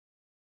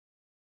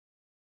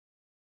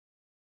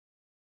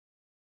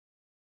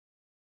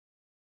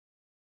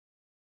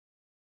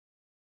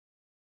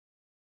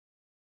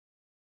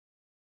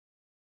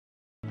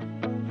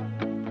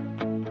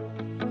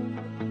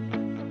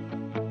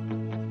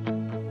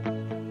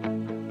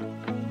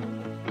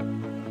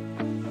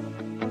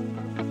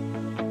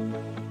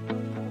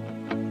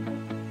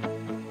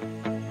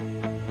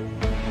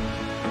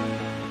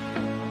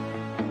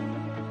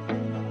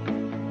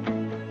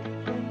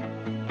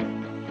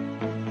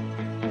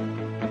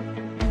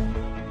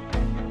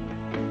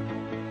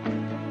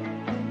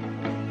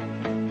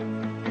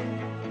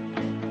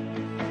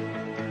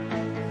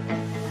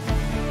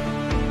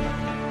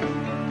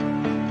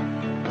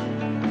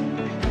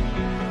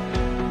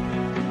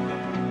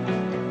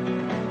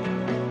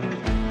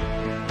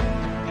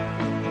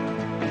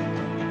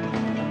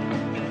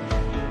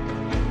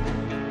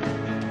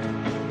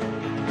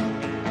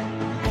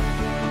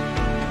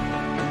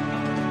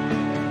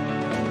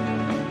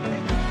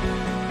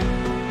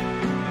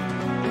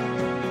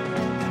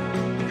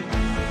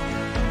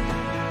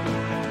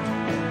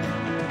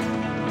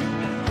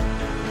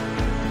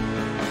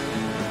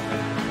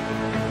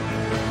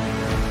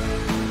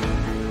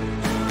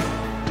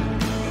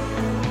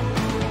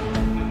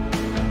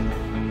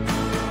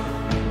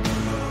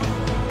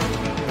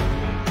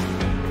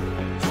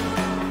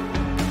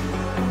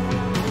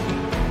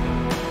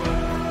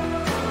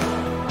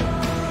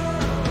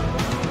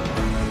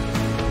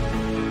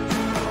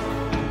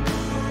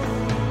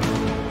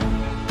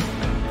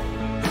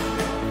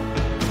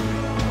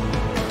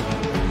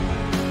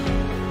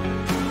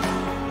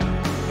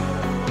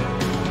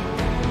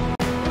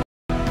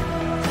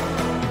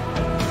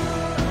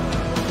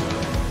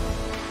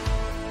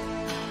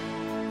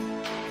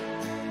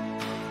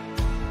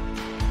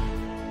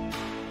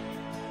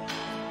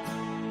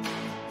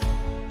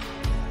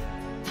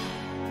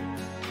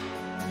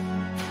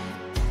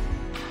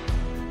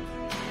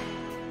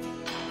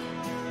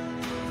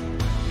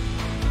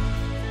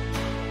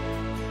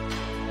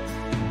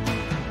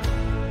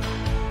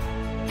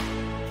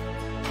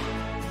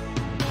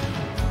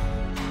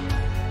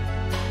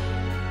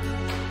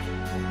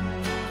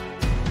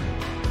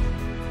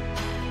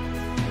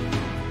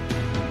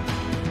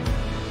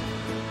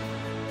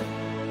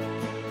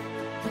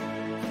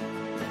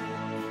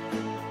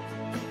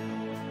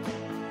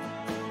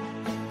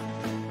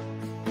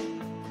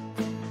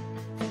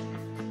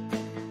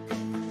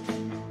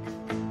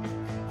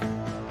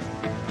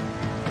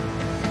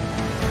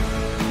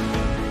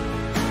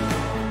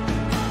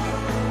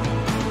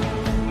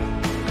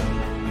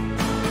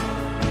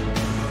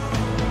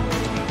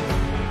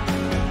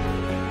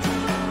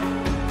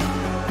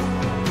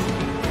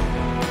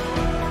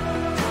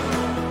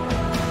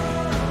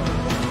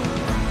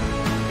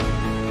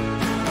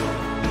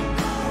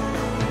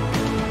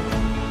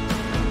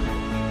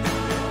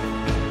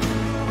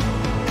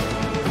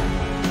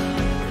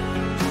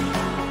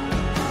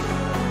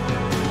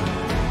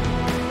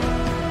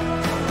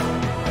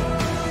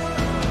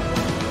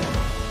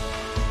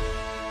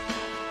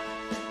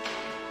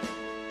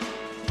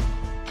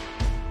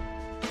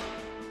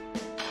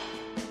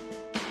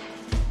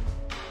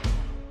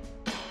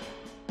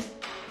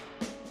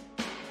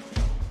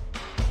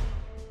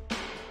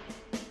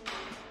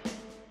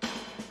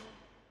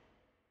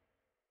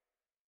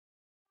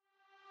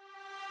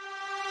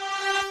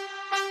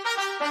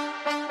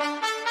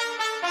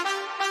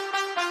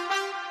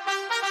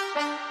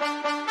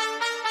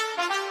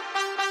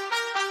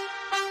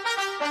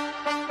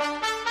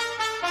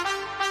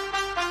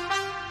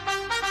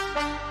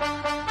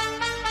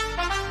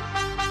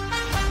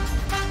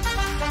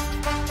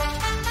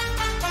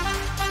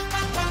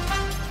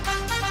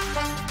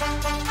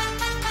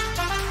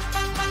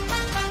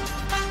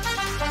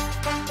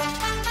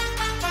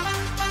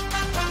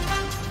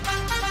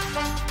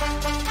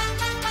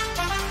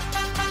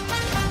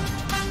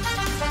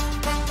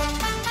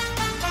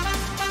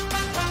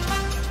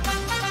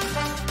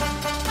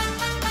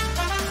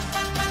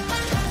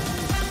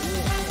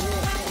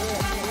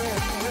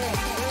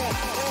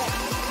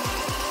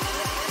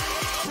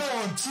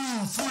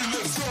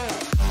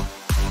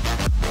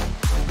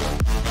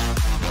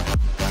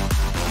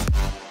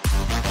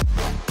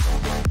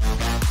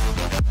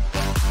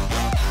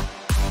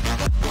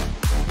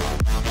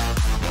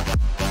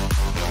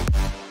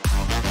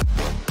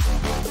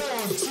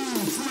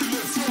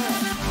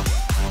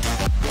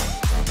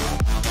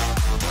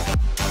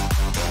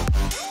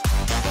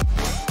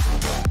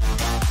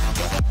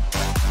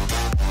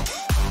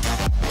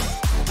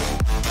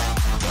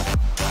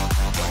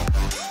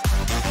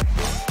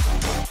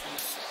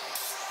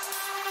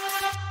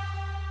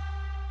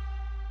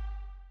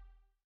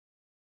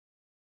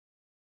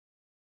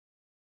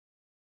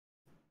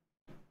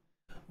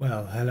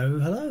Well,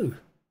 hello.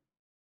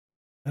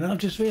 And I've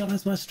just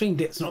realised my stream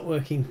deck's not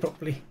working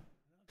properly.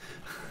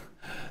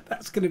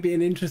 That's going to be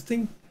an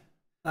interesting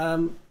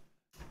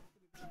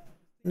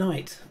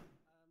night,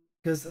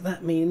 because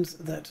that means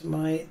that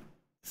my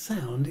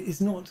sound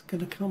is not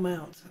going to come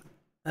out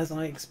as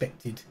I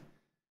expected.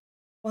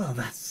 Well,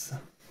 that's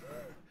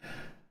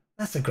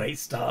a great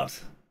start.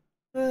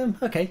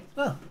 Okay,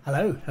 well,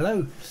 hello.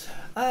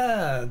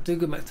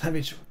 Dougal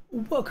McTavish,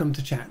 welcome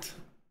to chat.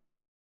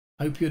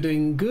 Hope you're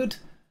doing good.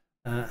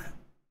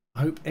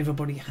 Hope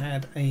everybody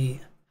had a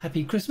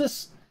happy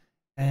Christmas,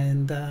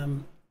 and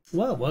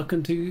well,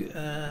 welcome to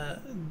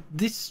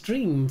this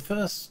stream,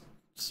 first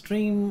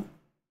stream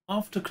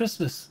after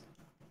Christmas.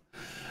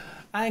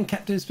 And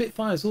Captain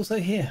Spitfire is also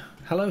here.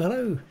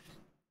 Hello.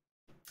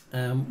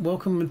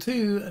 Welcome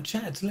to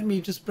chat. Let me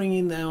just bring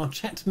in our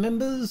chat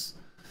members,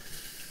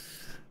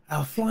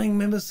 our flying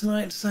members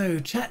tonight. So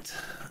chat,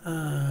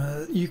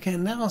 you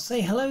can now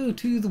say hello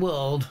to the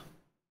world.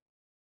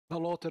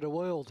 Hello to the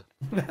world.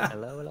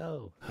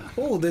 Hello.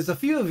 Oh, there's a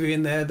few of you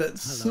in there that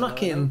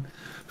snuck in.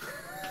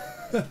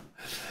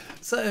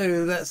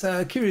 So that's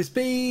Curious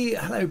Bee.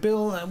 Hello,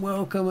 Bill, and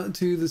welcome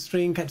to the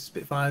stream. Captain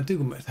Spitfire,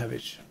 Dougal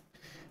McTavish,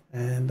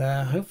 and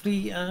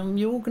hopefully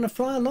you're all going to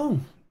fly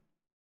along.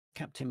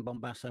 Captain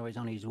Bombasso is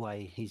on his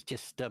way. He's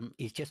just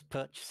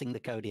purchasing the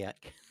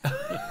Kodiak.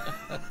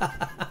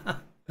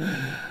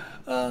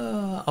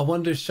 I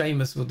wonder if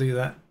Seamus will do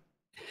that.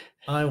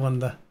 I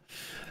wonder.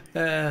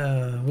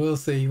 We'll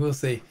see.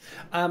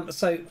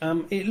 So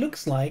it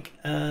looks like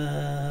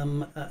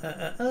that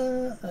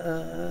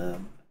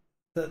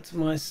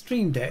my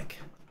stream deck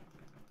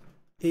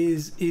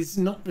is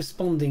not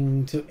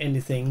responding to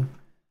anything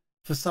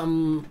for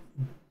some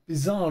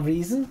bizarre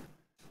reason.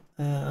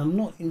 I'm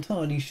not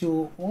entirely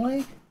sure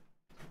why.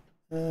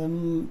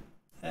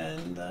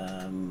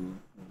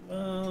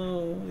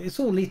 It's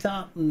all lit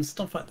up and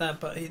stuff like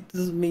that, but it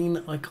doesn't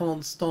mean I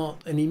can't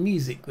start any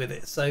music with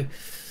it. So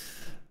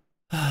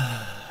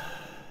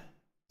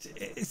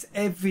it's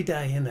every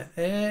day, isn't it?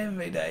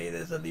 Every day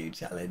there's a new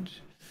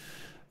challenge.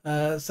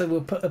 So we'll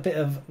put a bit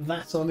of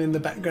that on in the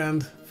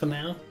background for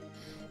now,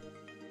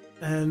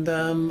 and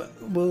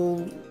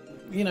we'll,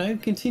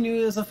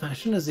 continue as a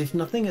fashion as if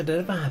nothing had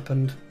ever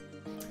happened.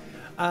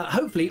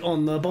 Hopefully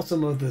on the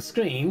bottom of the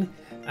screen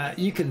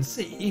you can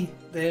see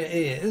there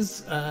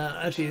is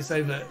actually it's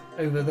over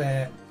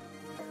there,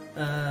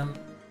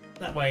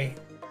 that way.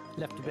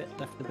 Left a bit,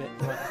 right a bit,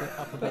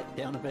 up a bit,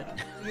 down a bit.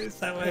 It's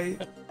that way.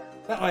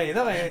 That way.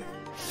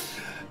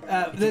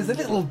 There's a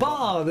little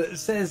bar that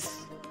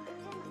says,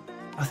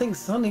 I think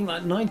something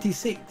like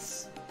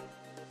 96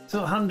 to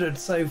 100.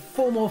 So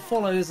 4 more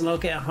follows and I'll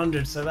get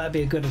 100. So that'd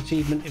be a good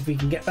achievement if we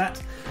can get that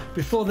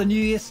before the new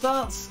year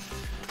starts.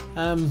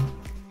 You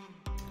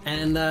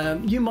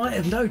might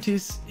have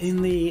noticed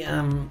in the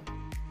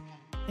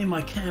in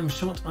my cam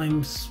shot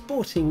I'm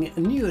sporting a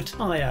new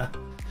attire,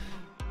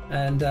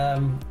 and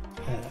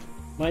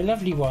my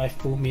lovely wife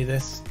bought me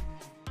this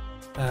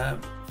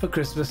for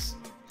Christmas,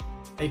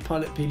 a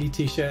Pilot Peely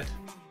t-shirt,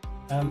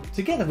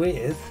 together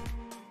with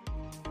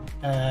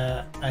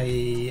a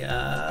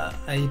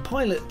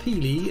Pilot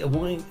Peely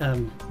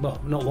wine, well,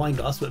 not wine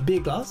glass but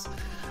beer glass,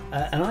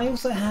 and I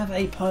also have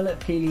a Pilot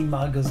Peely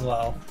mug as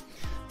well.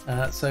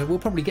 So we'll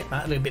probably get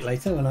that a little bit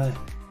later when I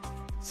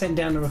send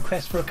down a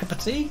request for a cup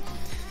of tea.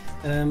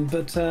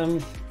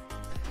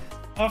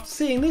 After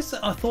seeing this,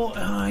 I thought,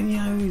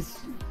 he's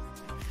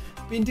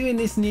been doing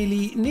this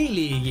nearly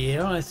a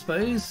year, I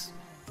suppose.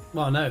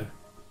 Well, no,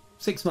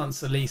 6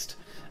 months at least,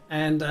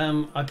 and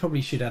I probably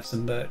should have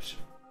some merch.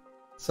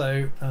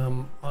 So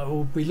I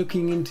will be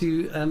looking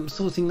into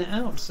sorting that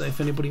out. So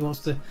if anybody wants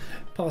to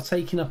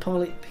partake in a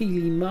Pilot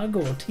Peely mug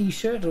or a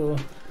t-shirt or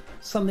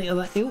something of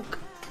that ilk,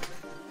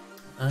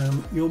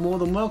 you're more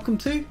than welcome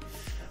to.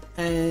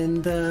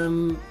 And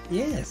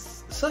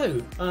yes,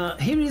 so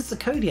here is the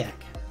Kodiak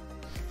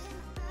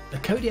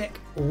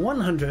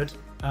 100.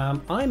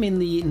 I'm in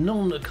the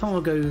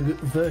non-cargo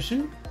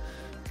version,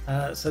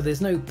 so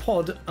there's no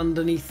pod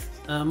underneath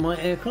my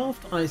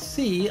aircraft. I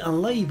see a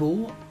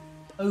label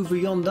over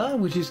yonder,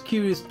 which is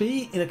Curious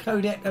Bee in a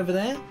Kodiak over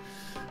there.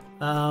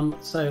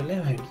 So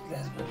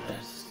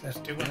let's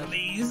do one of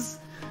these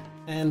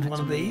and one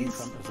of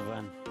these.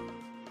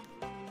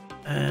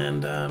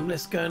 And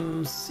let's go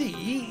and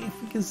see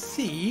if we can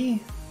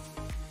see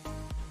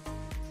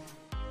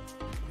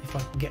if I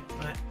can get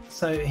that.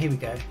 So here we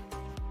go.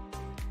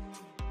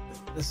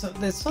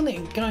 there's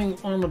something going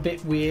on a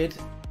bit weird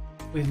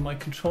with my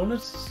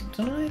controllers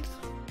tonight.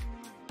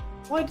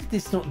 Why did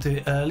this not do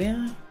it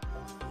earlier?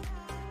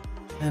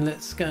 And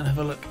let's go and have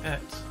a look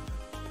at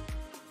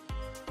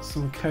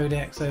some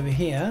Kodiaks over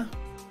here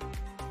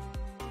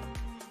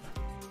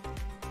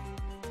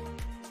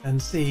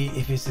and see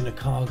if he's in a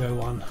cargo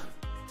one.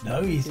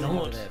 No, he's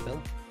not. There,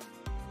 Bill.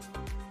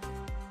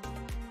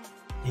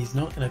 He's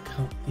not in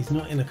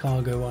a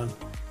cargo one.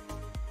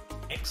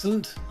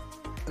 Excellent.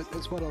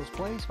 It's one of those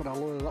places when I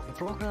loaded up the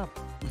program.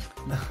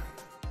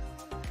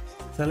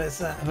 So let's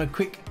have a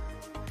quick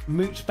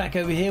mooch back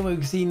over here where we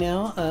can see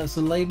now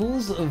some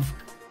labels of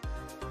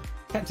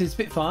Captain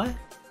Spitfire.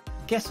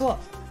 Guess what?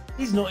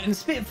 He's not in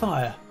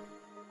Spitfire.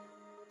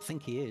 I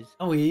think he is.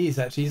 Oh, he is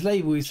actually. His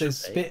label he says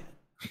Spit.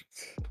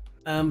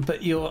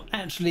 But you're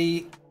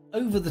actually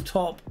over the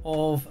top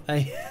of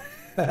a.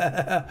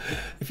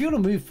 If you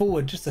want to move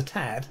forward just a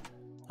tad.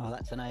 Oh,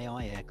 that's an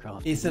AI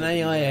aircraft. It's an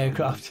AI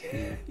aircraft.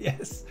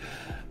 Yes.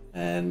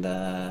 And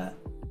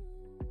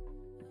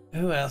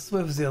who else?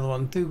 Where was the other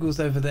one? Dougal's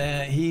over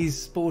there. He's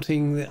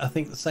sporting, I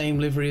think, the same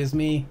livery as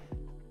me.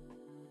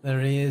 There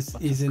he is.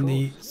 But He's of in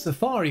the course.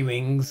 safari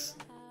wings.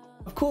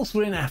 Of course,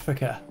 we're in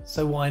Africa,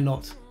 so why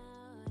not?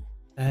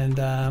 And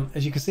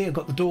as you can see, I've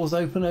got the doors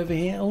open over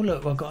here. Oh,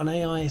 look, I've got an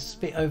AI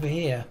Spit over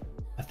here,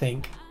 I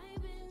think.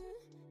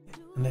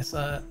 And that's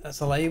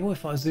a label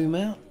if I zoom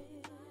out.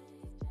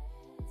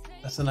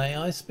 That's an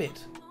AI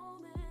Spit.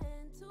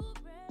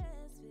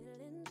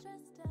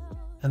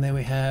 And then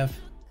we have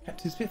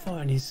Captain Spitfire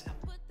and his...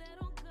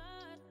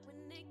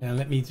 Now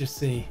let me just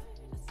see.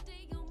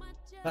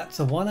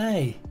 That's a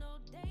 1A.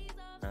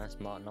 That's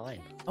Mark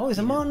 9. Oh, it's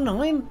a Mark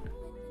 9?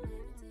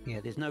 Yeah,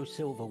 there's no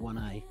silver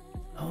 1A.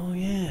 Oh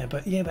yeah,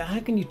 but how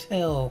can you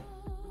tell?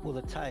 Well,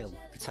 the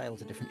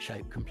tail's a different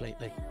shape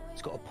completely.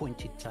 It's got a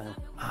pointed tail.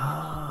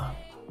 Ah,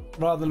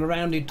 rather than a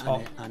rounded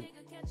top.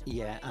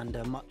 And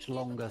a much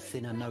longer,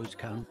 thinner nose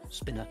cone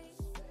spinner.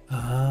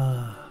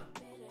 Ah.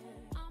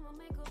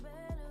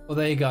 Well,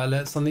 there you go. I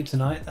learnt something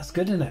tonight. That's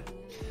good, isn't it?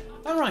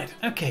 All right.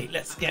 Okay,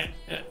 let's get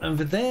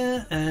over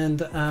there.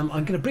 And I'm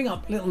going to bring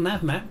up a little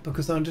nav map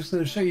because I'm just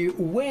going to show you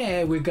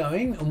where we're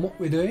going and what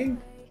we're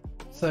doing.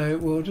 So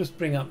we'll just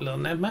bring up a little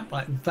nav map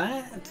like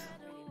that.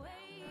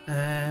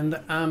 And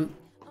the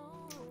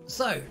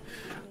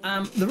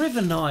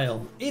River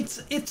Nile.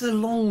 It's a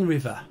long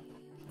river.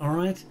 All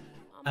right.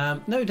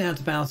 No doubt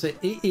about it.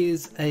 It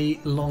is a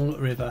long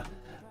river.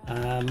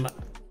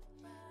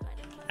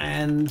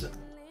 And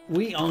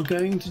we are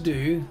going to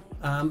do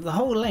the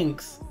whole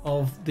length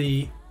of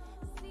the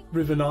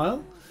River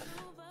Nile.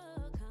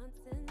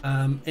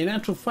 In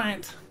actual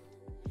fact,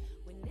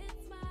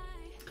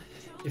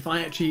 if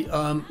I actually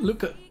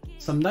look at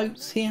some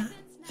notes here,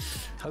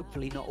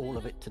 Hopefully not all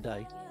of it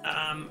today.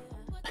 I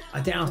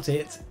doubt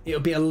it. It'll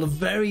be a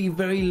very,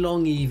 very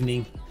long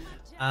evening.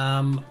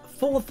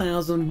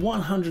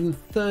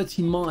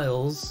 4,130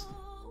 miles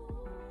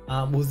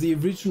was the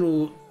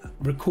original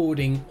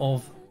recording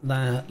of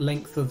the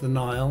length of the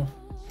Nile.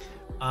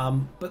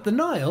 But the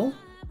Nile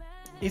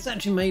is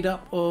actually made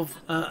up of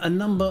a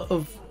number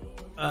of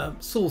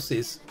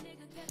sources.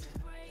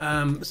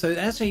 So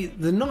actually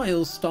the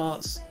Nile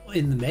starts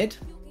in the Med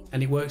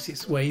and it works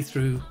its way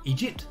through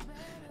Egypt,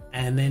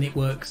 and then it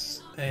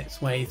works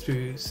its way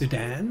through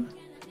Sudan,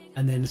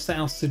 and then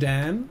South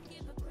Sudan.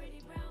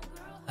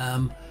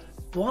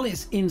 While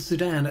it's in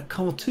Sudan at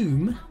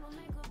Khartoum,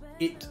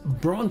 it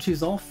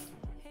branches off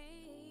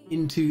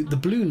into the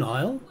Blue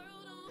Nile,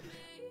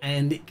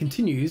 and it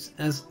continues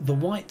as the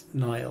White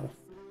Nile.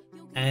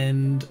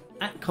 And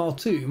at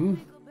Khartoum,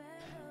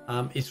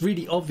 it's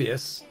really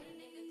obvious.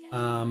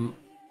 You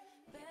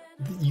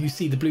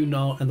see the Blue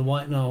Nile and the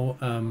White Nile,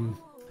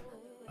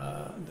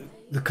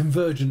 the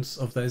convergence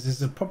of those.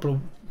 There's a proper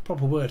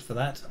word for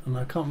that, and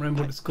I can't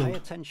remember what it's Pay called.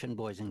 attention,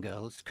 boys and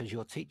girls, because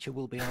your teacher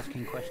will be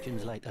asking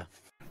questions later.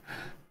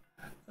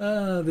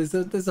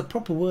 There's a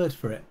proper word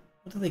for it.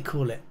 What do they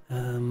call it?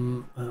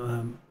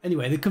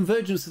 Anyway, the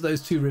convergence of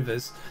those two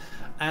rivers,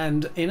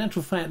 and in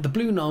actual fact, the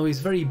Blue Nile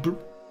is very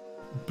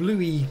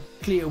bluey,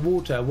 clear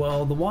water,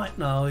 while the White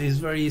Nile is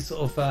very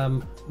sort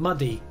of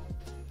muddy.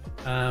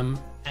 And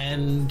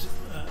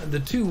the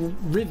two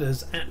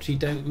rivers actually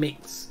don't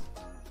mix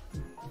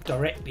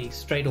directly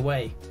straight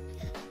away.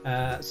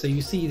 So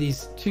you see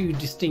these two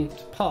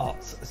distinct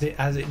parts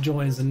as it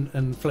joins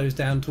and flows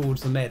down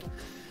towards the Med.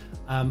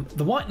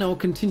 The White Nile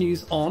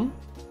continues on.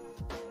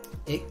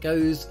 It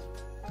goes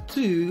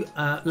to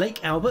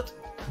Lake Albert,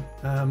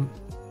 and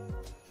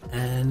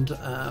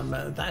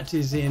that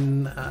is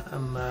in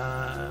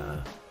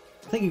I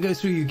think it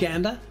goes through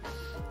Uganda,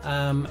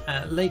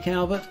 at Lake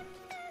Albert,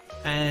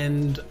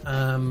 and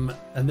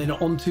then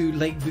onto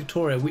Lake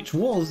Victoria, which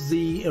was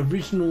the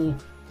original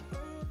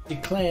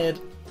declared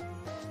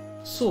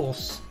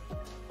source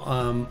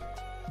of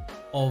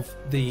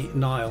the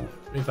Nile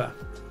River.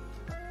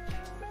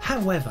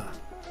 However,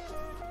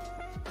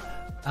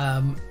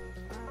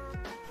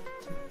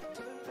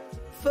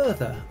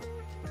 further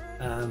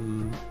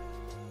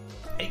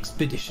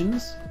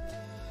expeditions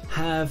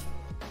have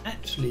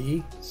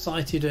actually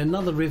sighted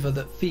another river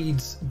that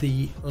feeds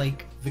the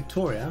Lake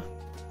Victoria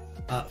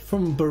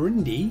from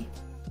Burundi,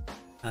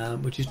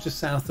 which is just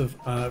south of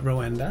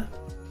Rwanda,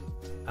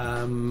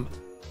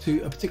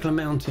 to a particular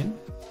mountain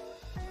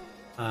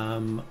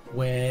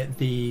where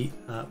the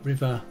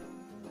river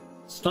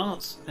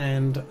starts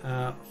and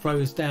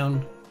flows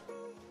down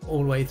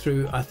all the way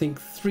through, I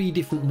think, 3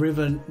 different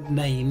river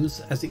names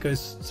as it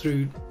goes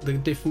through the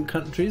different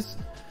countries,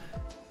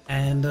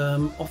 and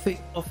off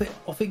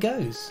it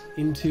goes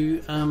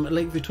into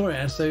Lake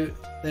Victoria. So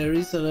there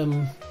is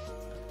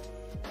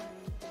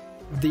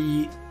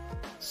the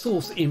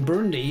source in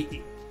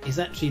Burundi is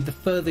actually the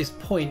furthest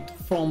point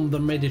from the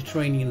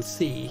Mediterranean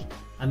Sea,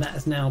 and that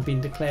has now been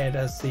declared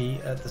as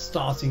the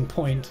starting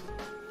point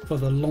for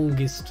the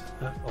longest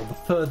or the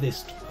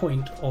furthest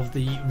point of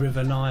the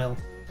River Nile,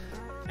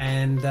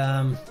 and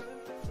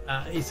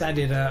it's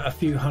added a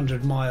few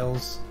hundred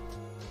miles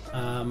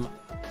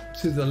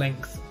to the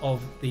length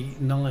of the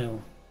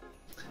Nile.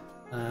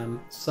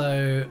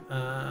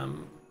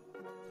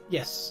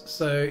 Yes,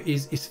 so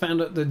it's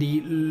found at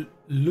the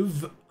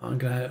I'm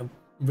gonna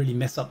really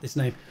mess up this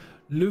name,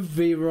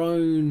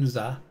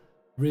 Luvironza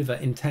River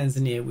in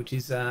Tanzania, which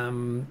is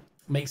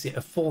makes it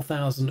a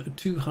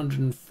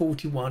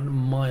 4,241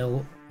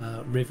 mile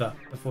river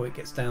before it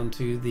gets down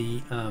to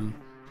the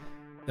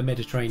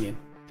Mediterranean.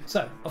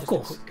 So of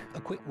course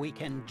a quick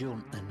weekend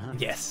jaunt then, huh?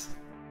 Yes.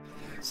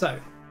 So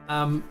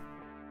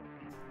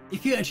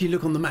if you actually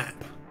look on the map,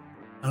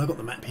 and I've got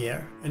the map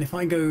here, and if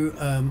I go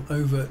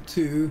over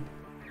to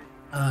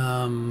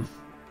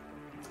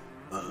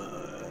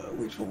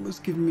which one was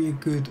giving me a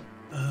good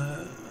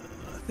I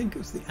think it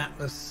was the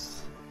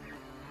Atlas,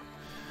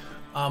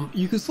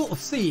 you can sort of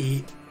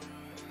see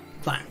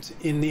that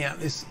in the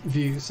Atlas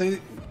view. So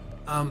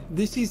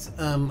this is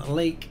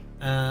Lake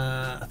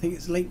I think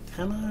it's Lake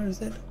Tana,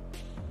 is it?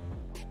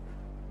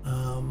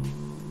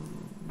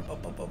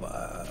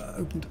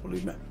 Open to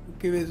poly map.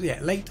 Yeah,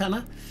 Lake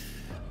Tana.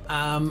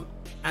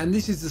 And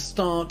this is the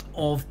start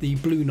of the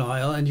Blue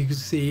Nile, and you can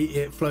see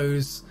it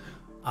flows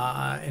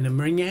in a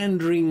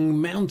meandering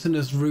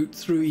mountainous route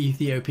through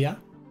Ethiopia.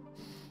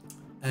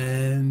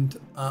 And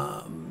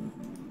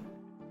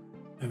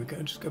there we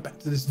go, just go back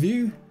to this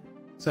view.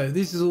 So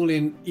this is all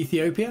in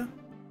Ethiopia.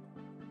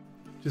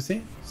 Just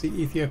here, see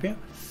Ethiopia.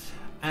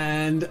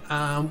 And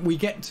we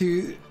get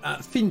to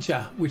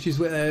Fincha, which is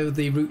where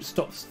the route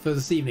stops for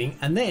this evening.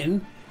 And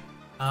then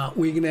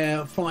we're going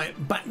to fly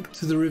back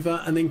to the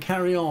river and then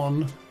carry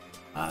on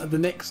the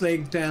next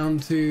leg down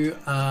to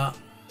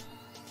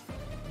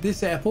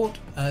this airport,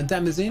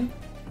 Damazin.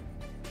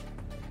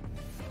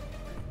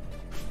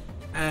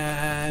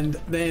 And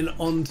then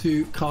on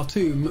to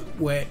Khartoum,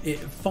 where it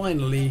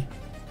finally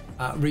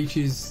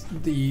reaches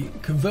the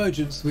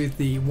convergence with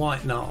the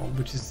White Nile,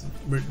 which is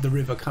the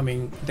river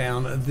coming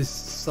down this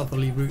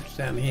southerly route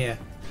down here.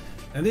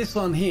 And this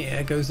one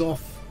here goes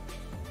off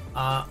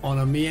on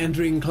a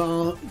meandering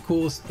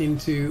course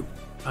into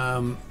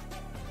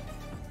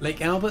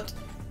Lake Albert,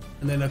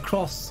 and then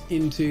across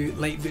into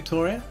Lake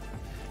Victoria.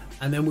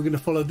 And then we're going to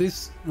follow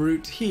this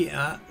route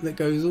here that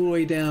goes all the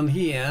way down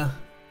here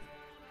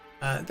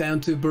down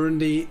to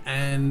Burundi,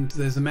 and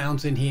there's a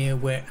mountain here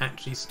where it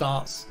actually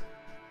starts.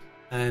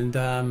 And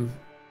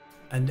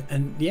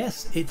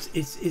yes,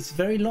 it's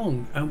very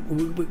long.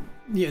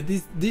 Yeah,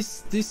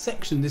 this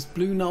section, this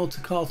Blue Nile to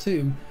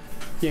Khartoum,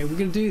 yeah, we're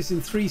going to do this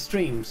in 3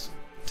 streams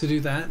to do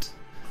that.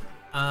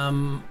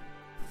 And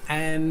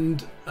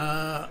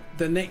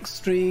the next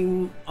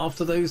stream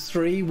after those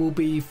 3 will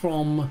be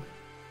from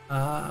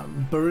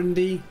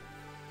Burundi,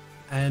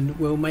 and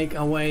we'll make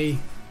our way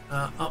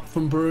up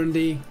from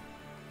Burundi,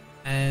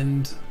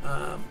 and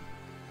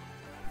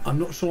I'm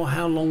not sure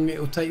how long it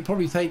will take.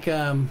 Probably take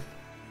well,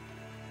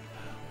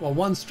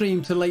 1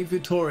 stream to Lake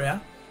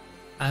Victoria,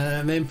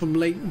 and then from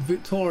Lake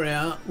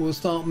Victoria we'll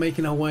start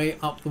making our way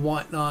up the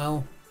White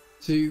Nile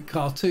to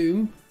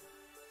Khartoum,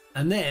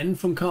 and then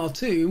from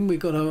Khartoum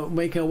we've got to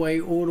make our way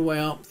all the way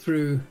up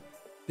through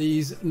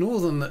these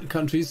northern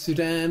countries,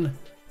 Sudan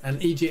and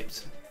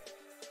Egypt,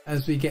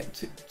 as we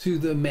get to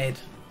the Med.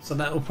 So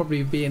that will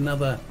probably be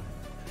another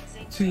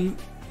 2,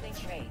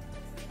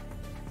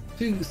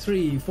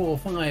 3, 4,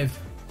 5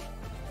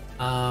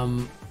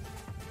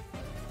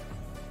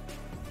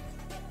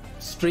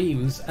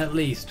 streams at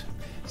least.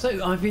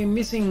 So I've been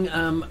missing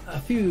a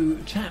few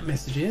chat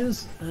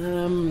messages.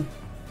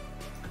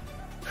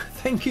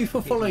 Thank you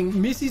for following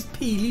Mrs.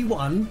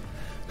 Peely1.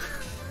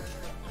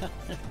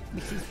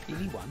 Mrs.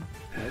 Peely1?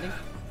 Really?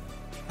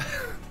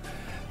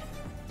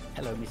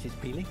 Hello, Mrs.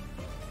 Peely.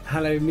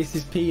 Hello,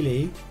 Mrs.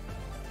 Peely.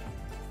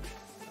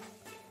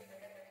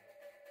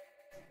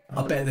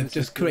 I bet they've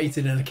just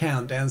created an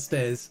account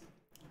downstairs,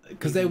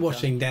 because they're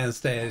watching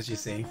downstairs, you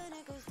see.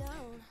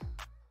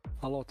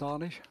 Hello,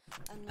 Tarnish.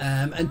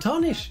 And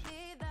Tarnish,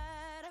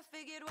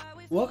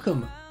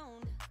 welcome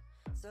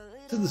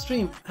to the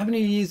stream. Happy New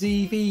Year's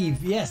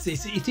Eve. Yes,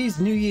 it is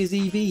New Year's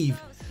Eve.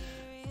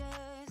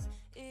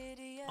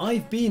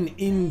 I've been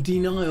in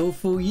denial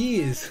for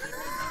years.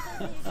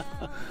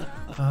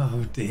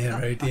 Oh dear,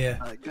 oh dear.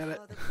 I get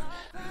it.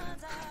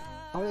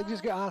 I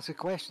just got to ask a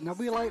question. Are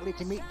we likely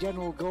to meet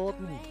General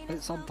Gordon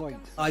at some point?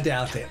 I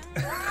doubt it.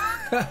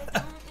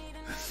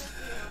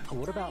 Oh,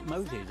 what about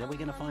Moses? Are we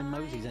going to find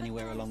Moses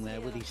anywhere along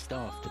there with his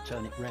staff to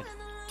turn it red?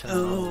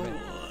 Oh,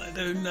 I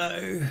don't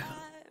know.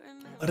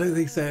 I don't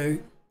think so.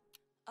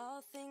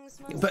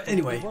 But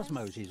anyway, It was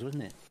Moses,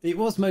 wasn't it? it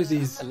was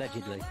Moses.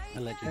 Allegedly.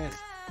 Yes.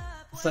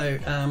 So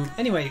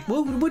anyway,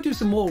 we'll do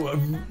some more.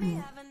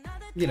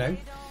 You know,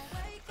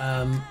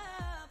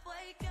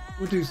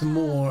 we'll do some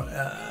more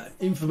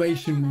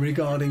information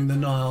regarding the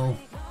Nile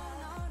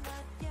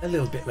a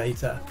little bit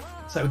later.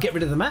 So get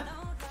rid of the map,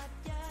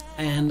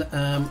 and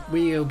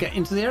we'll get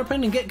into the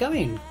airplane and get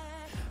going.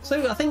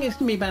 So I think it's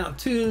gonna be about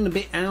 2 and a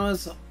bit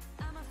hours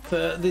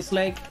for this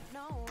leg.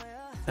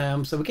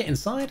 So we'll get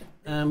inside.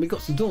 We've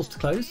got some doors to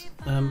close.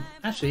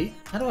 Actually,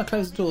 how do I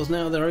close the doors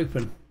now they're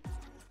open?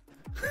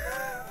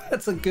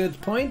 That's a good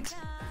point.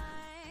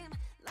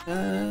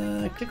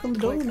 Click on the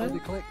door. Click No. on the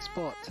click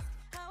spot.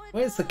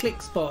 Where's the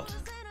click spot?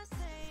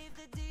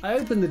 I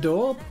open the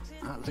door.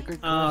 That's a good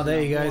Ah,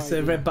 there you go. It's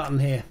a red button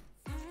here.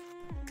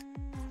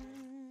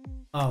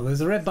 Oh, there's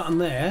a red button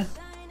there.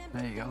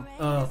 There you go.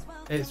 Oh,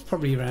 it's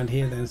probably around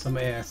here then,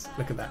 somewhere else.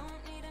 Look at that.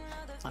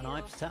 And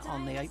I've sat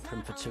on the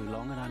apron for too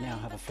long and I now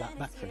have a flat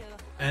battery.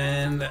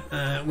 And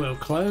we'll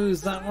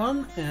close that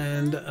one,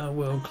 and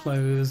we'll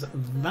close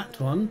that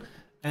one.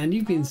 And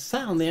you've been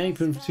sat on the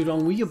apron for too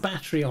long with your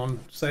battery on.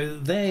 So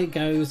there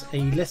goes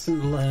a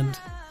lesson learned.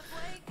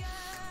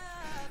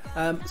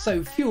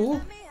 So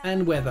fuel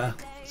and weather.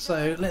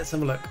 So let's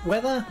have a look.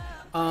 Weather.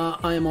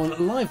 I am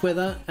on live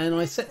weather, and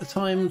I set the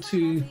time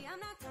to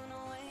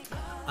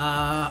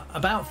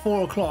about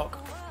 4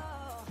 o'clock.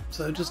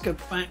 So just go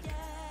back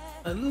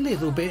a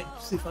little bit,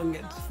 see if I can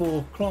get to 4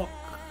 o'clock.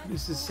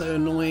 This is so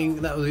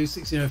annoying. That will do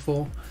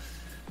 16:04.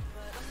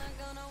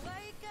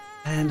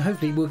 And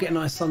hopefully we'll get a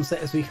nice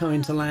sunset as we come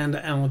in to land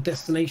at our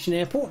destination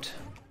airport.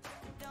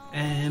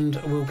 And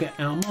we'll get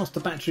our master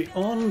battery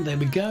on. There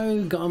we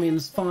go.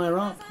 Garmin's fire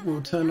up.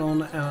 We'll turn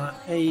on our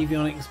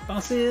avionics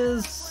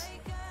buses.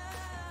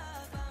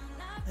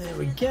 There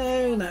we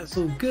go. That's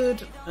all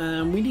good.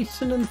 We need to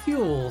turn on the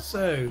fuel.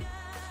 So,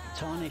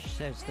 Tarnish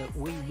says that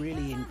we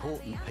really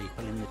important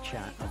people in the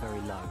chat are very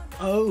low.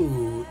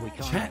 oh, We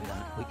can't chat. have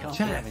that. We can't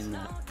chat. be having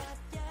that.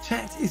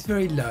 Chat is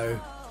very low.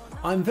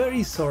 I'm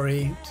very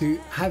sorry to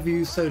have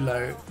you so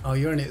low. Oh,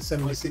 you're only at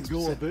 76%.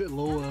 Go a bit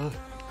lower.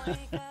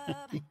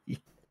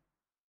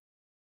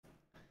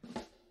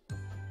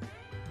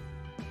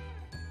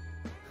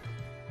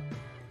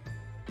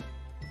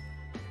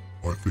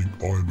 I think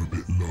I'm a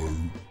bit low.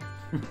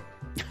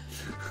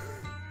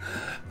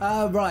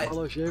 Right.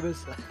 Hello,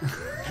 Seamus.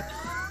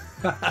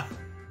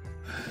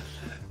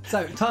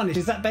 So, Tarnish,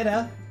 is that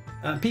better?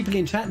 People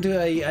in chat do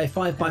a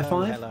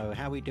 5x5. Hello.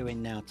 How are we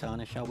doing now,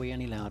 Tarnish? Are we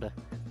any louder?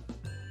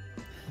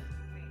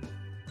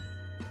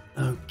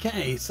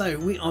 Okay, so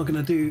we are going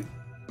to do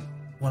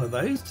one of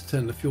those to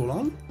turn the fuel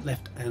on.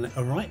 Left and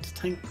a right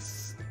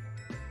tanks.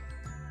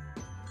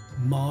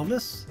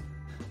 Marvellous.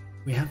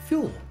 We have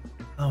fuel.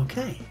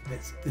 Okay,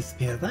 let's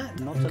disappear that.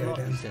 Not and a go lot,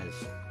 down. he says.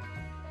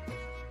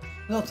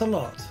 Not a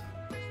lot.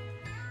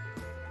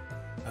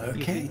 You've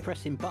Okay. been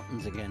pressing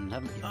buttons again,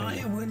 haven't you? I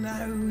Peter? will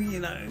know, you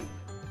know.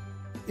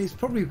 It's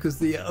probably because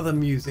the other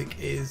music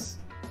is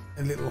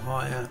a little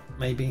higher,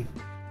 maybe.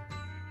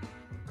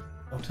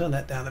 I'll turn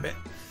that down a bit.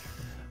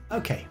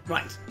 Okay,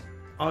 right.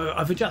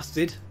 I've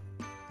adjusted,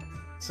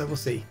 so we'll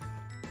see.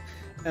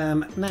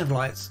 Nav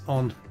lights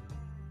on.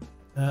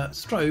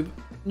 Strobe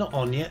not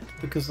on yet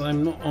because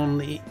I'm not on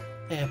the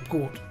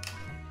airport.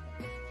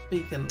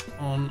 Beacon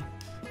on.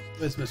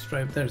 Where's my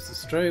strobe? There's the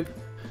strobe.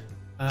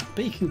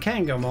 Beacon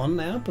can go on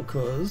now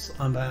because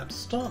I'm about to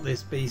start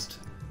this beast.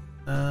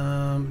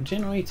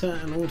 Generator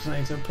and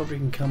alternator probably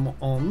can come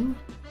on.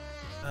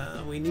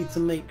 We need to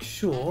make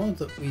sure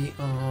that we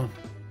are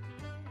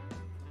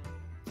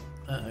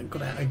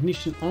got our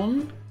ignition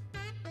on.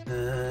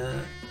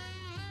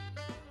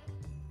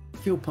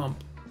 Fuel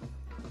pump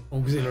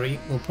auxiliary,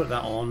 we'll put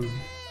that on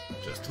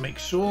just to make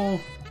sure.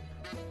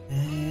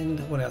 And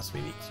what else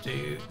we need to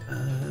do?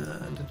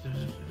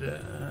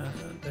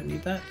 Don't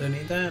need that, don't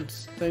need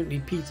that, don't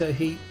need pitot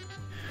heat.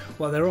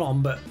 Well, they're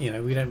on, but you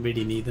know, we don't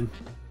really need them.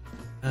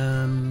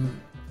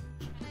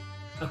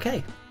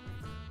 Okay,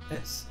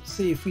 let's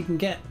see if we can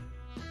get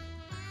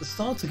the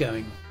starter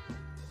going.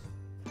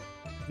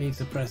 Need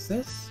to press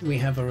this. We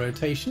have a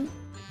rotation.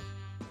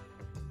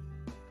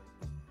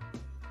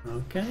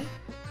 Okay.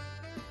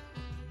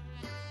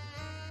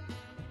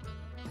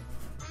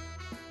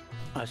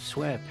 I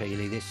swear,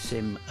 Peely, this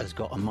sim has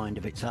got a mind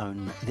of its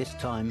own. This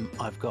time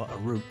I've got a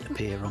route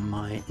appear on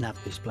my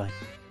nav display.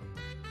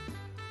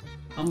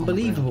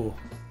 Unbelievable.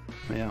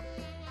 Yeah.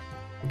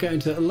 We're going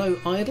to low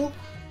idle.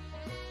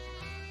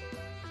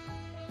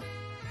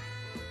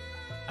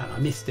 And I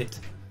missed it.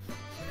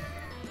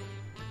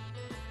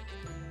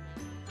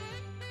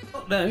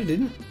 Oh, no, you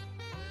didn't.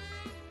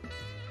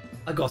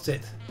 I got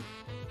it.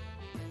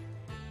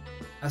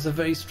 That's a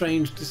very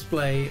strange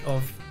display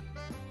of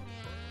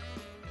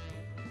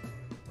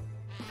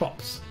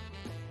props.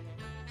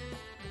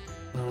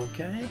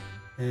 Okay,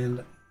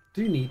 and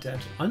do need to.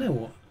 I know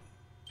what.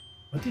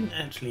 I didn't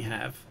actually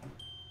have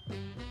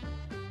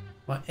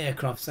my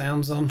aircraft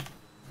sounds on,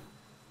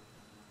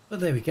 but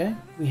there we go.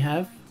 We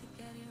have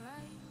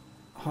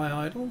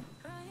high idle,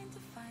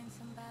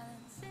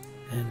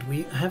 and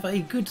we have a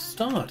good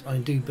start, I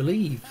do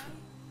believe.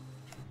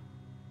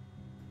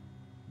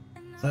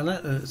 So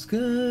that looks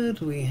good.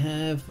 We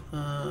have.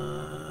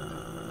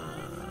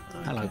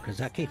 Hello,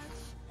 Kozaki.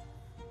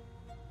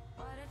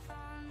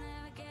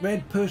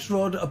 Red push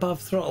rod above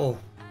throttle.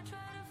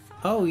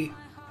 Oh,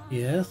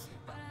 yes.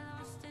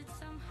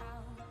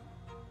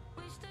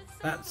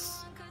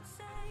 That's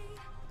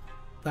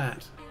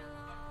that.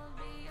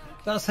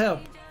 Does help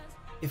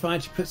if I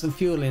actually put some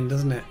fuel in,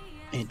 doesn't it?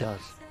 It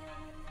does.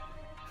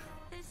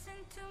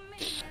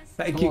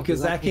 Thank you,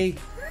 Kazaki.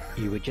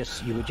 You were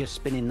just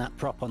spinning that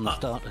prop on the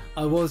starter.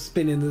 I was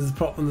spinning the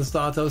prop on the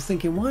start. I was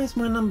thinking, why is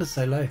my number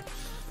so low?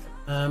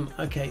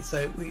 Okay,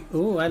 so we.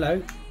 Oh,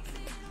 hello.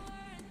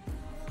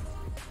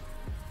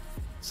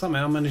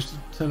 Somehow I managed to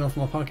turn off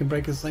my parking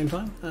brake at the same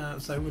time.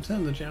 So we'll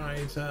turn the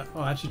generator.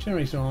 Oh, actually,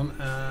 generator on.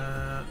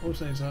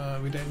 Alternator.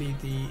 We don't need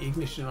the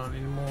ignition on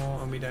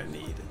anymore, and we don't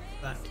need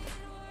that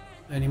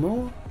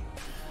anymore.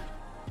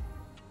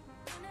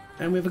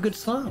 And we have a good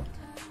start.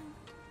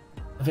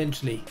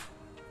 Eventually.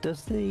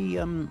 Does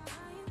the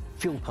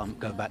fuel pump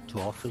go back to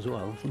off as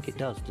well? I think it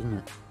does, doesn't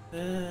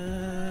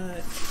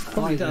it?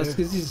 Probably does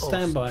because it's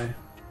standby.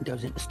 It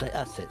goes into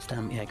that's it.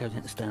 Yeah, it goes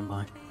into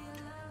standby.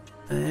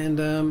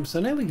 And so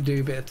now we can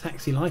do a bit of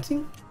taxi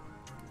lighting.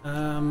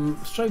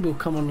 Strobe will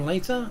come on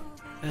later,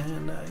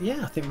 and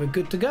yeah, I think we're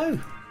good to go.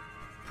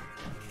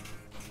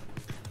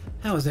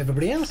 How is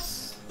everybody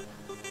else?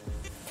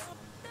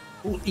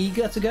 All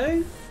eager to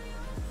go?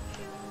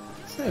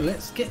 So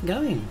let's get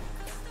going.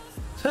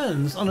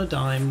 Turns on a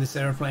dime, this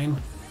aeroplane.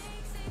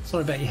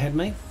 Sorry about your head,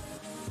 mate.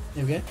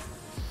 There we go.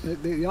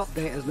 The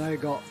update has now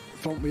got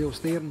front wheel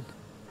steering.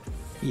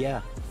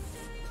 Yeah.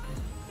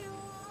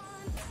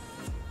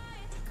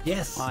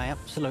 Yes. I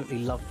absolutely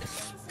love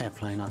this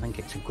airplane. I think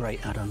it's a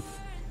great add-on.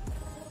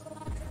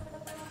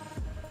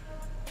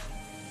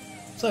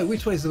 So,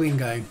 which way's the wind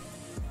going?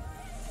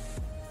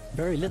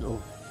 Very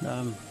little.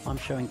 I'm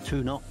showing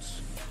 2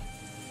 knots.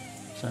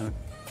 So,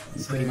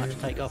 you pretty much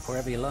take off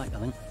wherever you like, I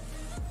think.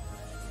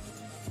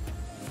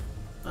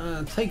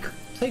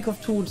 Take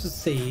off towards the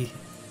sea.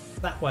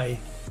 That way.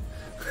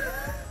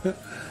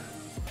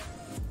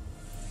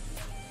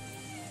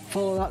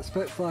 Follow that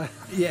Spitfire.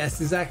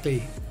 Yes,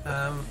 exactly.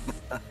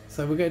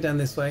 So we'll go down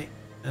this way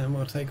and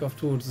we'll take off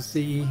towards the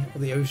sea or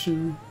the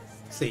ocean.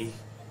 Sea.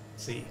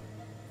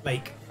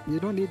 Lake. You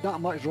don't need that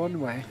much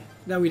runway.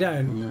 No, we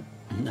don't.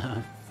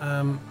 No.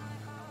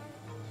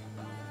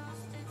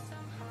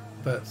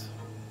 But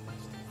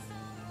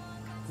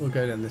we'll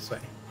go down this way.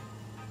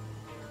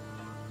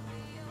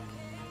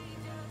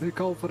 We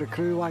call for a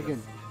crew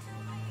wagon.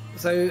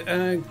 So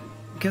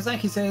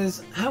Kazaki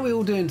says, how are we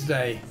all doing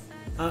today?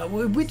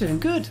 We're doing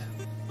good.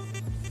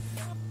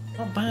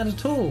 Not bad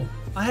at all.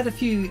 I had a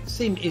few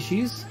sim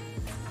issues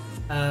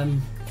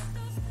earlier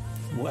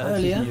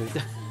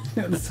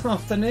this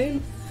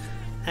afternoon,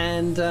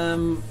 and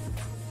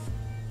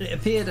it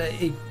appeared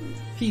a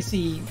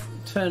PC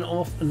turn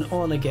off and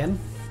on again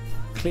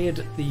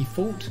cleared the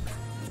fault.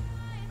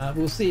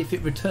 We'll see if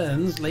it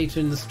returns later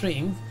in the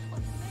stream.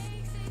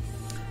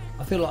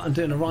 I feel like I'm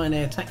doing a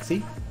Ryanair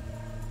taxi,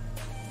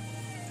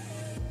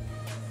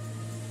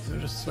 so we'll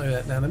just slow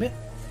that down a bit.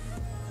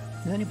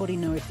 Does anybody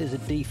know if there's a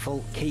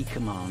default key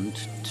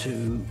command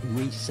to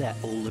reset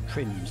all the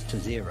trims to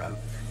 0?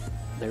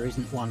 There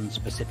isn't one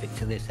specific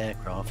to this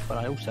aircraft, but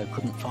I also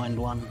couldn't find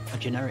one, a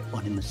generic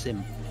one in the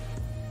sim.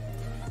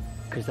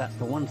 Because that's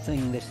the one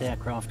thing this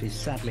aircraft is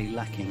sadly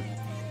lacking.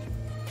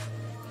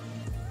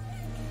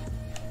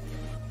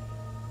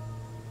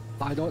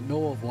 I don't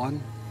know of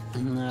one.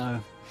 No.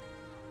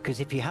 Because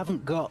if you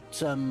haven't got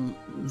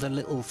the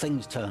little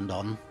things turned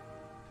on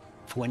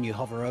for when you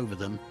hover over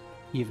them,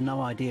 you've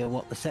no idea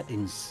what the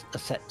settings are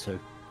set to,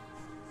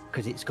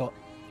 because it's got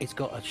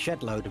a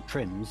shed load of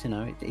trims. You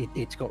know,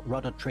 it's got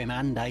rudder trim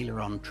and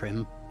aileron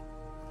trim.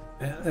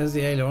 Yeah, there's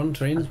the aileron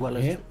trim as well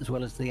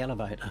as the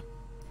elevator.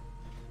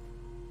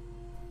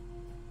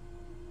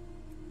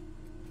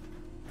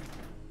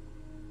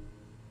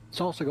 It's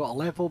also got a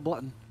level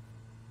button.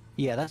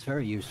 Yeah, that's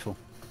very useful.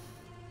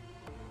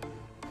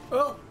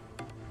 Oh,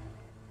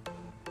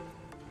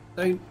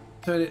 don't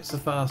turn it so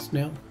fast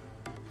now.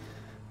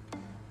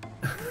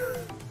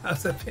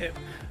 That's a bit.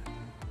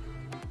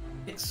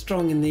 It's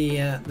strong in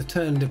the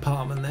turn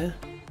department there.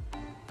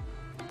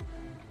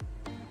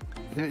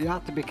 You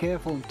have to be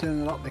careful in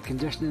turning up the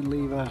conditioning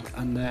lever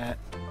and the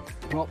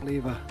prop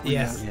lever.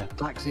 Yes. Yeah.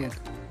 Taxiing.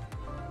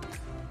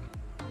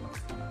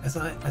 As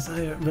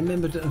I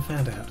remembered and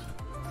found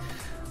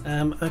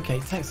out. Okay,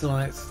 taxi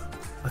lights.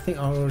 I think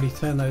I already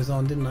turned those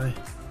on, didn't I?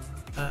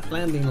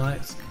 Landing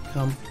lights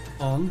come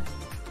on.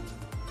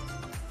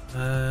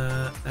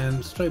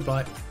 And strobe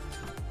light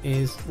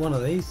is one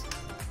of these.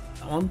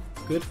 That one,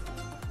 good.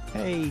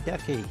 Hey,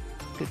 Ducky.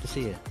 Good to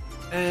see you.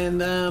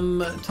 And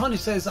Tanya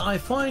says, I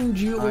find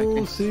you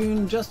all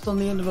soon, just on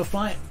the end of a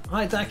flight.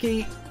 Hi,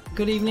 Daki.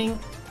 Good evening.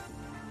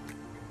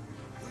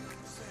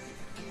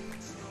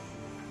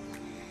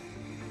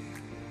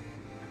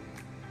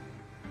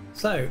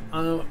 So,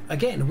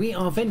 again, we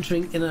are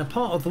venturing in a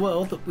part of the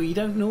world that we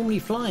don't normally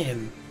fly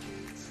in.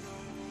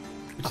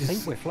 I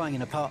think we're flying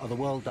in a part of the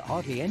world that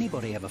hardly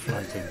anybody ever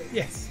flies in.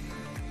 Yes.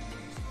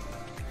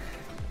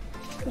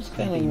 What's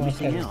They've going been on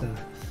missing out.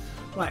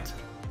 Right.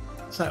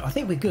 So, I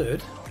think we're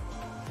good.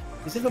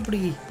 Is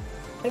everybody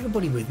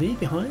with me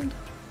behind?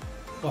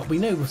 Well, we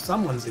know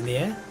someone's in the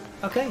air.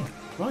 Okay,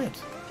 right.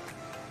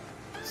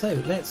 So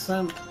let's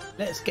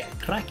get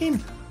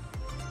cracking.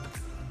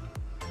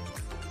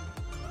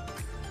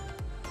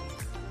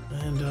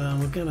 And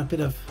we're getting a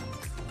bit of.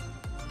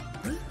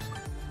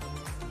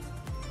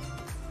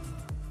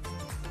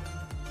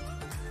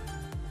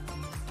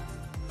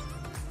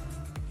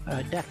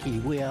 Daki,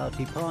 we are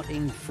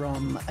departing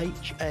from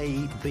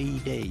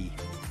HABD.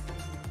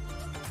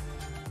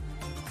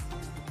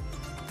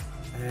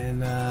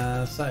 And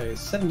so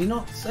 70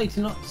 knots,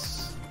 80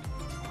 knots,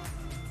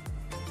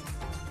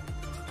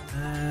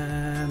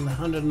 and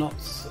 100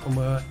 knots, and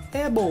we're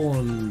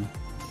airborne.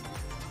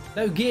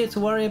 No gear to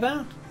worry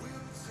about.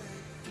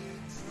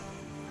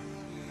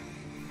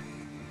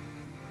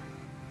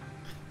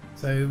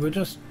 So we'll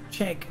just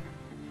check.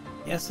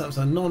 Yes, that was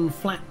a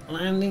non-flat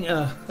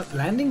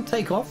landing.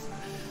 Takeoff.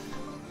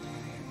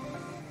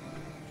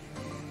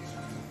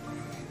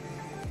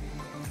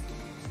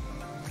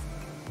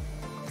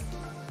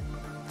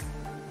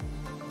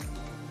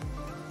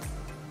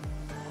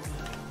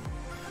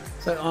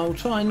 So I'll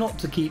try not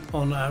to keep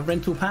on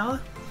rental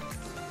power,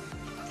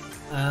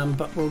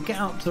 but we'll get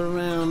up to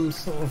around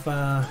sort of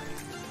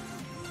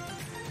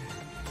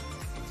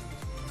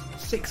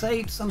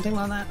 6-8, something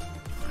like that.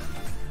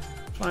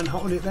 Try and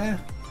hold it there.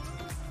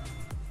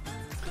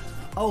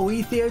 Oh,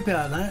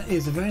 Ethiopia, that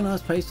is a very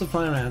nice place to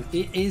fly around.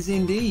 It is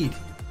indeed.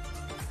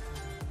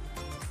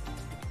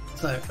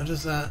 So I'll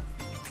just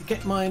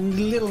get my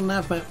little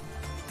nav map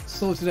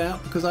sorted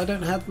out, because I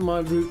don't have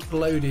my route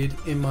loaded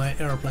in my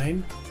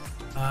aeroplane.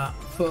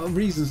 For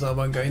reasons I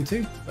won't go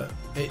into, but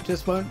it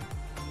just won't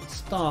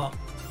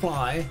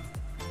fly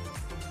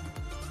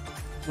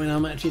when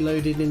I'm actually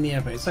loaded in the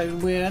airplane. So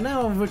we're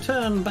now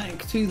returned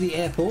back to the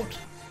airport.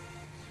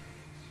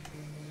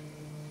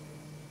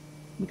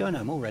 We're going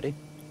home already.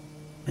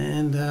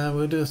 And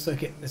we'll do a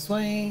circuit this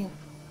way.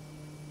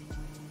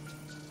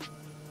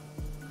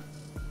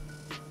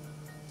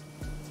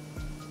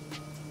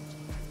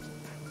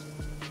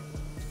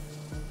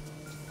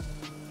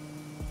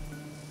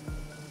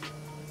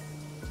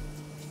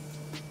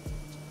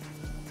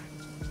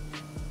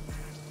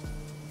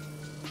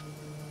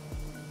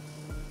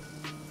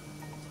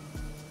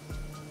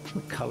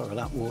 The colour of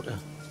that water.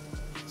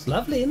 It's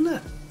lovely, isn't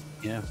it?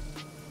 Yeah.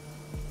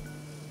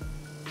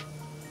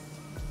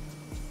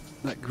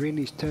 That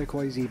greenish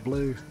turquoisey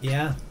blue.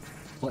 Yeah.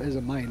 What is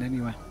a mine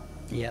anyway?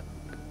 Yep.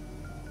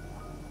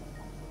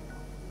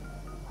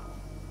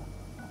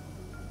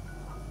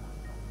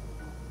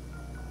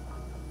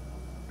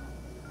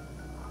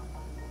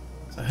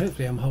 So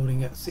hopefully I'm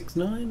holding at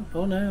 6.9.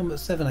 Oh no, I'm at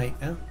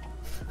 7.8 now.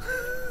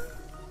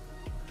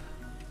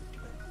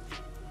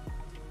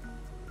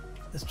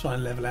 Let's try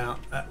and level out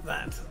at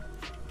that.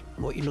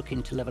 What are you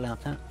looking to level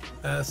out at?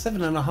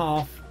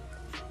 7.5.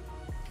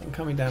 I'm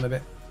coming down a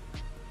bit.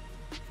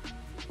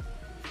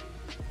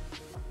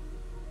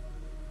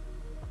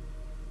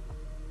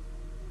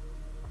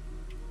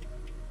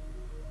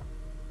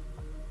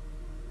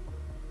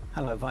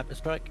 Hello, Viper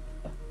Strike.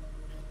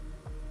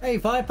 Hey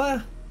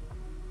Viper!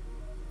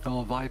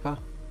 Oh, Viper.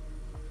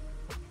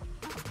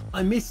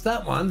 I missed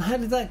that one. How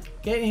did that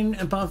get in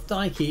above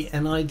Dikey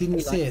and I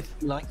didn't see it?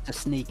 He likes to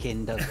sneak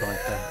in, does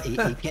Viper?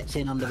 he gets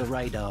in under the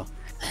radar.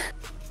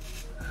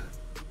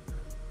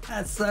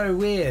 That's so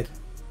weird.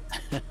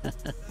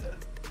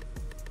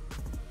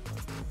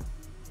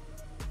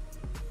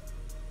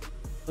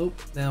 Oh,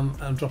 now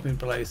I'm dropping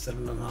below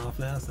 7.5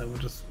 now, so we'll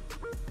just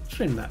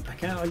trim that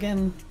back out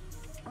again.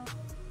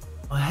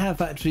 I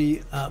have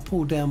actually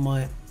pulled down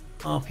my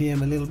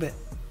RPM a little bit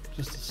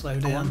just to slow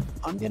down.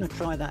 I'm going to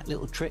try that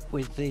little trick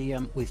with the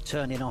with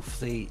turning off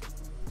the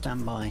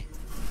standby.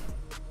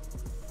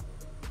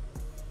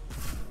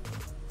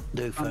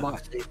 Do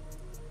first.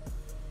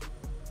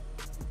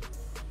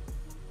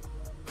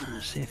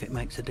 See if it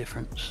makes a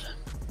difference.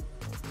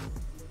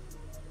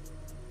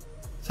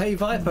 So, hey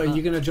Viper, are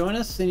you going to join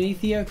us in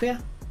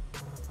Ethiopia?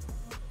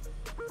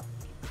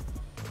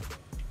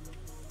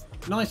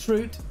 Nice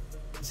route.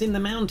 It's in the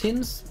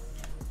mountains.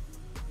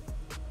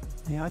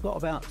 Yeah, I got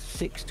about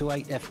 6 to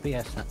 8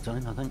 FPS that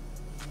time, I think.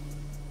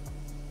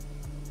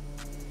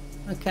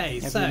 Okay,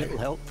 Every so little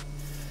help.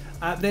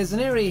 there's an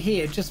area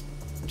here, just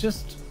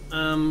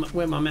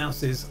where my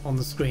mouse is on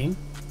the screen,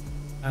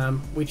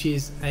 which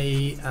is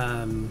a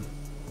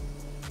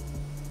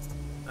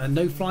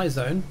no-fly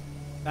zone.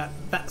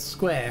 That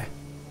square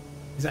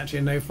is actually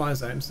a no-fly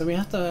zone, so we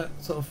have to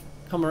sort of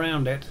come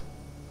around it.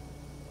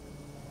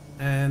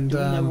 And Do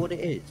we know what it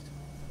is?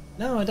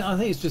 No, I, don't, I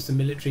think it's just a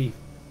military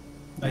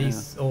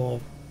base or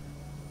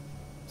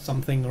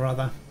something or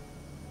other.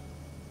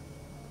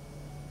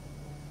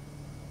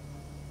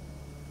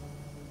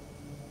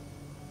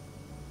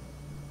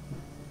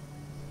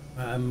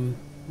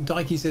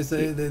 Dikey says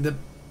the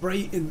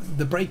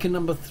breaker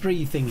number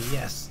 3 thingy.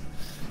 Yes.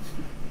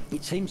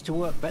 It seems to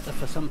work better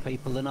for some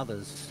people than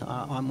others.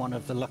 I'm one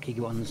of the lucky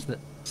ones that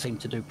seem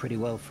to do pretty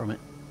well from it.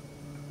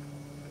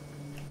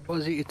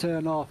 Was it you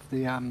turn off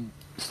the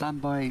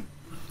standby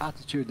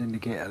attitude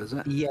indicator, is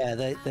it? Yeah,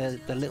 the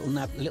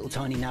little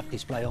tiny nav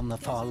display on the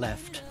far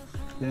left.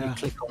 Yeah. You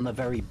click on the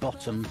very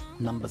bottom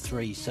number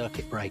 3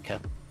 circuit breaker.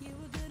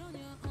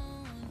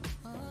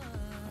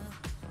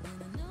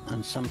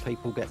 And some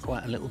people get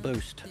quite a little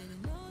boost.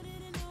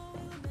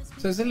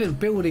 So there's a little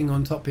building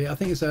on top here. I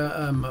think it's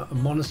a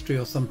monastery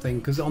or something,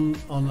 because on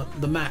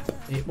the map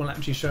it will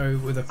actually show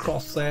with a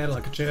cross there,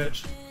 like a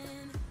church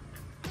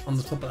on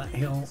the top of that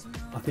hill.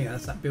 I think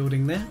that's that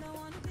building there.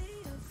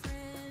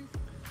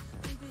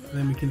 And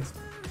then we can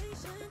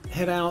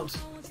head out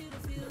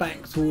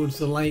back towards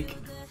the lake.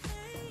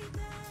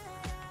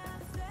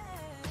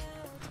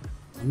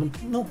 I'm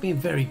not being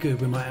very good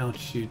with my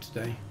altitude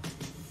today.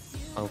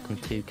 Welcome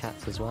to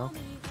cats as well.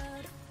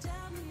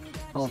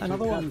 Oh,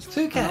 Another one.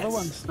 2 cats. Another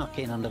one snuck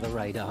in under the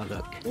radar.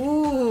 Look.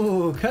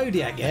 Ooh,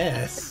 Kodiak,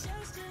 yes.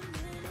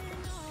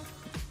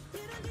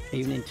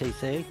 Evening,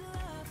 TC.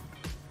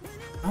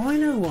 Oh, I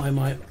know why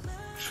my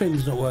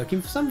trim's not working.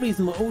 For some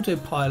reason, my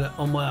autopilot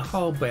on my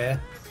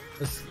hardware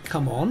has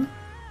come on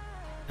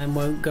and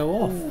won't go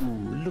off.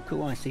 Ooh, look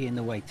who I see in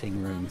the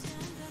waiting room.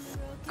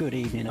 Good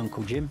evening,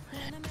 Uncle Jim.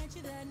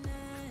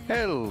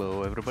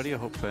 Hello, everybody. I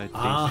hope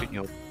Ah. Dave's treating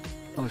you.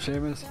 Oh,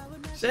 Seamus.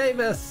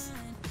 Seamus!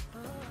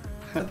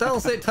 The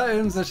dulcet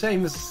tones of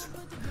Seamus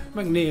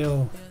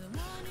McNeil.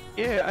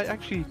 Yeah,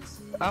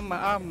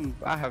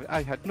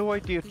 I had no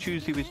idea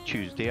Tuesday was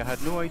Tuesday. I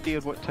had no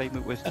idea what time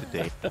it was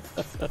today.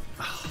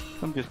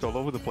 I'm just all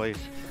over the place.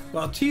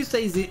 Well,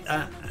 Tuesdays,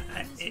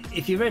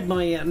 if you read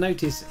my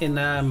notice in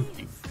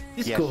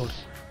Discord,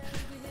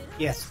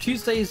 yes,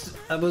 Tuesdays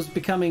was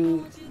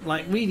becoming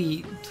like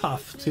really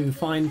tough to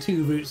find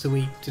 2 routes a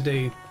week to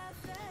do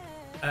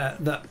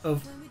that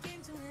of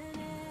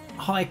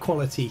high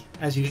quality,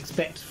 as you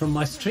expect from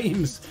my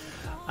streams,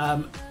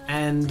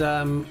 and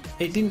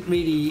it didn't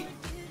really.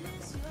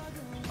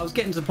 I was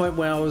getting to the point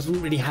where I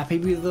wasn't really happy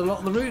with a lot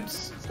of the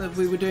routes that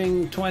we were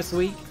doing twice a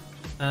week,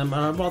 and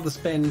I'd rather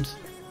spend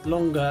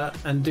longer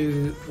and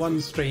do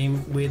one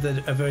stream with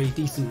a very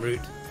decent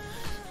route.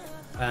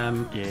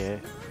 Yeah,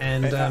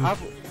 and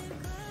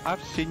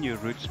I've seen your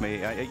routes,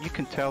 mate. You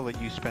can tell that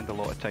you spend a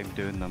lot of time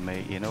doing them,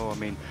 mate. You know, I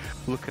mean,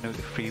 looking out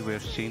the freeware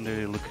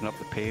scenery, looking up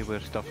the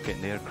payware stuff,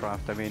 getting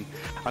aircraft. I mean,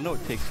 I know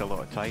it takes a lot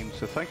of time,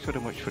 so thanks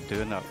very much for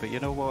doing that. But you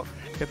know what?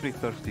 Every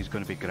Thursday's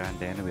going to be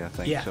grand anyway, I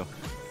think. Yeah. So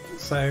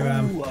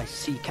Oh, I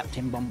see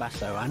Captain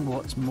Bombasso, and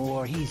what's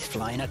more, he's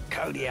flying a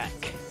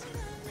Kodiak.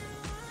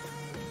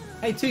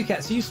 Hey, 2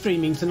 cats, are you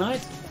streaming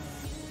tonight?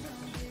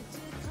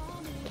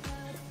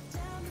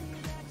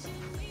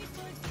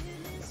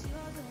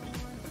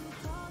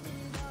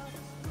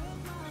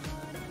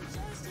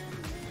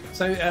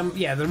 So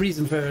yeah, the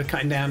reason for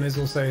cutting down is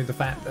also the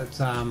fact that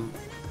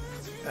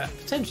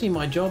potentially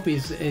my job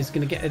is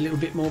going to get a little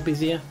bit more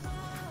busier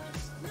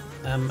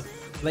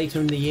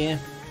later in the year,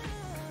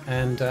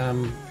 and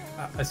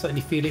I certainly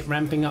feel it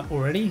ramping up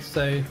already.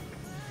 So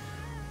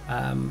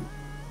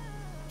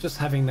just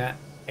having that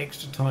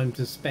extra time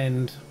to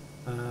spend,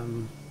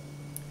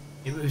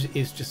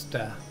 it's just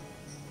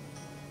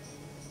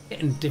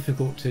getting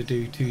difficult to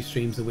do 2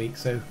 streams a week.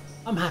 So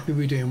I'm happy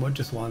we're doing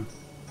just one.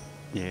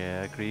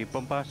 yeah, I agree.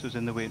 Bombasso's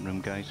in the waiting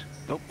room, guys.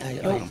 Oh,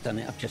 I've done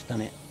it. I've just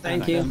done it.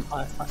 Thank And, you.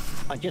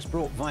 I just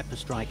brought Viper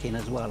Strike in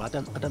as well.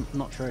 I'm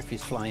not sure if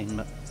he's flying,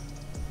 but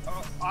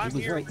I'm he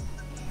was here.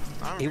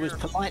 he was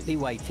politely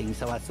waiting,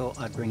 so I thought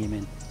I'd bring him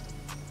in.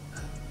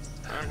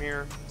 I'm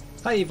here.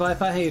 Hey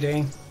Viper, how you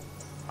doing?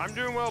 I'm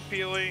doing well,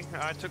 Peely.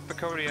 I took the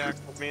Kodiak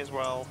with me as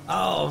well.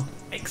 Oh,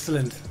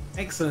 excellent,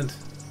 excellent.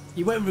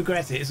 You won't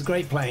regret it. It's a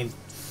great plane.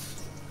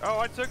 Oh,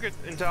 I took it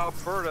into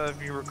Alberta,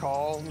 if you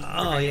recall.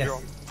 Oh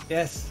yes,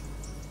 yes.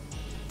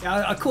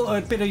 Yeah, I caught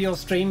a bit of your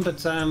stream,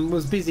 but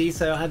was busy,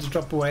 so I had to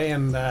drop away.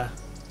 And I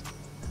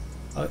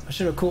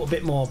should have caught a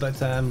bit more, but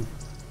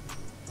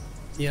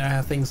you know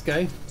how things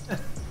go.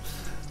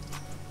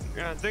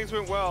 Yeah, things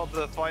went well.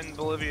 The fight in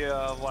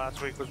Bolivia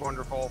last week was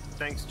wonderful.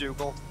 Thanks,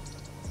 Dougal.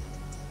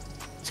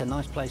 It's a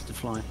nice place to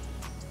fly.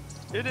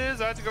 It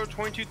is. I had to go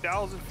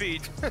 22,000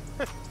 feet.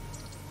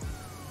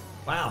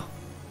 Wow.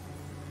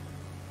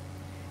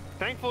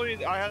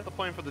 Thankfully, I had the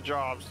plane for the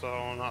job, so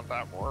I'm not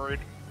that worried.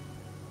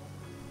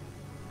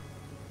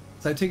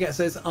 So Tugat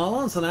says,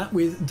 I'll answer that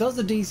with, does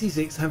the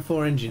DC-6 have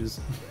 4 engines?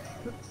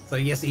 So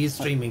yes, he is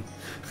streaming.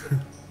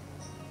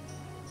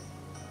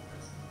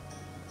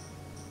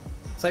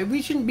 So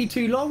we shouldn't be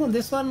too long on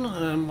this one.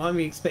 I'm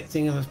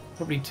expecting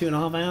probably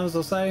 2.5 hours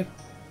or so.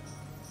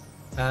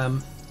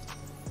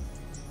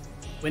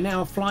 We're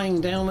now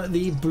flying down at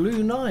the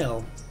Blue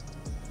Nile.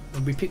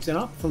 We picked it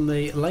up from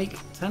the Lake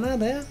Tana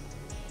there.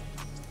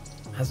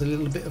 has a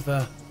little bit of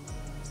a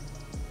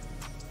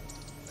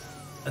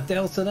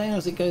delta there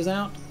as it goes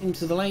out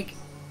into the lake.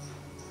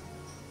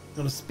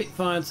 Got a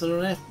Spitfire to the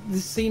left.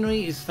 This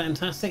scenery is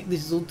fantastic.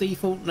 This is all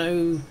default,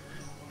 no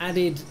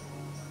added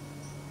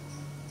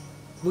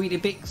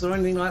Weetabix or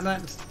anything like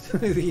that to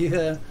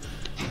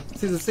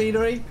the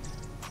scenery.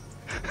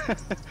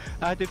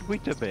 Added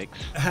Weetabix.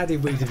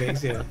 Added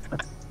Weetabix, yeah.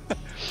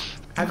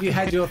 Have you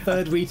had your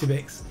third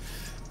Weetabix?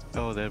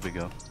 Oh, there we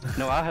go.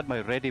 No, I had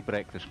my ready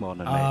break this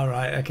morning, mate. All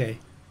right, okay.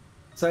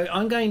 So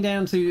I'm going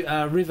down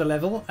to river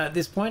level at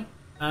this point.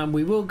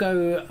 We will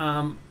go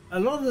a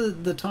lot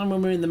of the time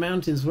when we're in the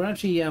mountains. We're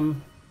actually well,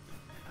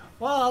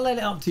 I'll let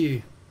it up to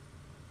you.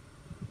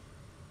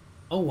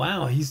 Oh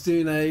wow, he's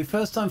doing a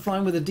first time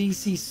flying with a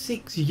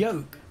DC-6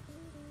 yoke.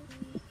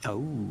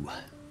 Oh.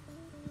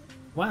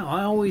 Wow,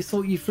 I always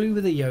thought you flew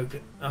with a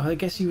yoke. I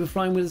guess you were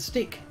flying with a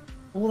stick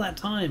all that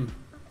time.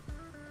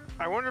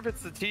 I wonder if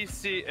it's the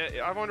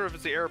TC. I wonder if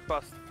it's the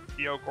Airbus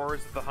yoke or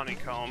is it the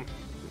honeycomb.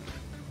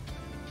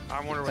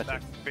 I wonder what that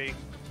could be.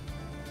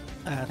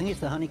 I think it's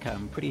the honeycomb.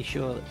 I'm pretty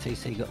sure that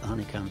TC got the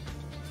honeycomb.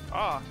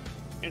 Ah,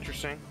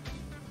 interesting.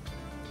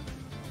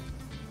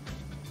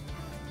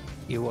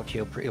 You watch,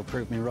 he'll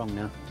prove me wrong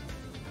now.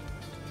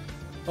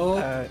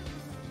 Oh,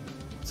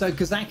 so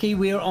Kazaki,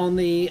 we're on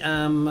the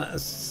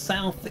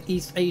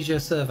Southeast Asia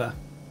server.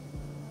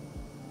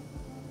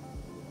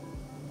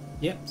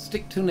 Yep,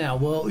 stick to now.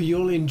 Well,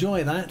 you'll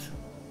enjoy that.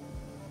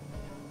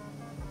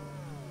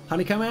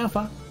 Honeycomb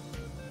Alpha.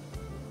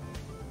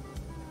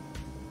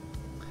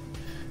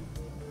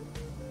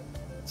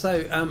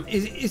 So,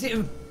 is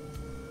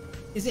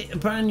it a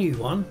brand new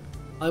one?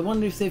 I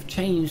wonder if they've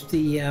changed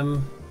the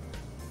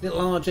little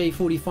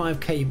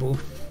RJ45 cable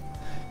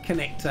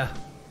connector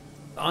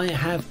I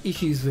have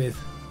issues with.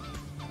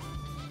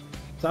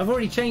 So I've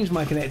already changed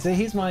my connector.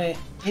 Here's my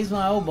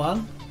old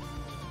one.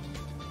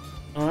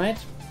 All right.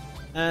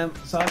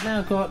 So I've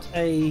now got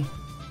a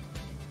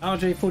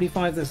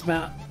RJ45 that's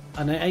about, I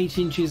don't know, 8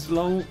 inches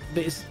long,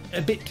 but it's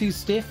a bit too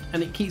stiff,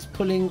 and it keeps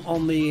pulling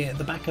on the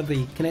back of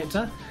the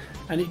connector,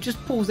 and it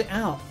just pulls it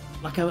out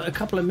like a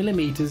couple of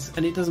millimeters,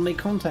 and it doesn't make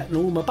contact, and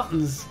all my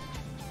buttons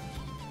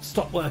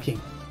stop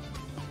working.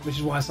 Which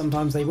is why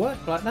sometimes they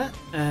work like that,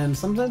 and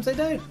sometimes they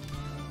don't.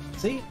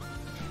 See?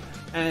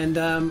 And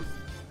it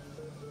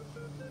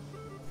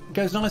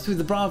goes nice with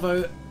the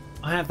Bravo.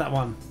 I have that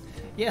one.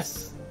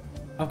 Yes,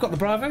 I've got the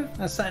Bravo.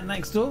 That's sat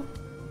next door.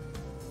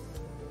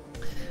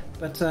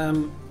 But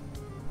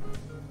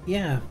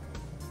yeah.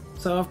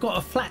 So I've got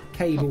a flat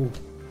cable,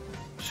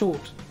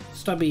 short,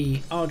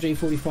 stubby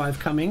RJ45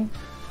 coming.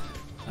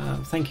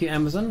 Thank you,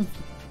 Amazon.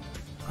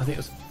 I think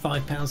it was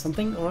 £5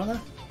 something or other.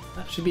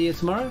 That should be here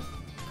tomorrow.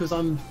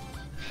 Because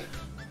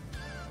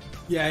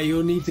yeah,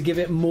 you'll need to give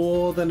it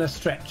more than a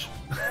stretch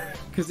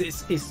because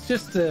it's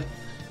just the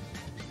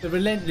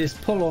relentless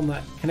pull on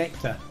that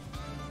connector.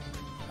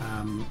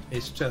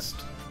 It's just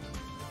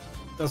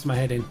does my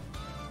head in.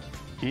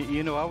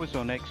 You know, I was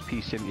on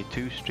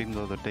XP72 stream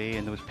the other day,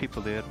 and there was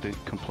people there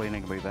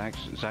complaining about the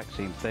exact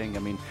same thing. I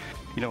mean,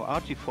 you know,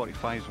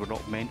 RG45s were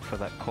not meant for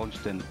that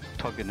constant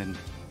tugging and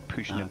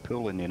pushing and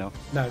pulling, you know.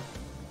 No,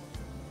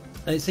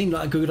 it seemed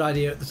like a good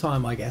idea at the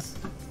time, I guess.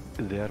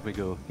 There we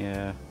go.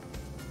 Yeah.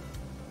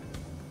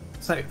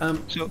 So,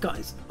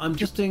 guys, I'm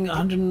just doing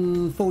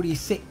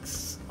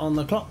 146 on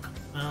the clock.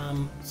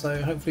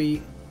 So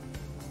hopefully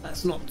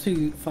that's not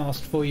too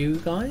fast for you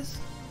guys.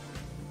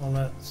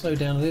 I'll slow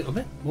down a little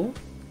bit more.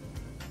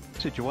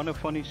 So, do you want a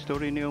funny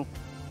story, Neil?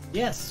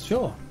 Yes,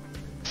 sure.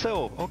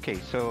 So, okay,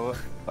 so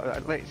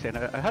let's say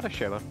I had a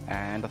shower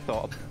and I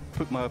thought I'd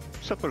put my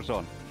slippers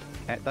on.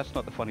 That's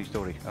not the funny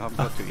story. I haven't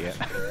got to it yet.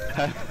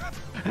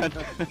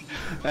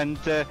 and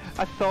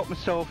I thought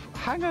myself,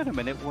 hang on a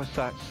minute, what's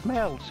that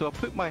smell? So I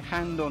put my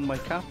hand on my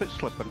carpet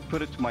slipper and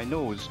put it to my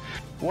nose.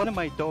 One of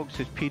my dogs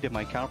has peed in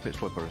my carpet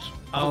slippers.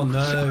 Oh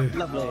no!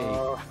 Lovely.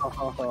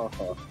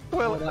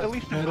 Well, at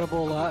least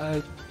Terrible, that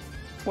is.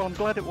 Well, I'm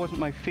glad it wasn't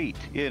my feet.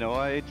 You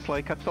know, it's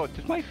like I thought,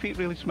 does my feet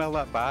really smell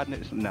that bad? And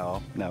it's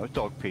no, it's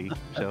dog pee.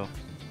 So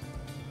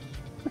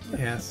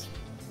yes.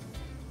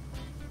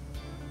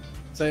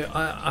 So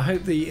I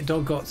hope the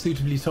dog got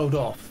suitably told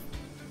off.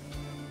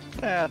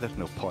 there's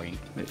no point.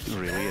 It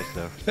really is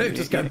there.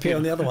 Just go and pee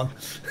on the other one.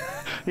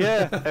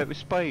 Yeah, it was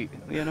spite.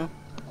 You know.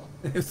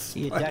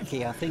 Yeah,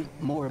 Jackie, I think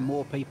more and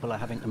more people are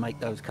having to make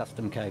those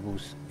custom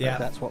cables. Yeah.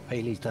 That's what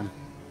Peely's done.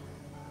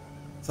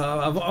 So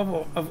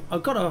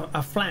I've got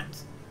a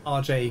flat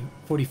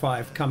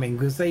RJ45 coming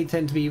because they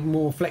tend to be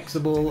more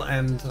flexible,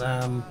 and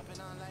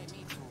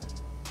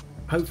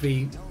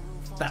hopefully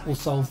that will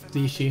solve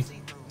the issue.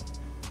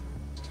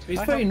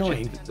 It's very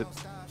annoying.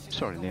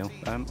 Sorry, Neil.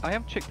 I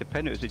have checked the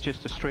pin. Is it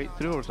just a straight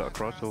through, or is that a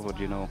crossover?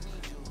 Do you know?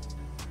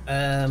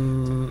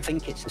 I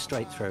think it's a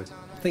straight through.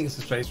 I think it's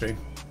a straight through.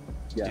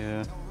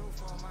 Yeah.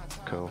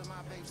 Cool.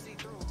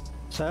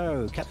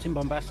 So, Captain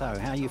Bombasso,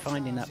 how are you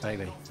finding that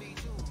baby?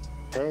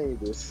 Hey,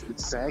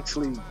 it's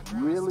actually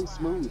really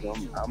smooth.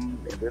 I'm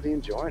really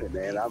enjoying it,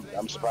 man.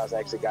 I'm surprised I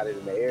actually got it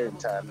in the air in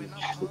time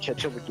to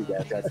catch up with you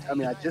guys. I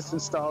mean, I just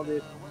installed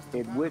it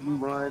it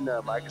wouldn't run.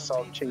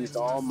 Microsoft changed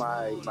all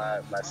my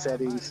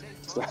settings,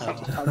 so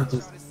I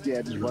was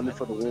just running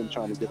for the wind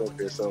trying to get up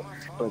there. So,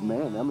 but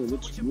man, I mean,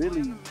 it's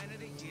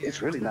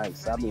really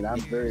nice. I mean,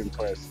 I'm very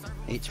impressed.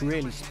 It's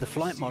really, the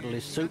flight model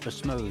is super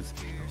smooth,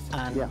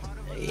 and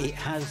it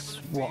has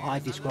what I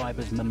describe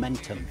as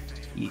momentum.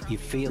 You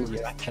feel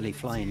you're actually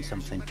flying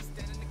something.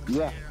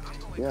 Yeah.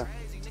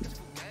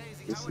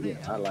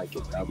 I like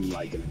it. I'm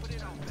liking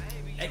it.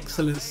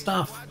 Excellent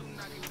stuff.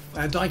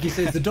 Dikey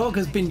says the dog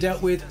has been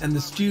dealt with and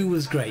the stew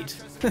was great.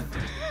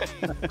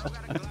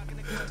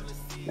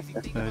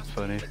 That's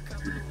funny.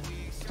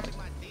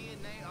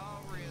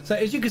 So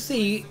as you can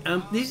see,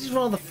 this is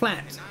rather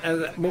flat,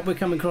 what we're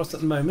coming across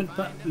at the moment,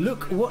 but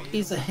look what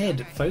is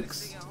ahead,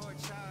 folks.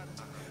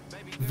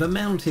 The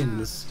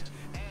mountains.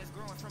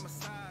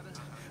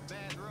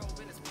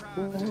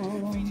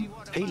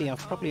 Peely, I've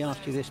probably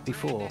asked you this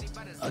before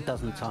a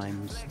dozen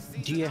times.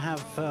 Do you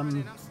have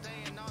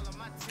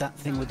that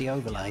thing with the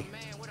overlay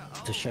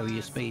to show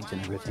your speeds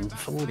and everything?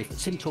 Forward, if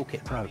it's in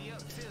Toolkit Pro.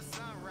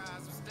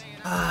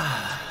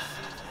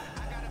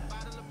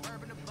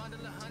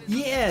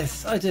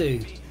 Yes, I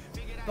do.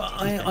 But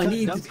I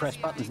need. Don't press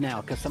buttons now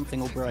because something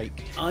will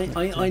break.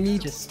 I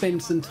need to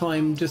spend some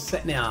time just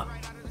setting it up.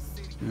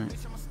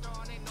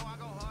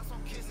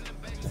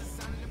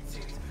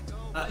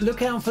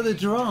 Look out for the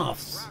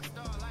giraffes.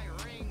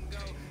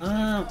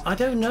 I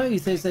don't know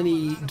if there's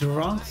any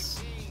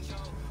giraffes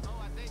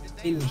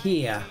in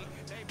here,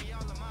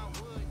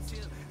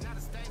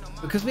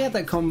 because we had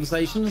that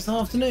conversation this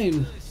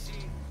afternoon.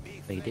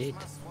 They did.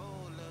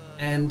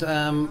 And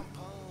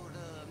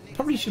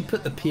probably should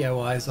put the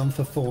POIs on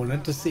for fauna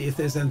to see if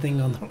there's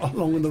anything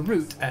along the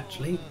route,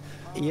 actually.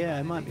 Yeah,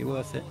 it might be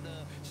worth it.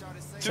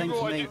 Same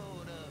for me.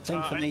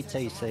 Same for me,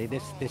 TC.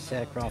 This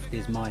aircraft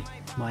is my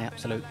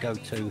absolute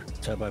go-to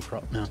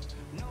turboprop now.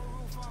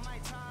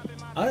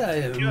 I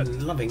am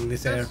loving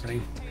this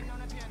airplane.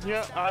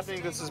 Yeah, I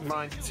think this is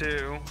mine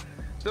too.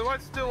 Though I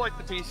still like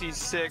the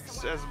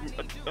PC-6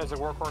 as a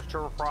workhorse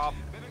turboprop,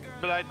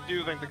 but I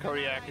do think the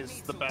Kodiak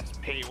is the best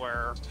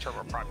payware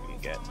turboprop you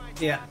can get.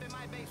 Yeah.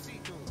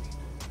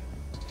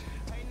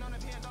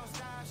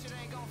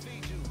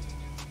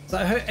 So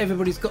I hope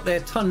everybody's got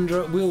their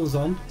Tundra wheels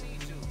on.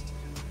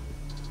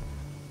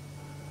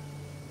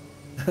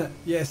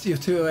 Yes, your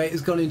 208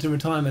 has gone into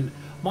retirement.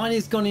 Mine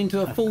has gone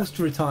into a forced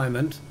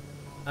retirement,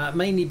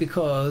 mainly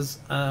because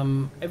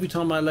every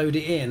time I load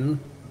it in,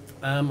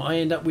 I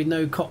end up with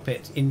no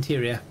cockpit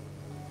interior.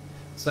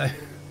 So,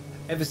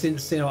 ever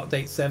since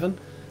Update 7,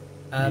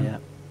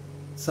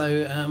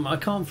 so I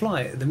can't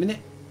fly it at the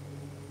minute.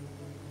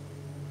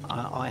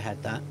 I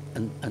had that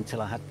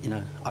until I had,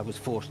 I was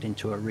forced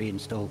into a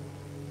reinstall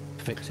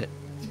to fix it.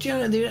 Do you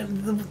know,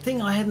 the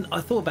thing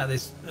I thought about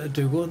this,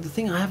 Dougal, the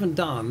thing I haven't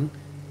done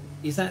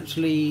is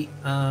actually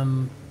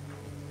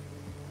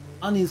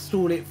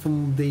uninstall it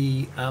from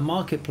the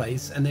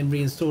marketplace and then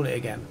reinstall it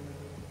again.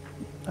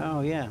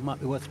 Oh yeah, might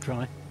be worth a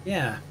try.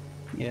 Yeah.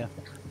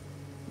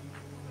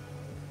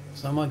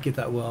 So I might give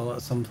that a whirl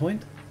at some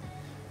point.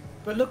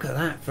 But look at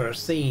that for a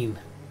scene.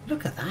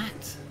 Look at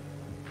that.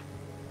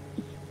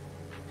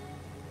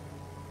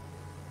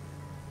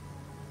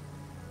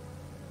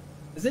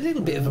 There's a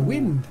little bit of a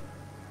wind.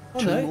 Oh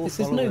no, this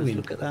is no wind.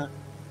 Look at that.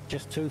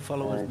 Just 2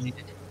 followers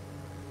needed.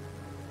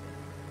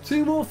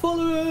 2 more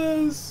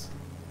followers!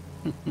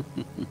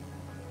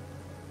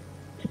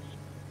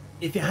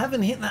 If you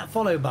haven't hit that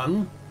follow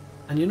button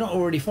and you're not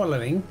already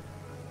following,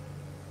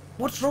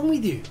 what's wrong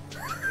with you?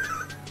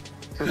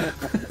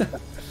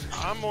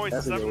 I'm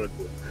always 7.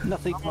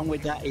 Nothing wrong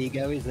with that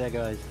ego, is there,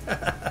 guys?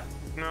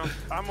 No,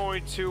 I'm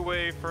only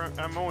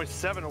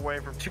 7 away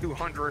from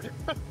 200.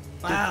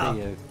 Wow.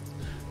 Good for you.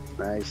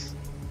 Nice.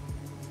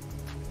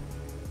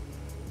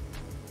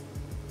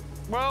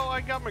 Well,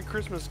 I got my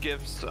Christmas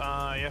gifts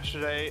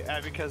yesterday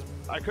because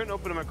I couldn't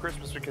open them at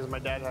Christmas because my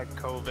dad had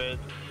COVID.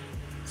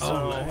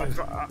 So,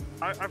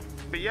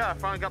 but yeah, I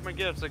finally got my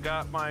gifts. I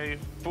got my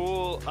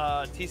full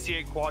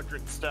TCA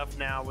Quadrant stuff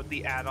now with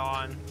the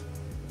add-on.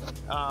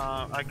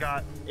 I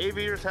got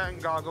aviator's hat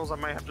and goggles. I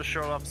might have to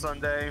show up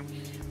Sunday.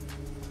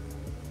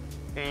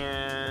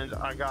 And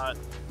I got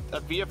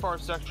a VFR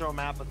sectional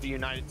map of the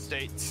United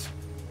States.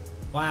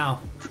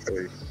 Wow.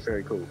 Very,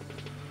 very cool.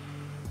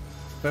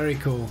 Very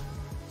cool.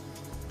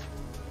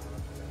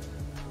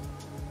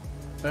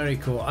 Very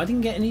cool. I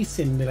didn't get any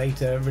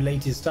simulator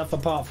related stuff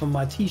apart from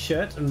my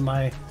t-shirt and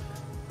my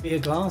beer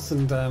glass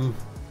and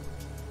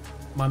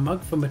my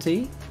mug for my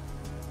tea.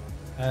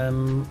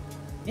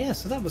 Yeah,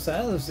 so that was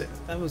it.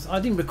 I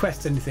didn't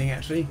request anything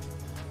actually.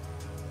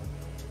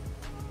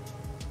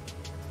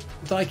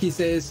 Dikey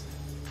says,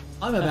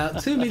 I'm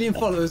about 2 million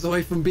followers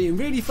away from being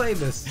really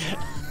famous.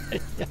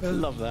 I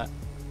love that.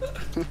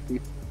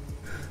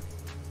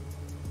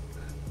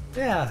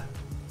 Yeah.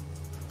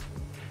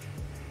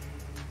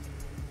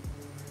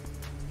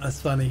 That's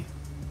funny.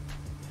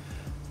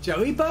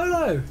 Joey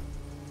Bolo.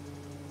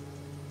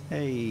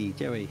 Hey,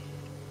 Joey.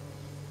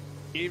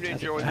 Evening,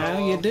 Joey.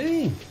 How you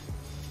doing?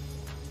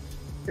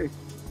 Hey.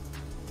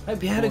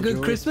 Hope you had a good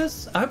Joey.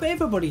 Christmas. I hope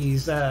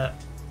everybody's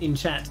in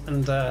chat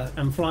and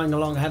flying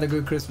along. Had a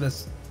good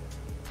Christmas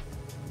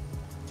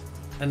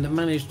and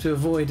managed to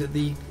avoid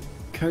the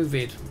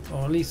COVID,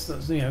 or at least a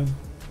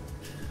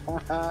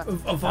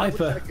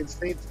Viper.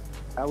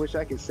 I wish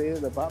I could say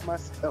it about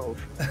myself.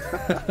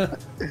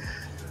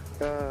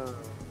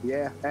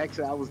 Yeah,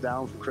 actually, I was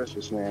down for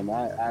Christmas, man.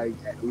 I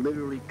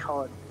literally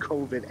caught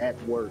COVID at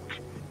work.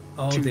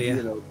 Oh dear.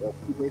 You know, a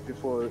few days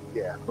before.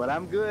 Yeah, but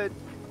I'm good.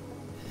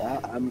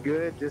 I'm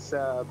good. Just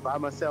by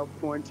myself,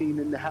 quarantined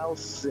in the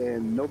house,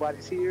 and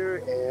nobody's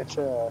here. And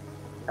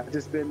I've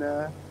just been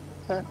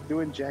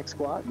doing jack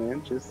squat,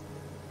 man. Just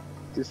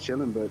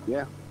chilling. But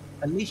yeah.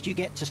 At least you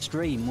get to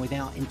stream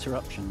without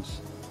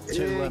interruptions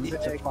to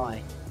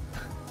fly.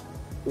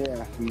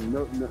 Yeah,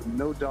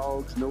 no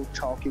dogs, no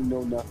talking,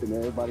 no nothing.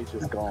 Everybody's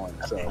just gone.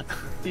 So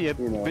yeah,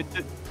 you know.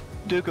 but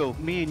Dougal,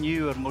 me and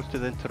you are most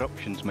of the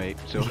interruptions, mate.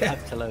 So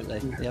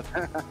Absolutely. Yep.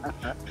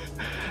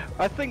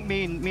 I think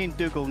me and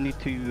Dougal need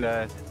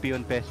to be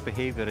on best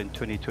behaviour in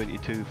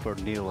 2022 for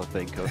Neil. I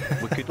think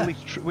we could at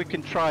least we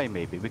can try.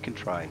 Maybe we can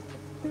try.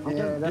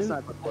 Yeah, that's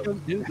not I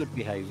don't do good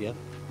behaviour.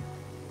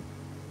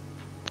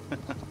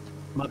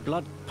 My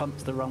blood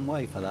pumps the wrong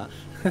way for that.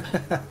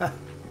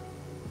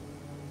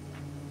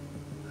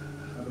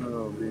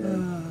 Oh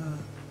man.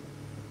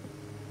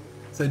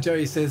 So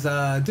Joey says,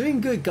 doing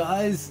good,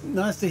 guys.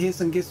 Nice to hear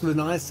some gifts were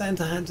nice.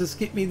 Santa had to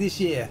skip me this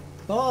year.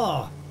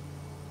 Oh.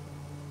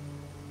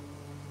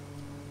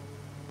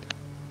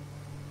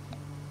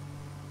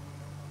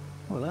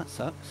 Well, that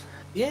sucks.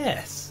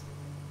 Yes.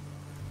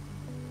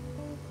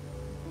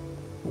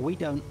 We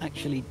don't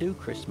actually do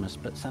Christmas,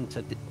 but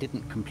Santa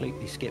didn't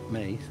completely skip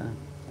me, so...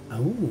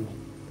 Oh.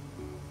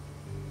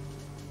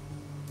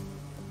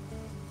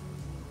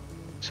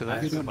 So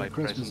that's You don't my do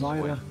Christmas presents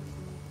either. with.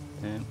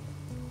 Yeah.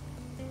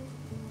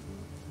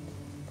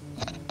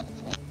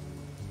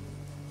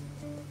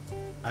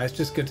 It's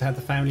just good to have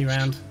the family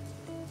round.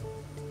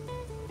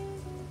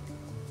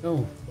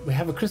 Oh, we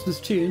have a Christmas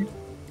tune.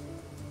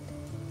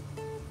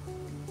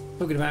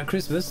 Talking about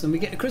Christmas, and we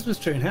get a Christmas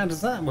tune. How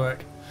does that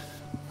work?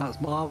 That's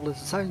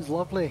marvellous. It sounds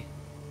lovely.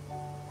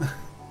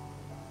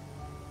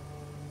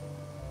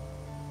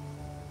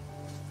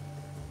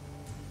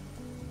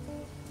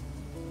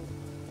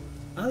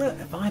 Oh look,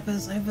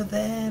 Viper's over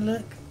there,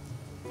 look.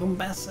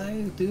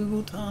 Bombasso,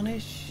 Dougal,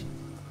 Tarnish.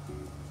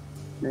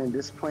 Man,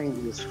 this plane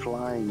is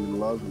flying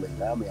lovely.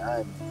 I mean,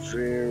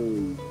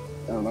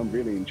 I'm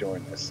really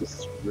enjoying this.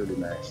 This is really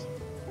nice.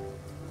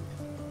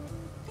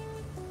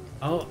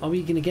 Oh, are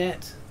we going to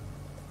get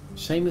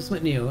Seamus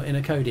McNeil in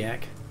a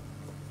Kodiak?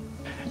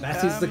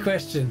 That is the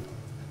question.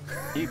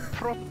 You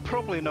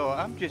probably not.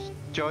 I'm just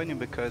joining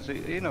because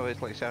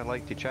it's like I say, I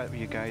like to chat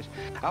with you guys.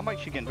 I'm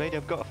actually getting ready.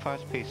 I've got a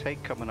fast-paced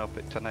hike coming up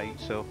at tonight,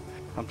 so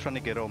I'm trying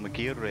to get all my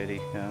gear ready,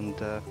 and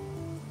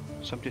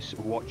so I'm just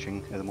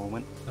watching at the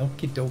moment.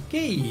 Okie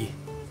dokie.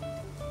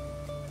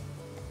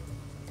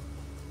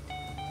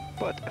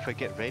 But if I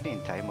get ready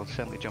in time, I'll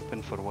certainly jump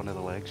in for one of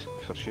the legs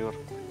for sure.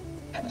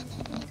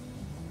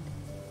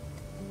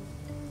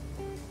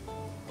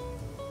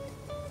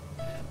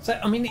 So,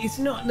 I mean, it's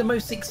not the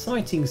most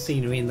exciting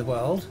scenery in the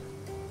world,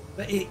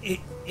 but it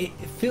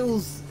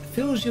fills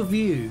your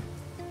view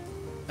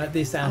at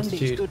this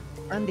altitude.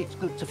 And it's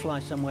good to fly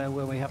somewhere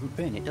where we haven't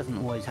been. It doesn't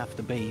always have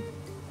to be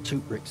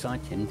super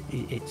exciting.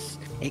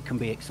 It can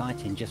be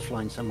exciting just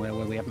flying somewhere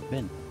where we haven't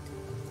been.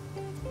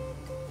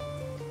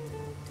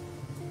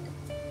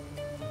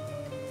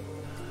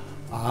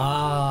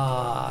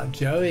 Ah,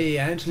 Joey,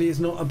 actually it's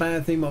not a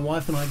bad thing. My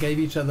wife and I gave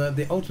each other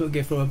the ultimate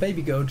gift from a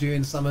baby girl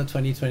during summer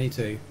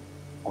 2022.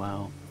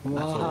 Wow.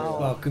 Wow.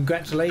 Well,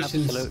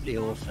 congratulations. Absolutely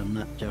awesome,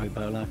 that, Joey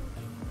Bolo.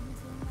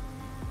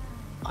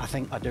 I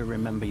think I do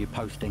remember you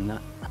posting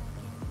that.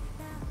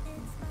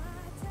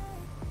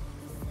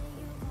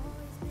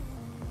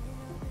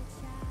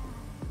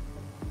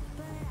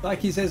 Like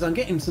he says, I'm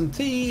getting some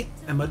tea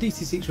and my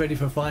DC-6 ready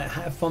for a flight.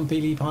 Have fun,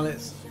 PLE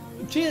pilots.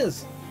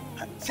 Cheers.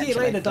 See you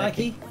later,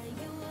 Dikey.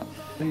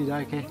 See you,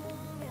 Dikey.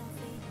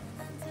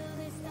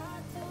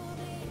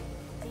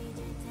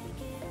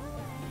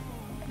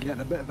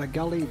 Getting a bit of a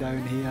gully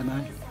down here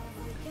now.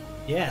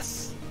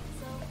 Yes.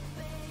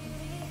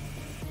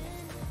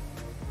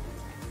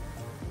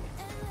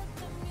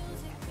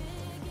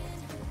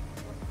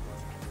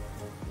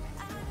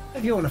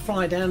 If you want to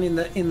fly down in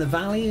the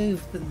valley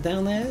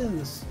down there,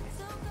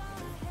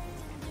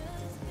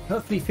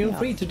 hopefully feel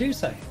free to do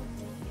so.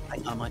 I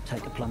think I might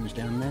take a plunge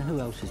down there. Who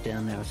else is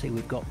down there? I see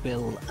we've got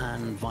Bill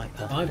and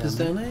Viper. Viper's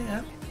down there,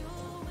 yeah.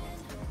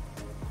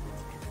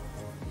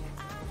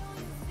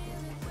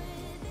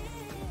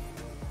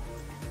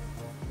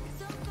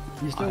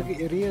 You still get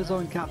your ears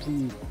on,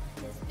 Captain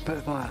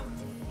Spitfire?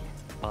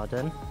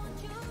 Pardon?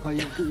 Oh,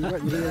 you've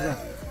got your ears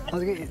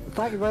on.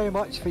 Thank you very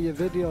much for your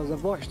videos.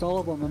 I've watched all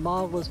of them. They're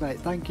marvellous, mate.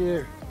 Thank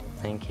you.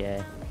 Thank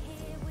you.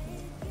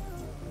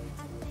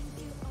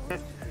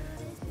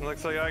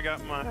 Looks like I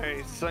got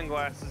my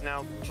sunglasses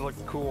now to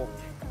look cool.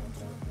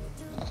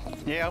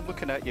 Yeah, I'm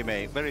looking at you,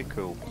 mate. Very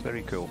cool.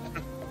 Very cool.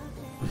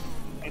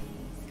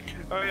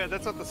 Oh yeah,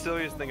 that's not the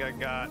silliest thing I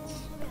got.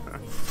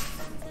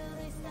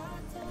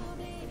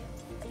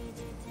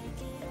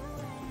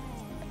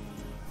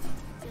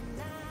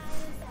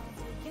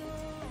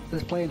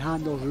 this plane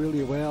handles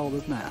really well,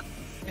 doesn't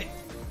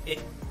it?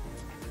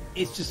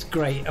 It's just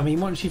great. I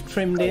mean, once you've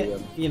trimmed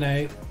it, you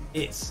know,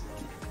 it's,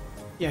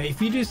 you know, if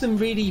you do some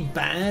really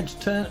bad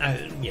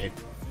turn, you know,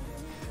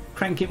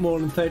 crank it more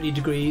than 30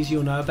 degrees,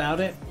 you'll know about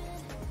it.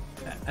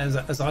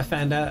 As I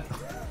found out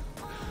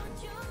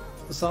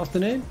this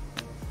afternoon.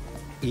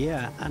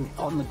 Yeah, and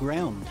on the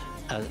ground,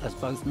 as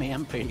both me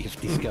and Peter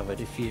have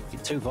discovered, if you're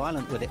too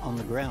violent with it on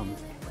the ground,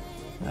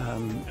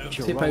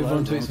 she'll tip roll over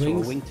onto its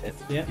wings. a wingtip.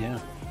 Yeah.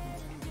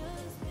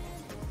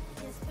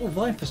 Oh,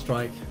 Viper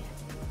Strike.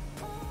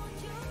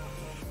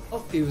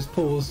 Oh, he was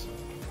paused.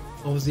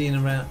 Or was he in a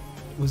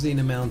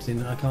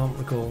mountain? I can't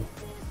recall.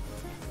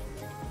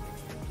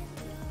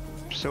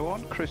 So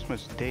on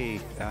Christmas Day,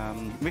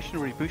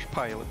 Missionary Bush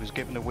Pilot was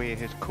giving away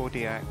his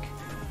Kodiak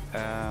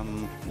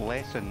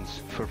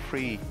lessons for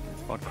free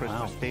on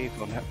Christmas Day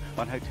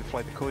on how to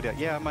fly the Kodiak.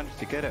 Yeah, I managed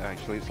to get it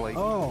actually. It's like,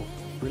 oh,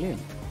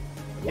 brilliant.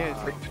 Yeah,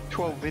 it's like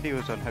 12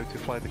 videos on how to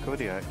fly the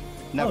Kodiak.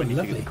 Never need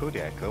to get the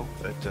Kodiak though,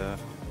 but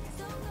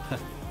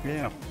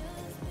yeah,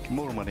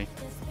 more money.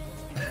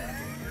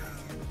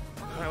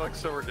 I look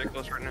so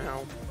ridiculous right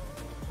now.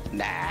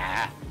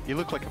 Nah, you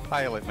look like a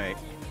pilot, mate.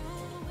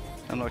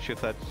 I'm not sure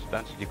if that's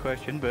answered your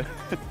question, but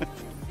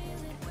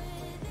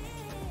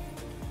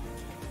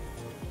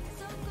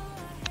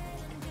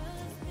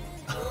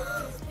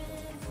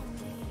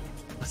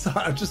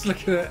sorry, I'm just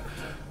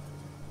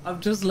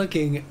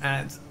looking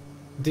at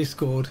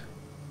Discord.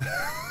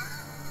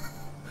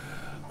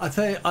 I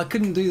tell you, I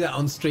couldn't do that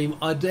on stream.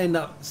 I'd end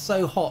up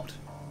so hot.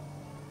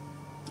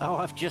 Oh,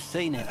 I've just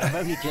seen it. I've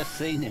only just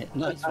seen it.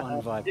 Nice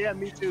one, Viper. Yeah,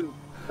 me too.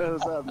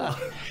 What's up, man?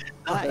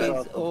 That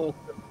is awesome.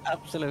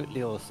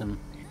 Absolutely awesome.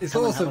 It's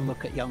Come awesome. And have a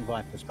look at young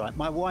Viper Strike.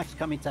 My wife's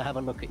coming to have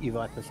a look at you,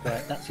 Viper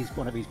Strike. That's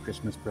one of his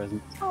Christmas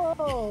presents.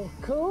 Oh,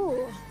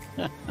 cool.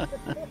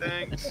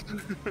 Thanks.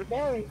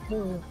 Very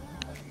cool.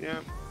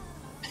 Yeah.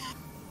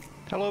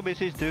 hello,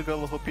 Mrs.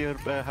 Dougal. Hope you're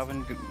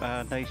having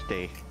a nice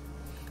day.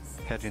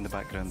 Heard you in the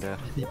background there.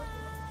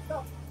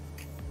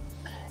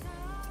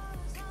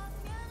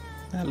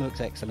 That looks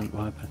excellent,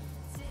 Viper.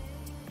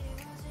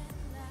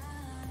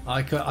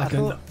 I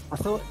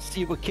thought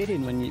you were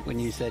kidding when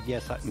you said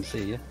yes, I can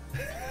see you.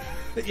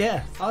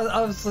 yeah,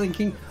 I was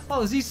thinking,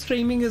 oh, is he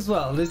streaming as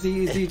well? Is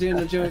he doing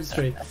a joint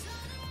stream?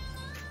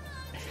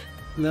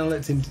 And then I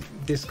looked in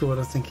Discord.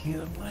 I was thinking,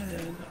 why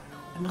there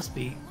must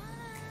be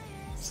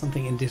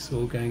something in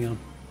Discord going on.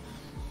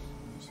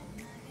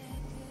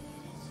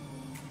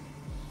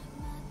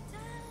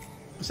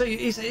 So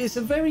it's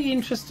a very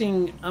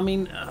interesting. I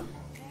mean,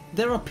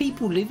 there are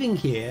people living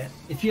here.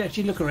 If you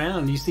actually look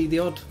around, you see the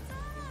odd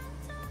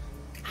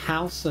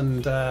house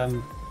and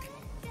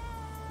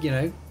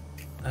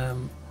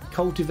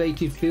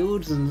cultivated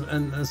fields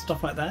and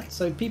stuff like that.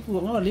 So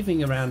people are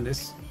living around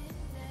this.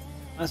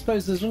 I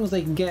suppose as long as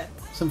they can get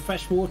some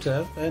fresh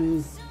water,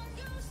 then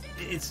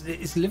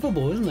it's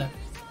livable, isn't it?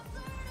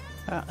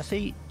 I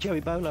see Joey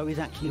Bolo is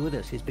actually with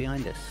us. He's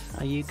behind us.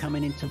 Are you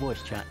coming into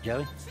voice chat,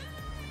 Joey?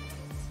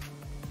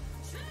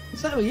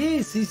 So he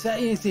is. He's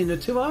in a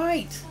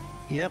 208.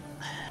 Yep.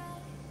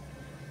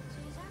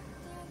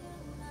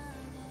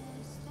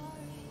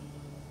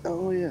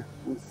 Oh yeah.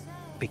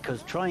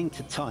 Because trying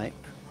to type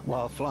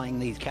while flying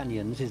these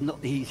canyons is not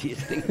the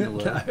easiest thing in the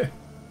world. No.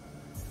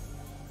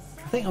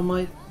 I think I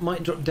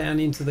might drop down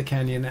into the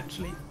canyon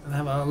actually and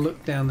have a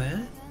look down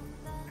there.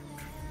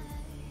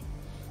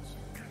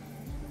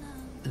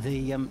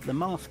 The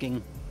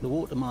masking, the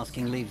water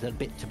masking leaves a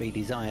bit to be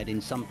desired in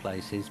some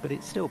places, but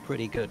it's still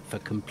pretty good for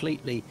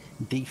completely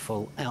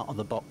default out of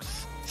the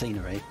box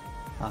scenery.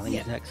 I think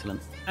it's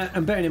excellent.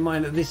 And bearing in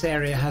mind that this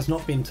area has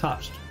not been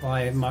touched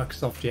by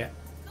Microsoft yet,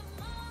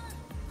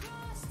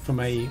 from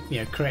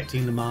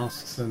correcting the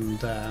masks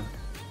and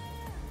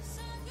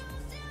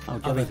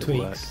other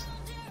tweaks.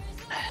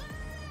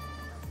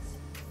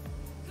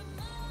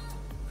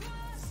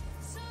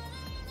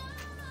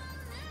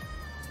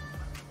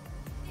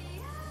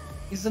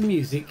 Is the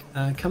music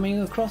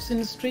coming across in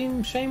the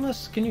stream,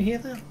 Seamus? Can you hear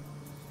that?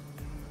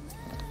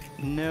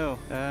 No,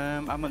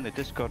 I'm on the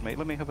Discord, mate.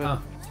 Let me have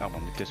a. I'm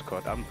on the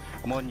Discord. I'm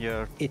on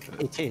your.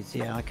 It is,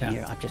 yeah. I can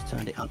hear. I've just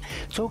turned it on.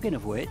 Talking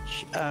of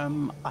which,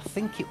 I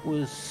think it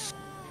was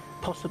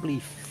possibly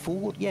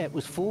Ford. Yeah, it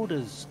was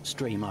Forder's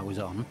stream I was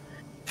on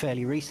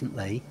fairly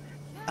recently,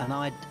 and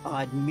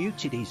I'd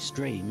muted his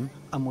stream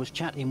and was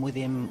chatting with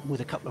him with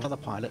a couple of other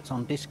pilots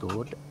on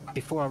Discord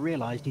before I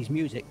realised his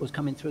music was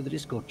coming through the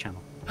Discord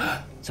channel.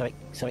 So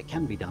it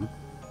can be done.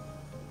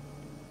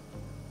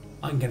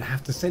 I'm going to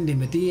have to send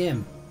him a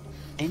DM.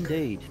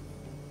 Indeed.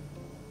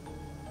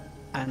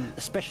 And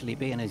especially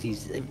being as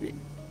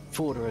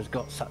Forder has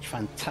got such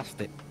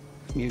fantastic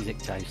music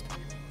taste.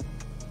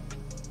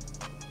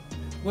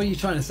 What are you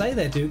trying to say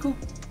there, Dougal?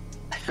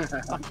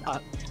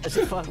 As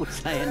if I would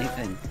say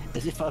anything.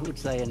 As if I would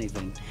say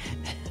anything.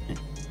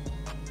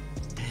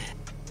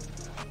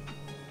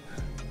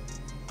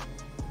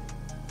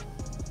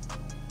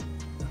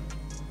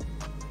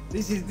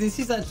 This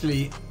is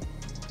actually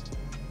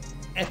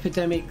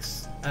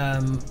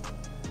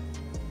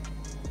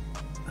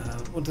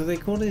what do they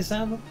call this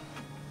album?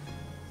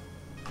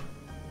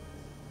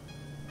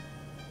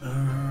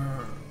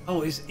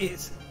 Oh,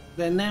 it's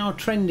their now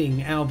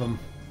trending album.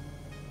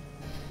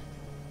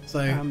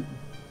 So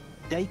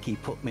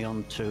Dakey put me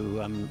on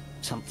to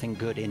something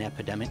good in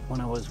Epidemic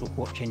when I was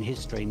watching his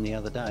stream the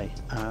other day.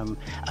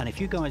 And if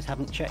you guys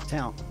haven't checked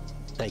out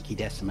Dakey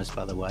Decimus,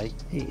 by the way,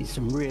 it's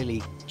some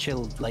really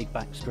chilled,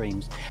 laid-back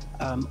streams.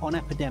 On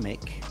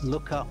Epidemic,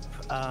 look up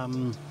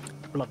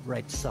Blood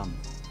Red Sun,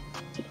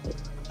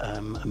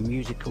 a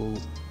musical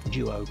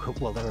duo,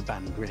 well, they're a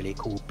band really,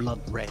 called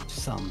Blood Red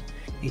Sun.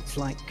 It's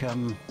like,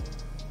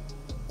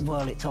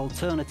 well, it's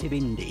alternative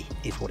indie,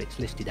 is what it's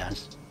listed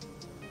as.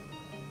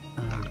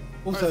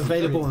 Also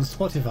available on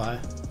Spotify.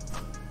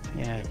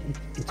 Yeah,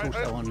 it's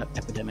also on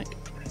Epidemic.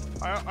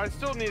 I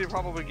still need to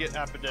probably get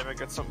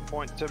Epidemic at some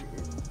point to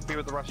be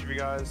with the rest of you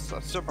guys. I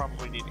still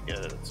probably need to get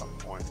it at some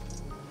point.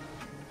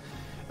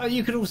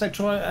 You could also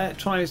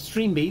try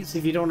Stream Beats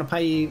if you don't want to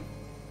pay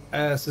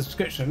a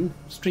subscription.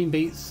 Stream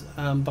Beats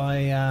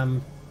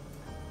by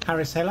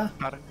Paris Heller.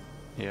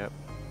 Yep.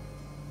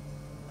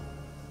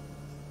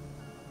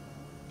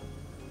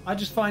 I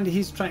just find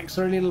his tracks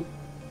are a little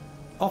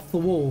off the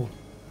wall.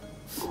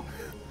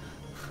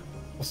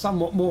 Or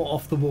somewhat more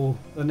off the wall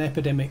than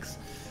Epidemic's.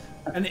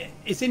 And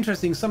it's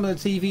interesting, some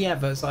of the TV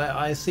adverts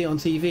I see on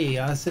TV,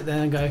 I sit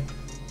there and go,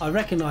 I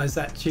recognise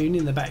that tune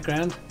in the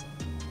background.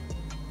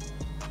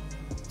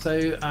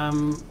 So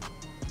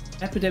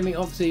Epidemic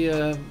obviously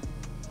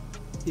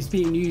is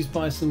being used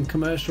by some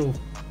commercial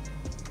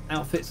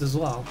outfits as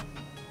well.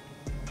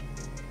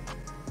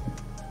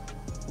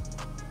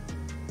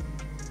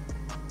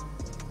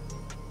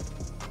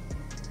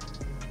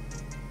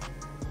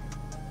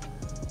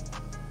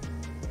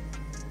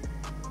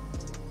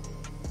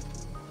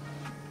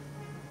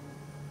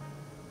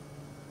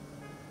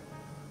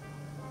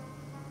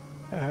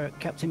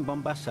 Captain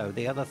Bombasso,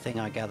 the other thing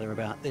I gather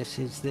about this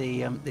is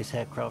the this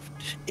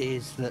aircraft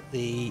is that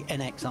the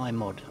NXI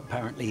mod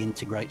apparently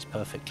integrates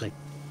perfectly.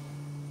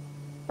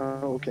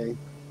 Oh, okay.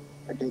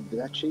 Did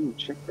I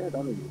check that? I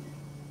don't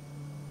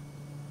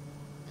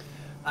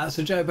know.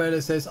 So Joe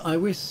Bowler says, I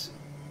wish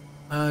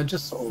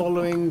just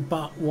following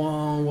but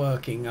while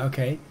working.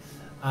 Okay.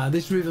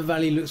 This River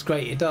Valley looks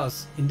great. It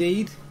does.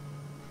 Indeed.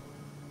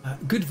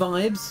 Good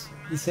vibes,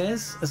 he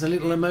says, as a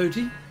little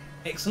emoji.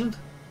 Excellent.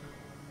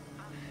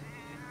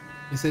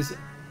 He says,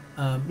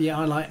 yeah,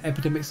 I like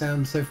Epidemic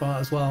sound so far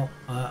as well.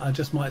 I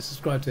just might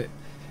subscribe to it.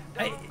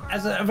 Hey,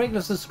 as a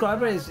regular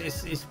subscriber,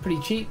 it's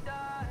pretty cheap.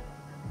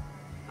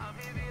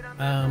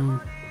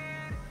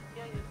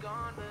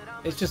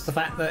 It's just the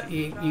fact that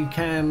you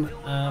can,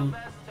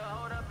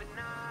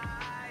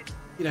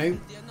 you know,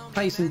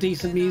 play some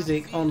decent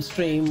music on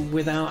stream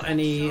without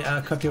any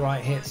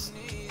copyright hits.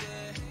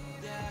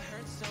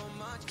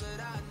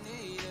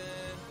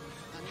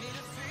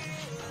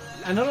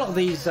 And a lot of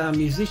these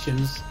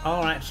musicians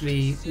are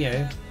actually, you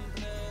know,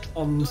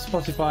 on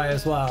Spotify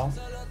as well.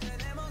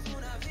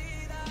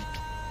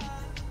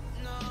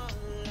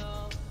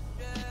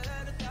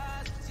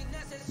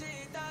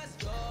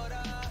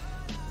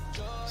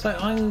 So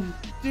I'm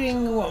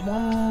doing what,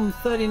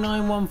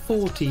 139,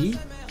 140.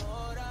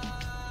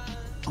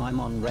 I'm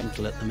on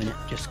rental at the minute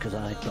just because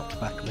I dropped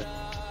back a bit.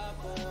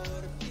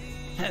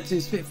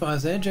 Captain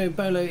Spitfires there. Joe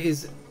Bolo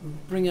is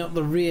bringing up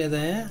the rear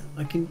there.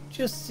 I can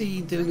just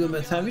see Dougal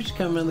Matavich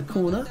coming around the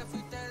corner.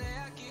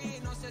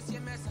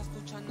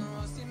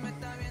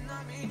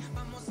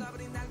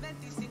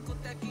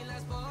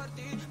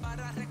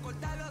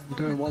 I'm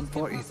doing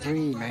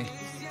 143, mate.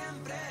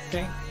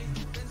 Okay.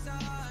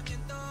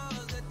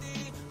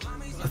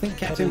 I think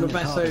Captain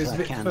Babasso is a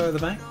bit further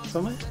back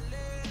somewhere.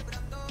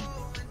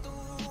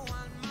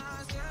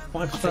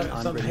 I'm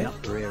bringing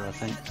up the rear, I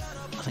think.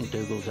 I think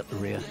Dougal's at the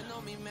rear.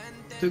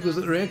 Dougal's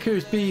at the rear.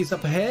 Curious B is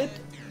up ahead.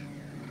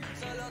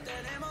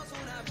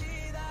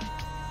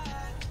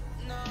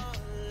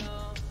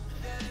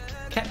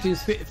 Captain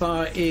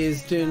Spitfire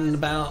is doing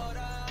about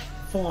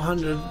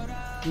 400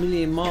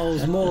 million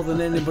miles more than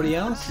anybody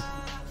else.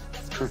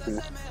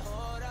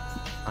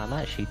 I'm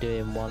actually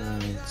doing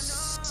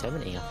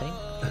 170, I think.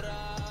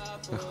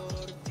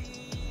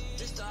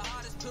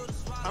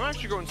 I'm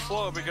actually going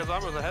slow because I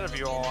was ahead of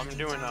you all. I'm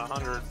doing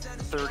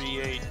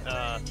 138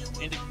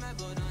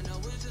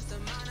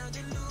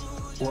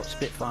 What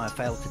Spitfire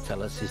failed to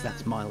tell us is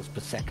that's miles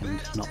per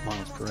second, not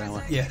miles per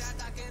hour. Yes.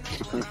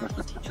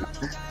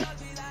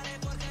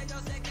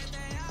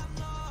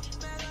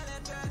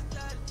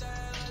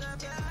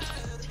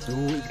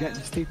 Oh, it's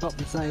getting steep up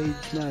the side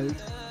now.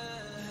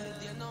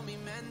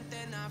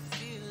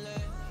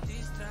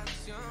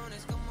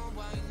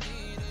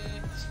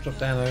 Let's drop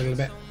down a little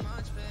bit.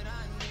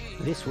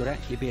 This would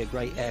actually be a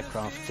great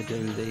aircraft to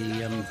do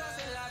the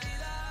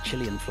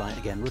Chilean flight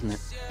again, wouldn't it?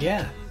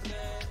 Yeah,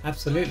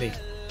 absolutely.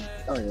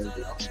 Oh yeah, that'd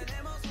be awesome.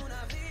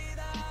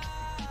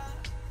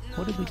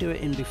 What did we do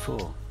it in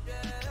before?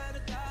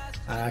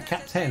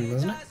 Cap 10,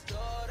 wasn't it?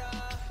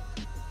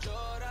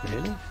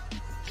 Really?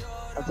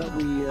 I thought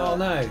we. Oh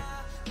no.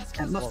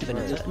 It must have been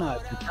a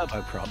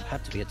turboprop.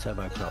 Had to be a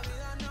turboprop.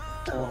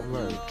 What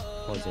road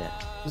was it?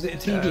 Was it a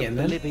TDM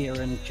then? Bolivia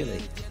and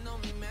Chile.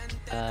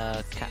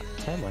 Cap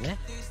 10, wasn't it?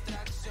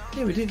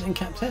 Yeah, we did it in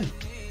Cap 10.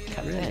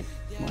 Cap 10.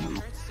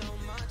 Wow.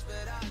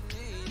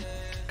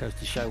 Goes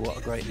to show what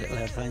a great little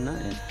airplane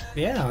that is.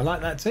 Yeah, I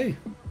like that too.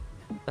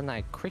 Done that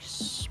at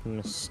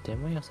Christmas,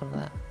 didn't we, or something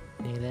like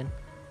that? Near then.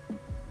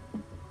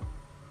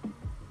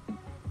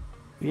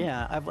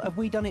 Yeah, have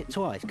we done it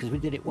twice? Because we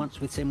did it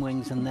once with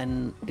Simwings, and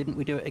then didn't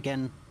we do it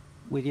again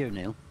with you,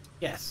 Neil?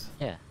 Yes.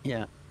 Yeah.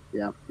 Yeah.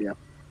 Yeah, yeah.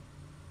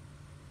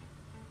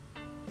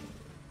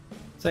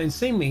 So in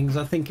Simwings,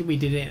 I think we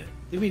did it.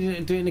 Did we do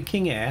it in a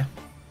King Air?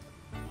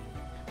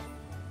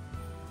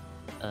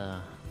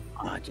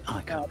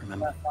 I can't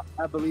remember.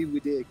 I believe we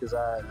did because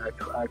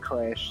I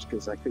crashed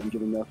because I couldn't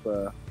get enough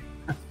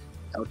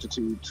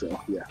altitude. So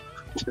yeah.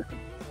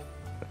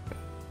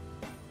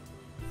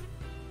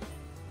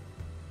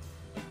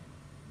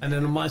 And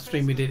then on my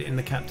stream, we did it in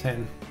the Cap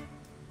 10.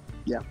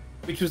 Yeah.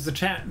 Which was the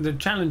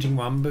challenging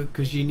one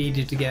because you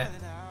needed to get.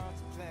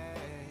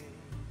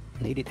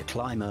 Needed to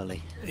climb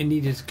early. It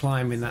needed to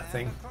climb in that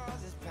thing.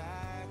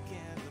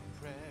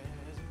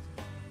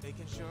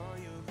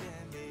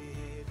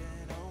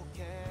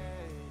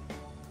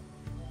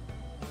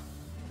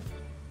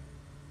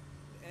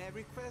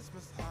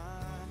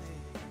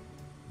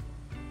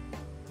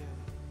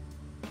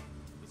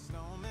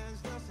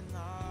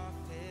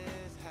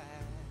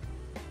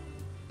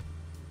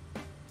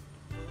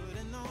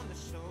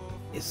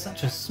 It's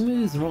such a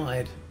smooth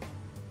ride.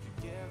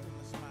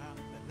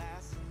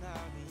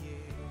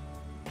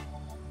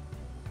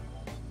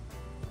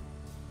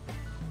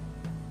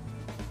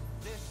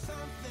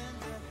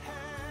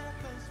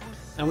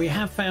 And we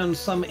have found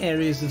some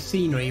areas of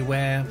scenery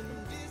where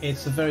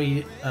it's a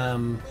very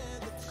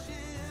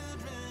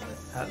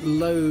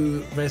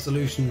low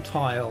resolution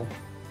tile.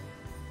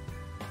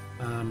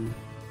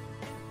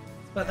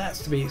 But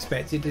that's to be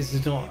expected. This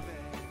is not,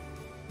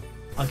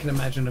 I can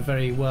imagine, a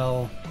very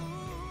well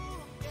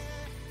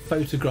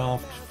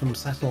photographed from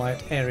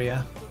satellite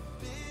area.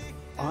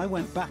 I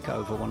went back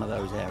over one of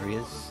those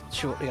areas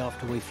shortly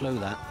after we flew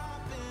that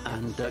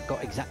and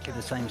got exactly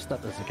the same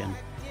stutters again.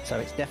 So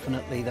it's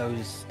definitely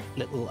those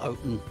little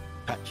open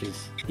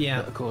patches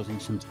that are causing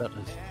some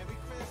stutters.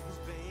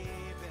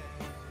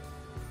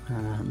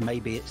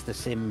 Maybe it's the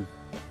sim,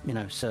 you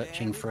know,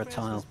 searching for a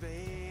tile.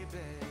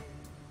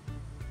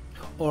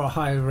 Or a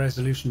high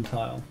resolution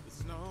tile.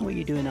 What are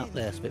you doing up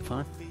there,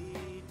 Spitfire?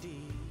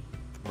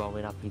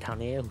 Rolling up and down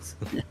the hills.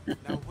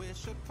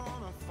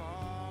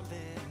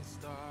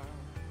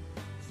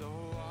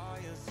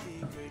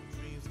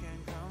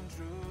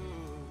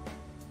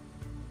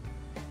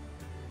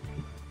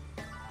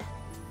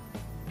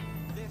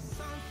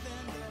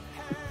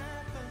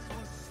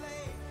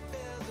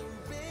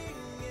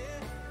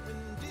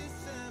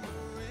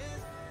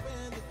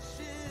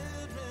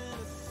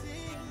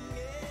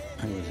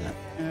 Who is that?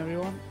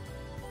 Everyone.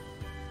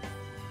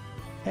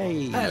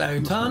 Hey. Hello,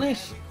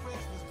 Tarnish.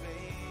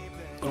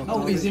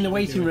 Oh, he's in the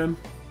waiting room.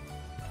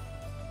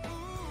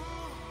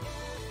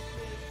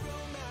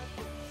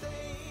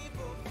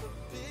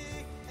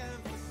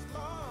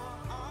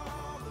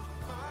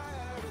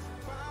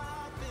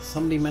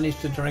 Somebody managed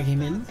to drag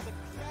him in.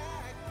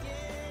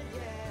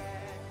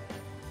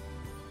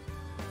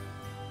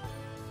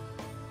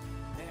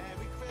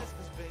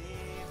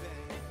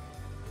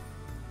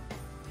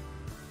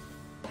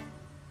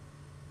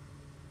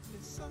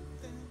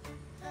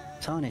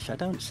 Tarnish, I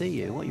don't see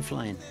you. What are you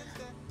flying?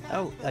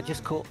 Oh, I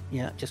just caught.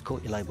 Yeah, just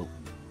caught your label.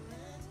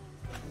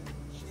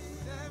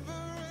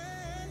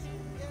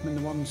 I'm in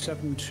the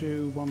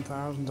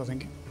 172-1000, I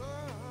think.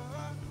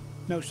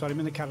 No, sorry, I'm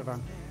in the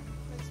Caravan.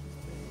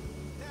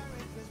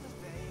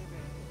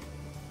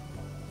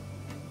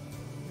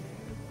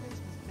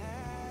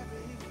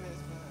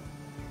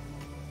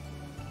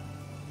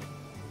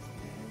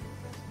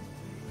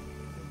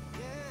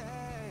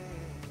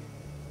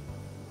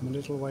 I'm a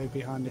little way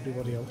behind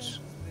everybody else.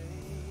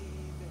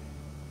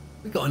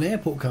 We've got an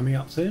airport coming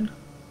up soon.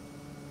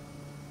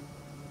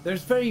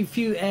 There's very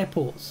few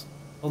airports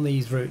on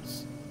these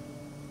routes.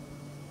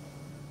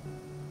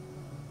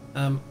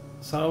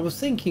 So I was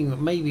thinking that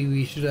maybe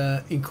we should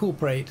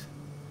incorporate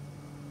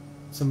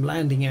some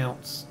landing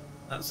outs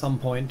at some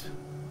point.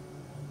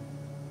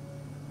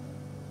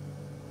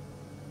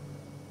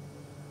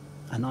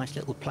 A nice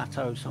little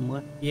plateau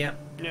somewhere. Yeah.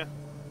 Yeah.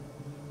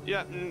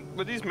 Yeah,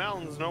 with these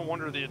mountains, no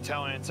wonder the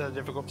Italians had a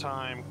difficult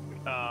time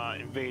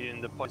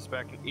invading the place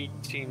back in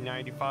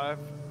 1895.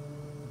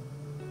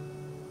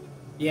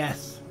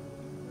 Yes.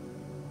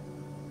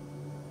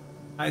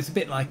 It's a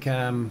bit like,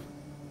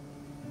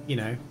 you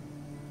know,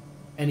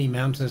 any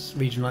mountainous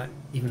region like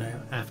even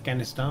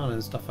Afghanistan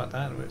and stuff like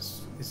that, where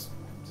it's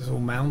all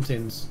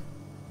mountains.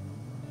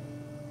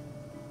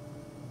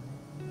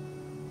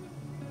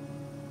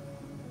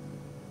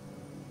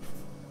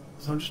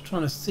 So I'm just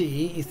trying to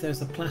see if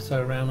there's a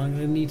plateau around. I'm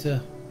going to need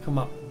to come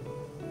up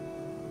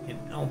in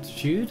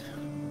altitude.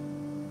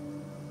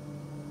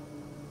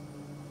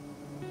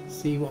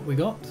 See what we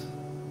got.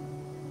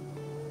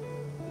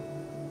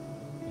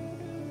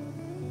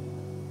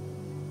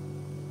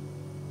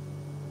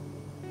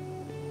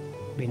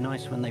 Be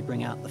nice when they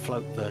bring out the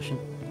float version.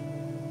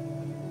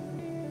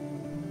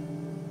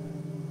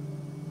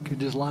 Could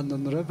just land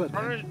on the river.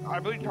 Tarnish, I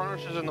believe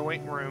Tarnish is in the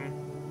waiting room.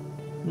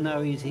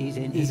 No, he's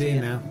in. He's in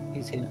here. now.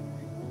 He's here.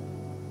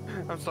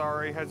 I'm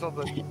sorry, I saw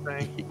the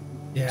thing.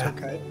 Yeah.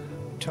 It's okay.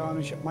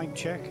 Tarnish at mic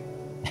check.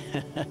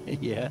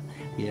 Yeah,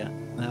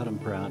 loud and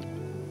proud.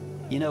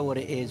 You know what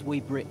it is, we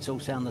Brits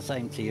all sound the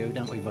same to you,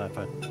 don't we,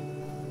 Viper?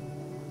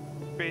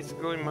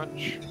 Basically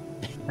much.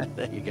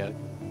 There you go.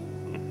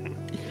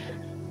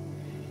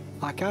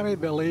 I can't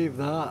believe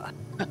that.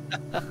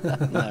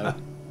 No.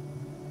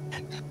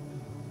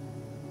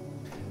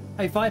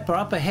 Hey Viper,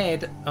 up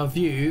ahead of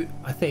you,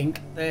 I think,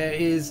 there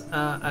is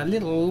a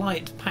little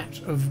light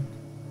patch of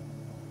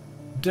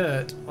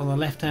dirt on the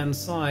left-hand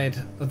side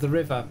of the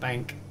river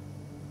bank.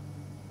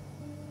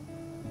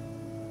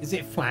 Is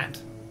it flat?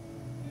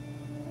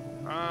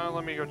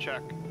 Let me go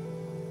check.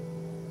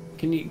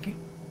 Can you...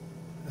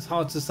 It's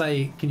hard to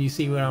say, can you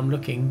see where I'm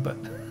looking, but...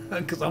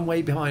 because I'm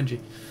way behind you.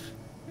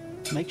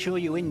 Make sure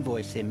you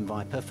invoice him,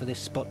 Viper, for this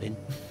spotting.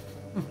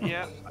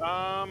 Yeah,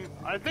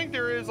 I think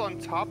there is on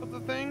top of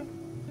the thing.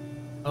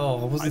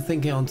 Oh, I wasn't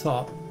thinking on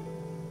top.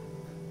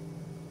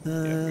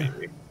 Yeah,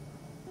 maybe.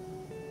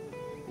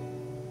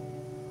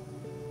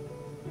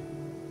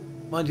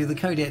 Mind you, the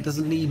Kodiak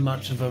doesn't need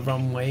much of a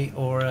runway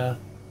or a...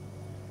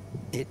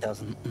 It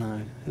doesn't,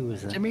 no. Who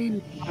was Do that? you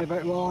mean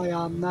about where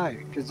I am now?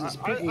 Because it's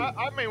pretty...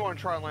 I may want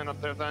to try and land up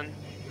there then.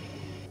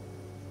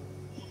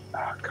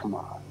 Ah, come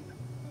on.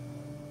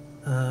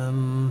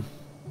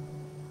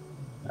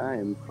 I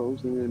am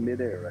frozen in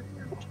midair right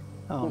now.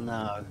 Oh,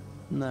 no.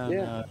 No,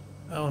 Yeah. no.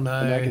 Oh no.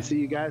 And I can see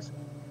you guys.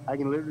 I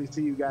can literally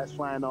see you guys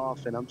flying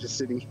off, and I'm just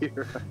sitting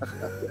here.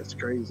 That's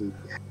crazy.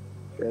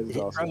 That Is, is it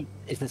awesome.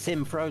 is the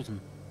sim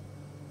frozen?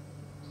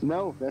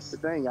 No, that's the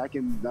thing.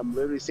 I'm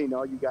literally seeing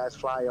all you guys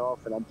fly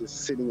off, and I'm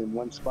just sitting in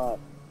one spot.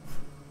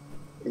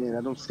 And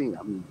I don't see.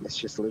 I mean, it's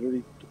just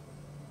literally.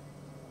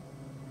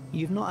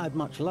 You've not had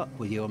much luck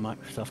with your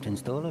Microsoft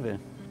install, have you?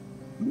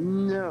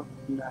 No,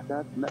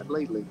 not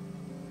lately.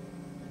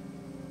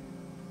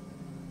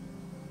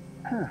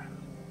 Huh.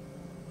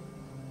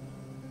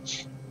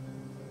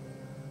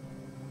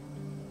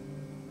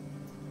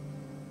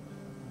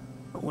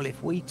 Well,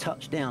 if we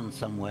touch down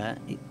somewhere,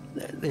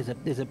 there's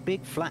a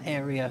big flat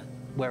area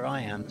where I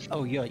am.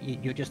 Oh,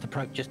 you're just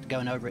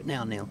going over it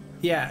now, Neil.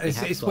 Yeah, We it's,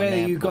 have it's got where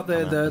an you got the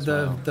airport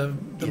coming up as well.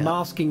 the Yeah.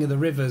 masking of the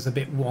river's a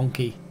bit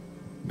wonky.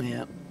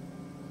 Yeah.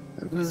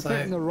 There's a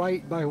bit on the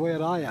right by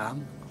where I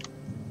am.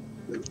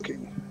 Okay.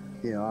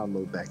 Yeah, I'll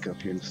load back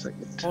up here in a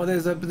second. Oh,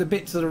 there's the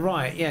bit to the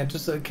right. Yeah,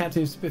 just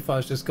Captain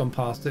Spitfire's just gone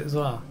past it as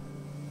well.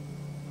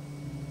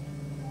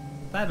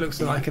 That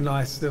looks like a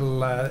nice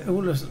little,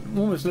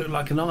 almost look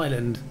like an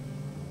island.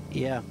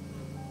 Yeah.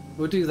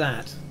 We'll do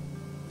that.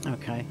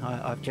 Okay,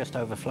 I've just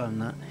overflown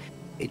that.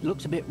 It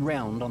looks a bit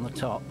round on the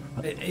top.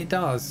 It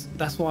does.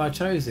 That's why I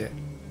chose it.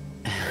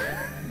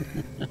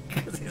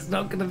 Because it's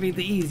not going to be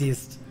the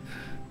easiest.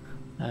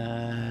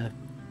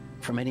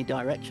 From any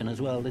direction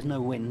as well. There's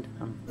no wind.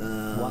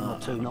 1 or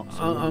 2 knots.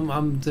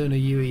 I'm doing a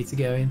UE to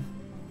go in.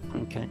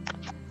 Okay.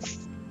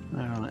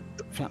 All right.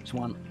 Flaps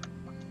 1.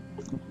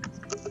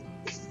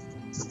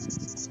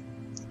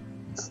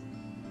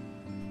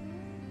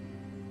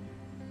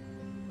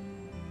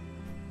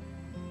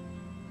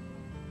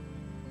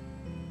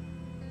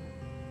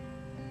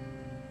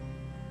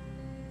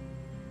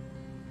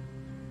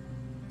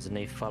 There's a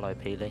new follow,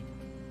 Peely.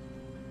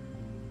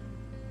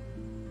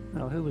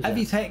 Oh, who was that?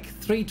 Avitech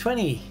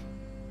 320.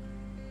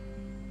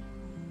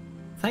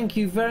 Thank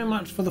you very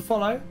much for the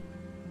follow.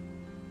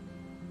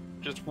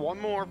 Just one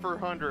more for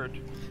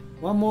 100.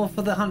 One more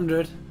for the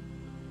 100.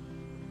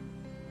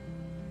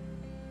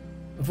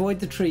 Avoid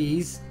the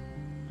trees.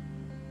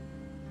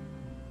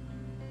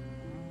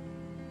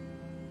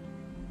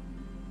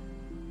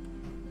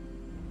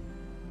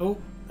 Oh,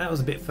 that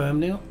was a bit firm,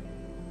 Neil.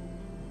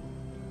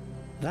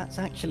 That's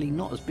actually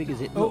not as big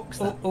as it Oh, looks.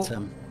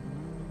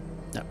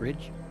 That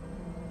ridge.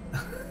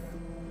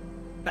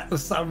 That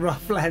was some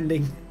rough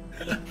landing.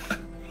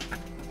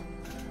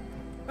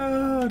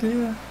 Oh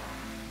dear.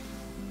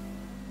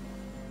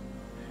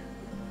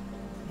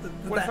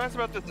 What's nice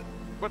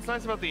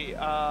about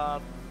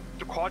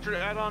the quadrant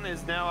add-on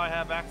is now I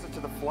have access to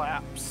the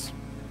flaps.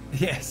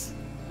 Yes.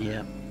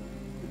 Yeah.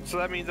 So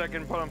that means I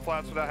can put on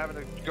flaps without having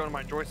to go to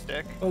my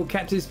joystick. Oh,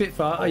 Captain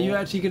Spitfire, are you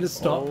actually going to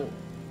stop?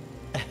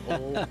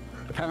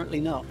 Apparently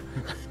not.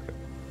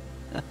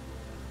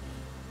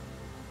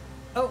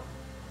 Oh,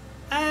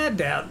 and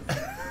down.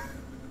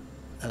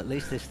 At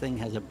least this thing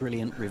has a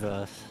brilliant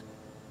reverse.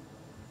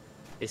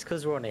 It's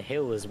because we're on a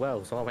hill as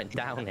well, so I went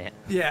down it.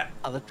 Yeah.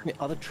 Are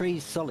the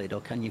trees solid,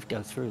 or can you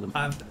go through them?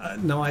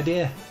 I've no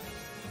idea.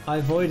 I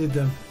avoided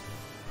them.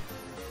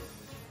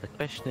 The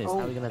question is, how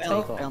are we going to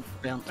take off?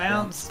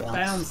 Bounce.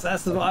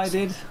 That's what I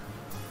did.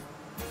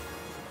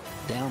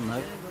 Down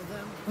though.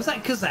 Was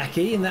that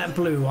Kazaki in that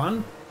blue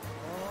one?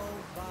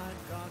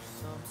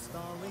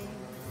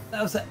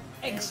 That was an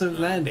excellent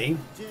landing.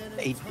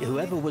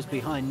 Whoever was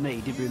behind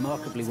me did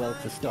remarkably well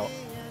to stop.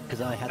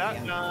 because I had That, the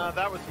anchor. nah,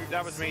 that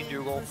was me,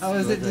 Dougal. Oh,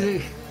 is it?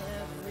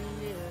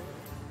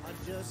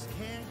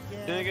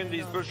 Then again,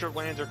 these butcher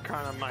lands are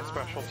kind of my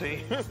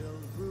specialty.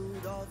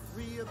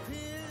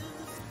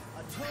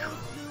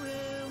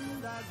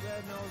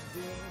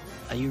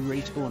 Are you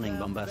respawning,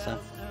 Bombassa?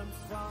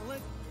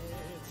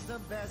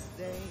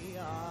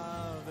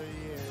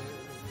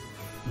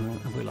 No,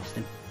 have we lost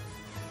him?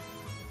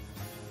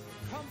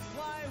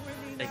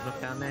 Take a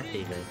look down there,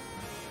 DJ.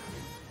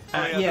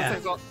 Oh yeah, yeah.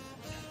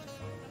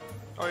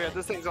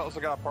 This thing's also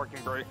got a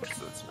parking brake,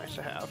 so it's nice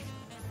to have.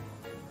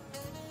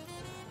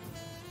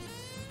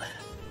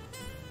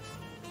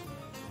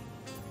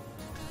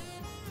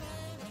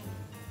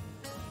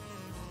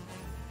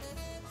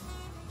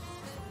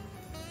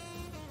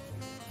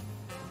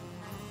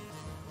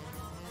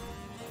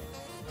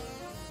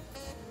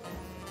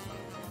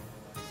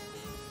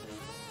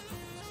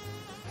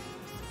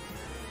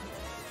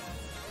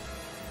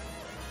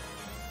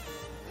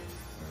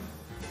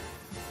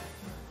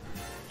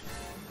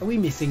 Are we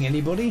missing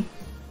anybody?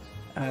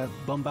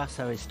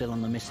 Bombasso is still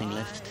on the missing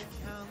list.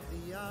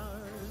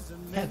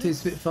 Cat2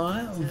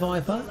 Spitfire,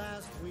 Viper,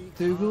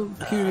 Dougal,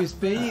 Curious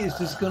Bee has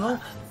just gone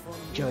off.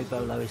 Joey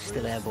Bolo is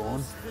still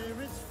airborne.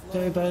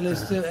 Joey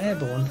Bowler's still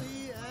airborne.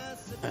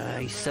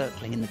 He's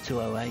circling in the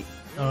 208.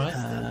 Alright.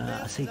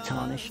 I see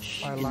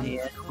Tarnish I in the land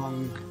air.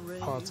 on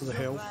part of the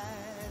hill.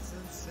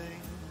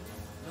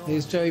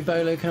 Here's Joey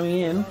Bolo coming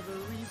in.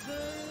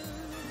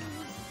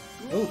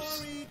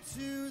 Oops.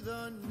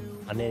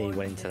 I nearly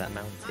went into that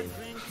mountain.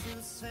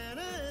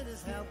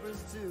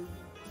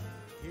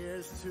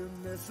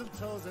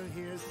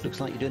 Looks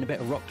like you're doing a bit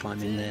of rock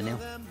climbing there, Neil.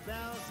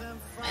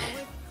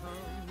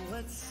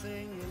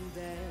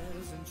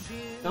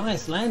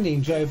 Nice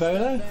landing, Joe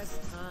Bolo.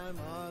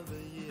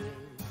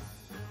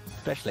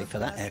 Especially for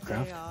that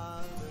aircraft.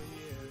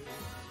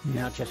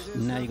 Now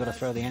you got to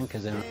throw the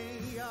anchors out.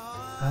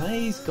 Ah,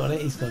 he's got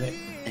it, he's got it.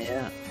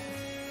 Yeah.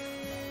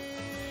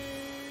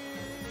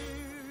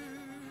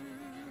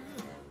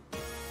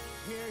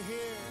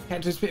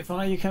 Cat2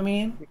 Spitfire, you coming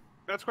in?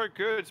 That's quite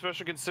good,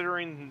 especially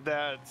considering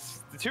that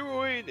the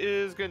 208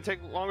 is going to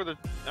take longer to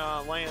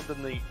land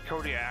than the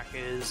Kodiak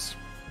is.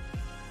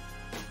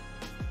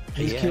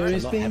 He's Yeah,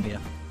 Curious it's a lot Bee. heavier.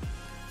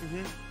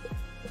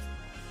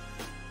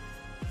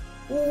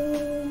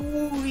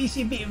 Oh, he's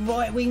a bit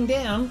right wing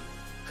down.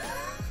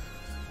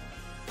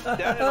 That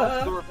and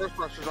also the reverse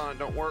thrusters on it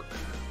don't work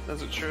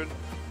as it should.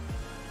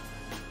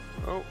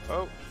 Oh.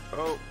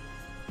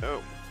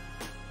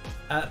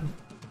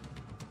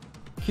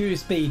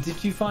 Curious Bee,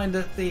 did you find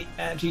that it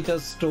actually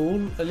does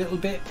stall a little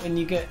bit when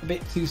you get a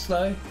bit too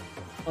slow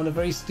on a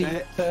very steep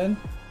turn?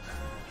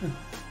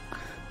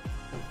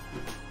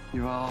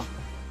 You are.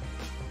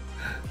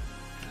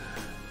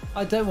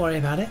 Don't worry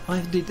about it. I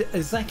did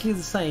exactly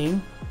the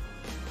same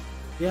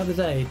the other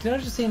day. Did I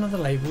just see another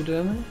label,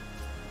 didn't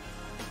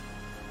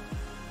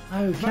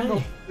I? Okay.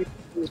 Remember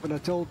when I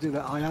told you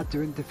that I had to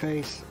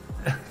interface?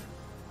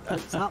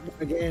 It's happening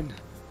again.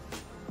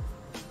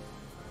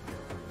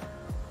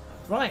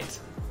 Right.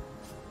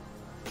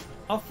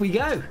 Off we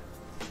go.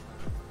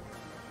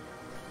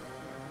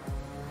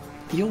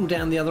 You're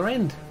down the other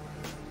end.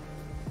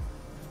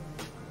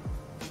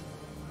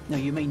 No,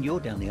 you mean you're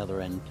down the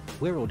other end.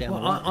 We're all down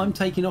Well, the right I'm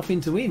taking off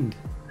into wind.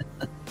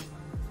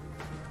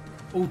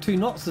 All 2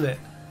 knots of it.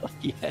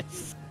 end.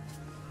 Yes.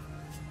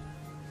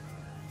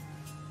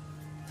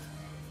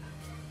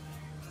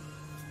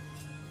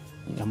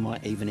 I think I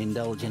might even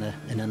indulge in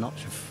a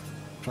notch of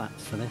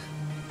flats for this.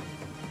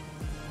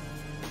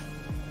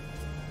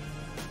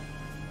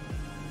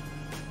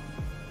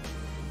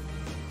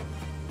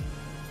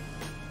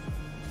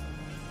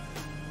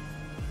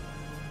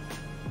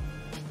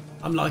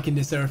 I'm liking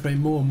this aeroplane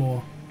more and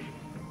more.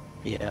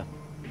 Yeah.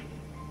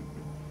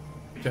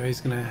 Joey's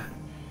gonna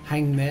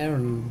hang there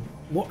and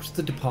watch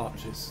the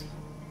departures.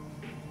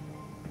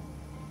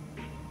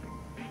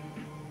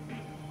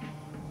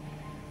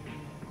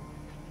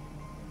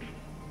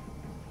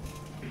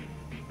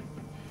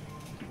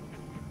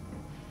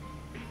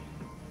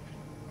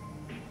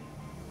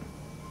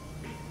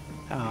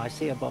 I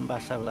see a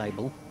Bombasso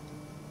label.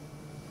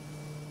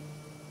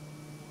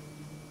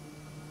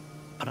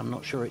 But I'm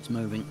not sure it's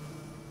moving.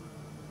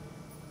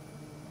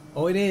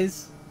 Oh, it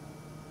is.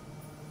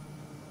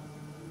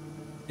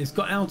 It's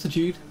got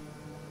altitude.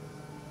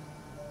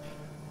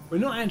 We're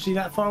not actually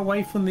that far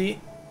away from the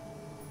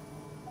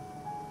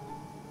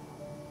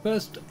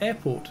first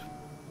airport.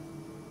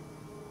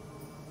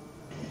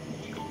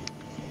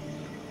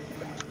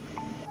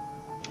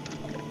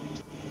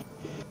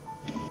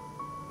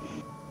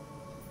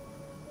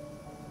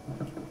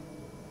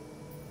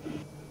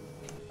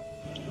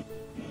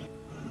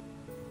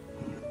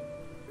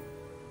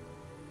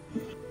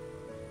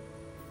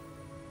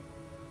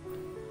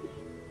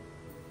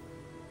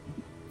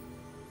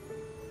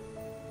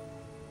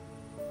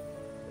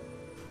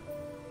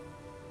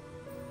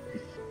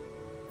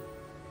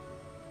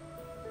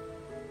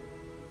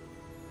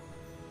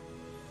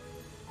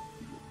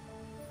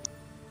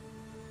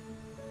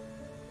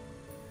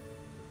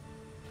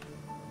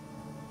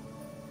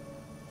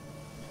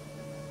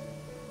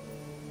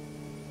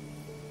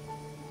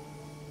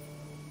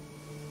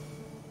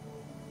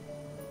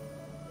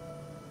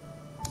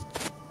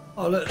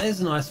 Oh look, there's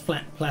a nice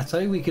flat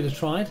plateau we could have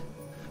tried.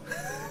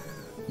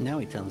 Now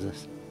he tells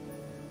us.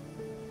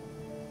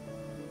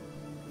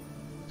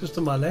 Just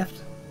on my left.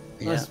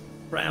 Nice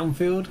brown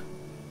field.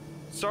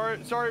 Sorry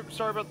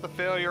about the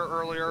failure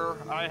earlier.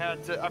 I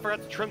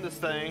forgot to trim this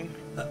thing.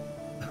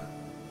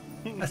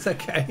 That's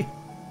okay.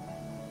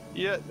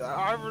 Yeah,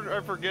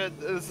 I forget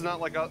this is not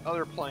like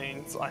other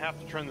planes. I have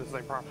to trim this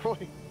thing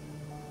properly.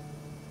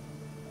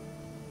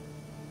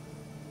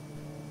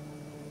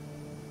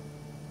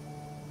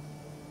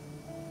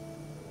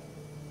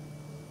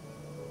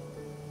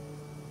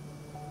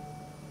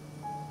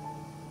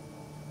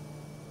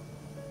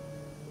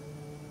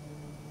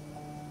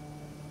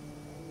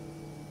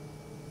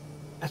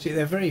 Actually,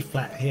 they're very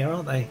flat here,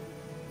 aren't they?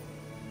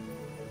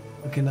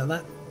 Looking at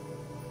that.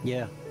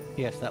 Yeah.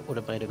 Yes, that would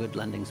have made a good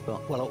landing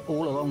spot. Well,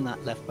 all along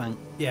that left bank.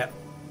 Yeah.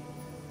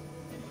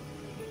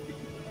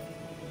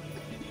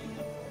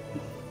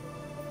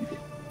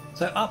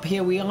 So up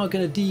here we are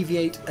going to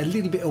deviate a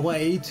little bit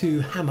away to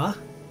Hammer.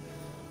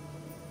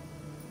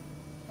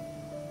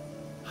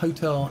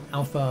 Hotel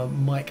Alpha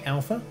Mike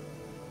Alpha.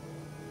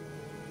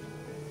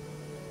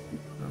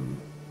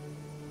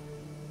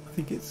 I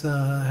think it's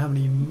how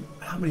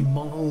many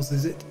miles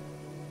is it?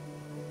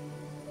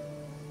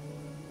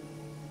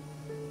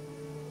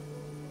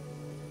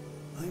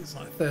 I think it's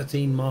like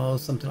 13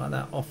 miles, something like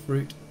that, off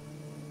route.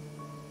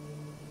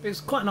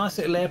 It's quite a nice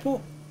little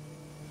airport.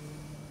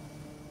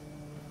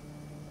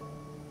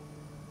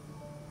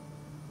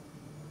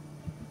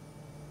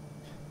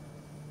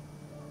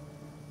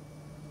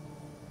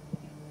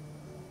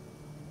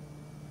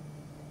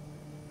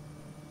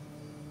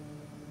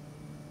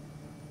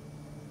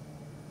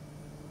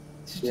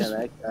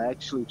 Yeah, I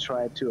actually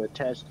tried to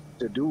attach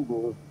to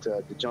Google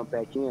to jump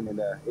back in,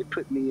 and it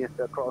put me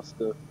across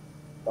the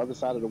other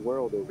side of the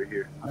world over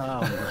here.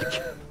 Oh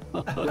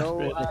my God. No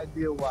Really?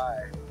 idea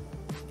why.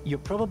 You're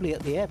probably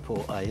at the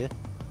airport, are you?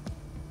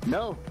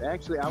 No,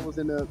 actually, I was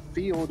in a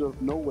field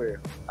of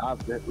nowhere.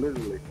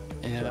 Literally.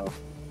 Yeah.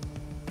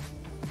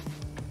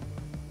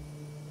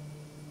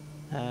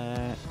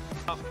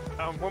 So.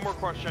 One more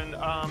question.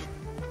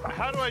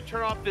 How do I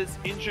turn off this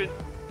engine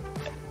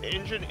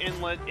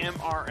inlet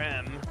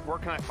MRM? Where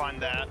can I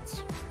find that?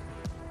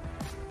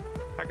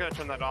 How can I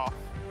turn that off?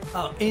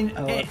 Oh,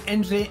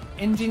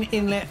 engine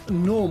inlet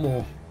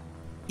normal.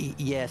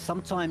 Yeah,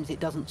 sometimes it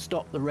doesn't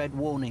stop the red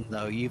warning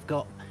though. You've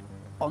got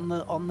on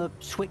the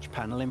switch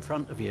panel in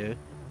front of you,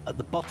 at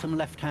the bottom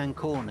left-hand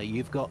corner,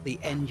 you've got the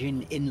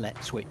engine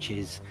inlet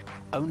switches.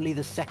 Only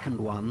the second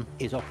one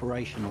is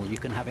operational. You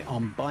can have it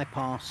on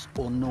bypass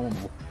or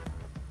normal.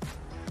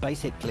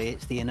 Basically,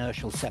 it's the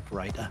inertial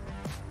separator.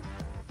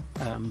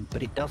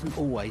 But it doesn't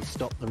always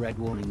stop the red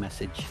warning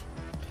message.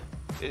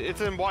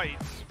 It's in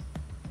white.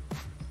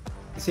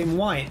 It's in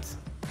white.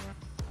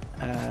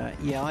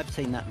 Yeah, I've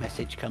seen that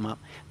message come up.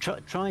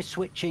 Try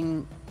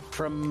switching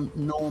from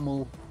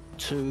normal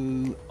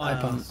to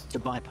bypass.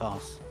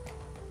 Bypass.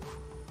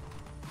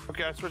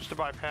 Okay, I switched to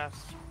bypass.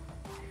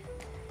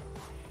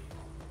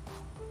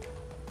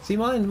 See,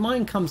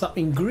 mine comes up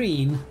in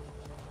green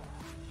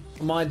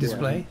on my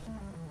display. Yeah.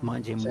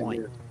 Mine's in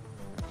white.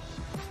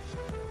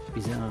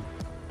 Bizarre.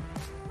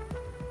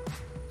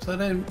 So I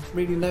don't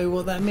really know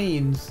what that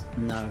means.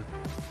 No.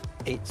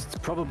 It's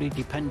probably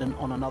dependent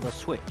on another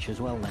switch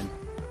as well then.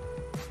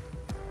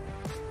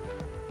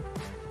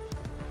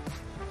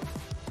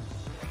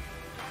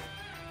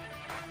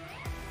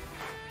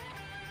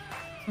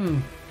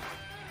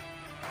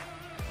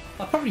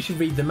 I probably should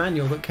read the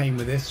manual that came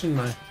with this, shouldn't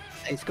I?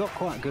 It's got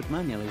quite a good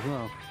manual as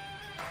well.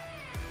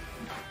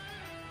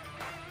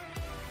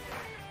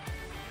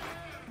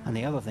 And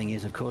the other thing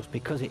is, of course,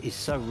 because it is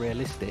so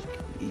realistic,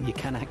 you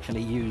can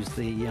actually use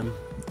the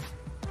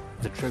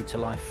true to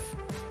life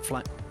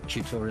flight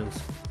tutorials.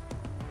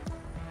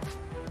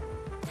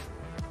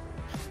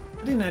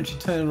 I didn't actually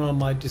turn on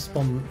my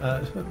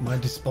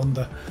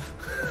desponder.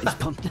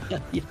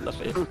 You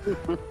love it.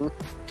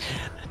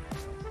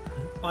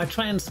 My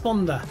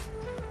transponder.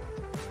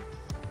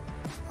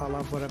 I'll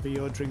have whatever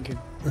you're drinking.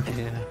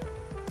 Yeah.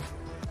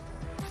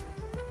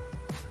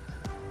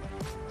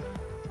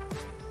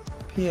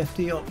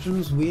 PFD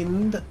options,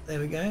 wind. There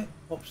we go.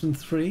 Option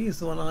 3 is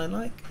the one I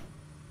like.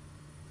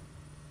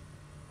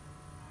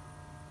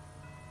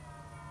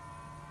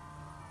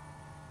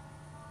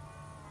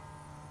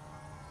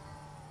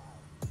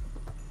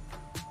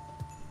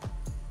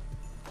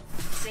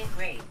 Sync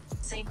rate.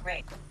 Sync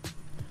rate.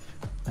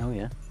 Oh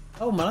yeah.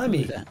 Oh,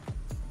 Miami.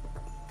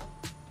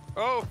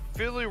 Oh,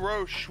 Philly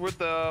Roche with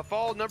the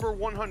fall number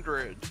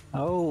 100.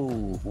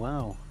 Oh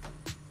wow.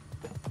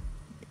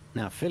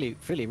 Now Philly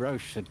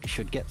Roche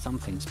should get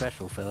something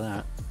special for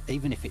that,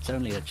 even if it's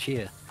only a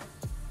cheer.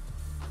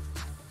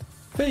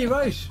 Philly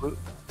Roche,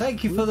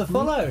 thank you for the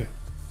follow.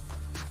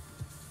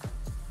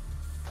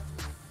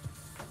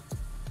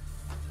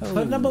 Oh.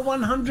 For number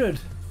 100.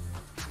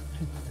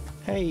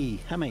 Hey,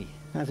 Hammy,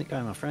 how's it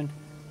going, my friend?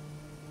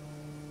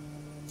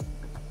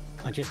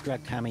 I just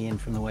dragged Hammy in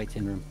from the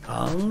waiting room.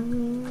 Oh.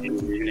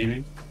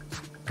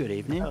 Good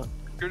evening.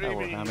 Good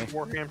Hello, evening, Hammy.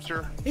 War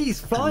Hamster. He's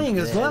flying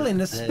as well in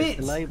the There's spit.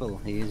 the label.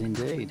 He is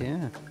indeed,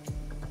 yeah.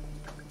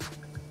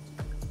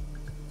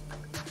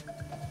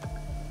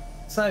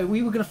 So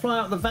we were going to fly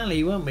up the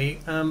valley, weren't we?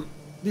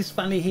 This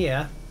valley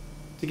here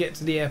to get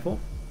to the airport.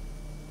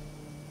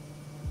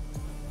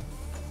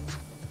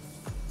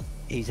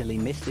 Easily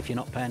missed if you're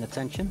not paying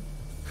attention.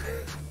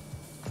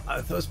 I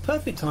thought it was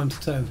perfect time to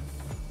turn.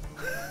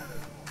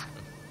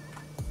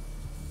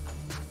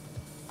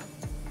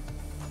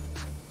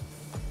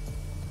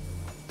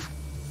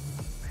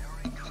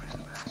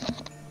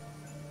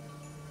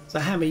 So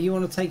Hammy, you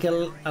want to take a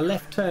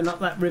left turn up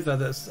that river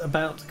that's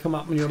about to come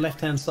up on your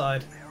left-hand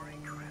side.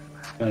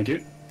 Thank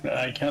you.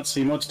 I can't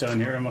see much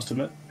down here, I must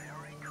admit.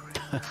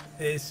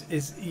 I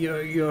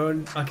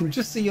can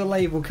just see your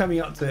label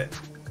coming up to it.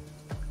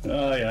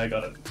 Oh yeah, I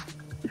got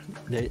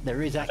it.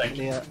 There is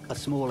actually a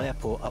small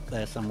airport up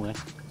there somewhere.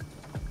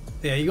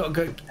 Yeah, you got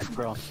to go. A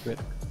grass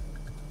strip.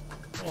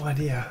 Oh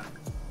idea.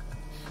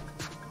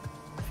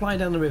 Fly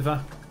down the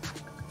river.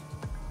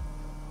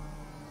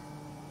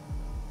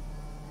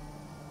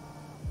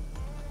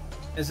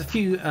 There's a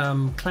few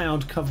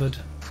cloud-covered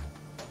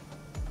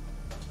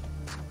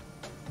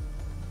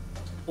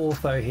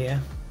ortho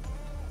here,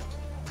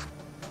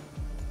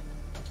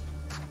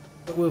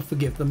 but we'll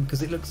forgive them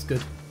because it looks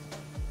good.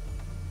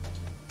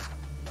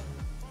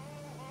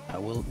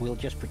 We'll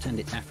just pretend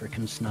it's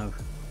African snow.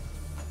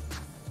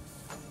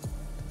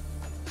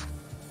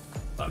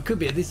 Well, it could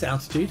be at this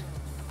altitude.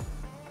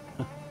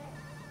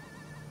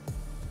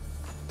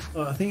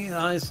 Well, I think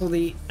I saw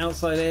the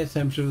outside air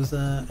temperature was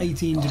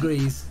 18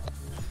 degrees.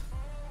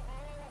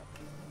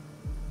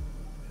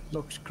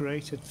 Looks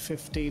great at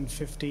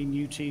 15:15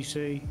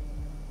 UTC.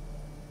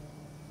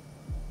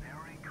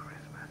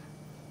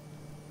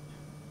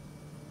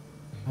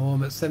 Oh,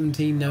 I'm at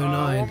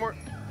 1709.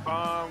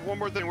 One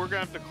more thing. We're gonna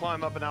have to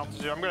climb up in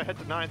altitude. I'm gonna hit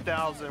the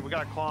 9,000. We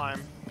gotta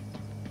climb.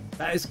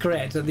 That is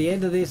correct. At the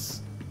end of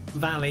this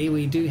valley,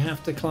 we do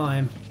have to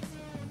climb.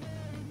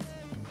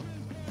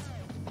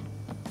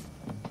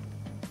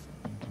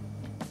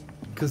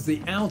 Because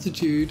the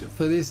altitude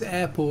for this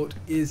airport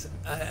is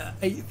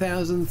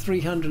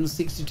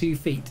 8,362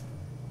 feet.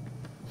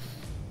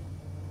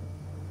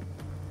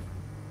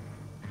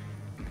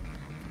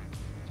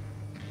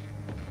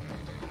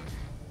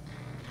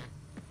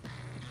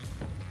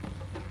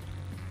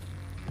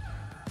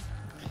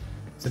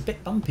 It's a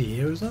bit bumpy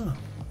here as well.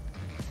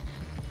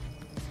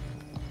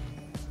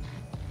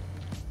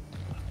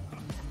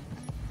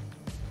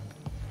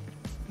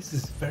 This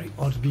is very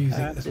odd music.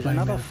 That's There's playing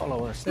another now.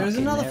 follower. There is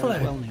snuck in another there follow.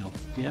 as well, Neil.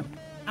 Yep.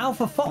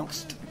 Alpha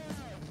Foxed.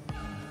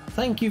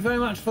 Thank you very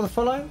much for the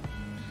follow.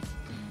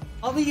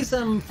 Are these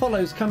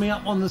follows coming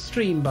up on the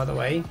stream, by the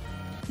way?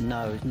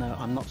 No,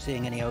 I'm not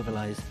seeing any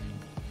overlays.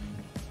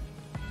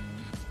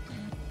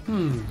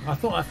 I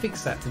thought I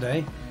fixed that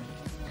today.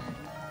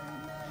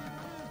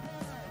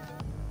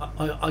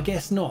 I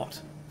guess not.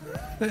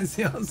 That's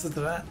the answer to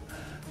that.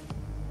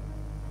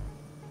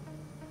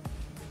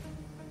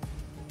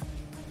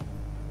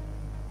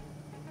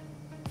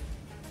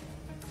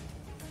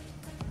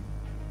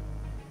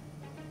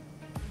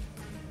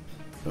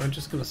 So I'm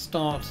just going to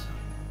start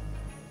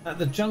at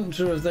the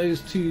juncture of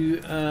those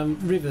two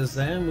rivers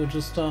there, and we'll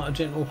just start a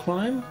gentle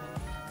climb.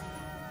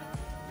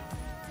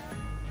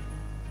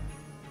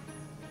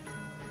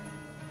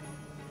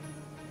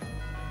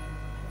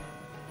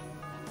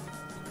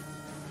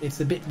 It's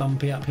a bit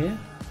bumpy up here.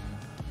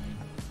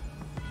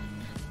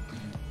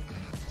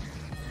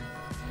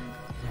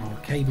 Oh,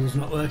 cable's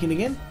not working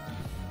again.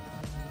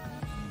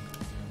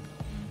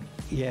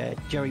 Yeah,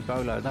 Jerry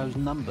Bolo, those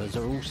numbers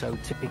are also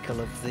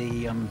typical of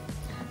the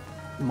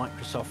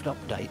Microsoft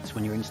updates.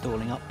 When you're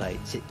installing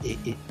updates,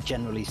 it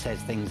generally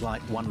says things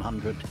like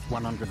 100,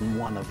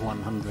 101 of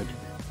 100.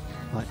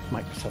 Like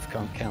Microsoft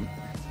can't count.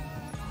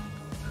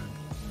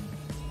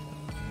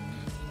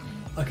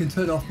 I can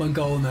turn off my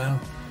goal now.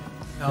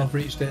 I've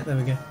reached it. There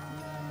we go.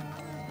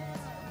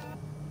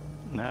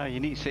 No, you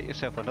need to set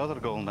yourself another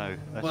goal now.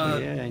 That's Well,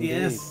 yeah, indeed.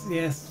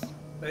 yes.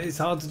 But it's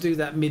hard to do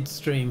that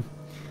midstream.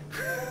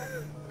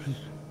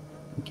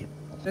 Thank you.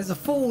 There's a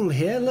fall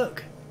here.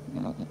 Look,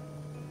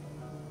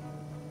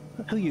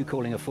 Who are you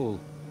calling a fool?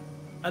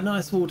 a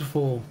nice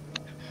waterfall.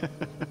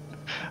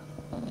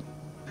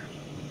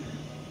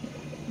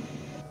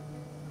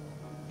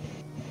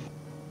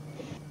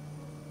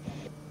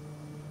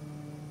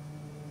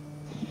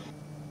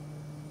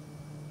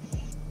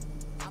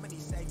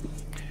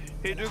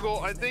 Hey Dougal,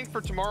 I think for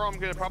tomorrow I'm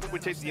gonna probably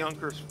take the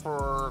Yonkers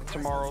for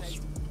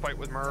tomorrow's fight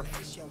with Murph.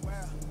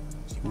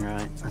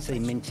 Right. I see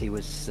Minty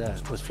was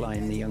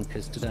flying the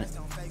Yonkers today.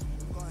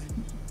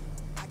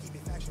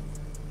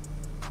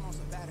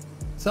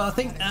 So I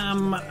think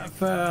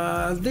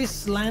for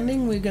this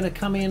landing we're going to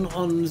come in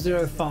on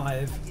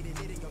 05.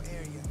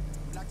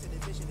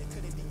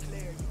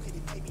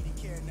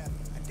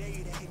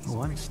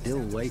 Oh, I'm still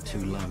way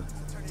too low.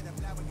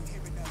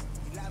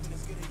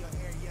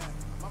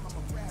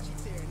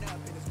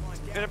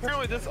 And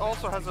apparently this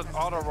also has an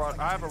auto run.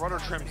 I have a rudder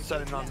trim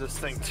setting on this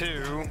thing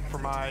too for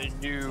my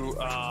new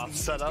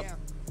setup.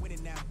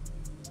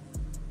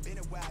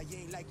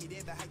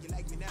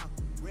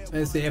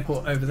 There's the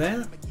airport over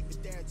there.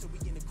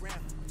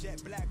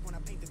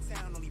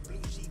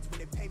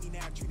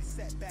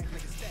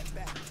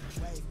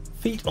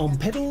 Feet on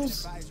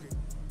pedals.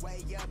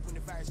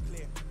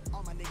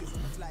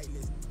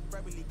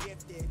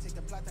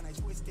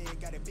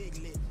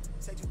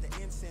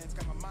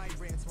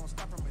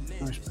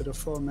 Nice bit of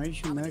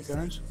formation there,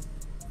 guys.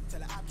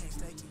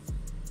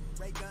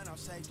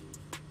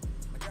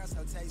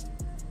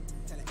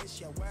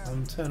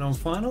 And turn on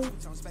final.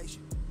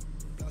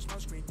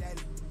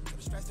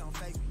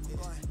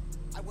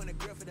 I want a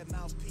girl for the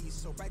mouthpiece,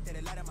 so bright that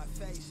it light on my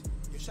face.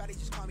 Your shawty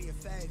just call me a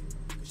fave,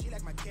 cause she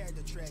like my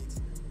character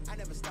traits. I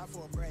never stop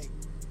for a break.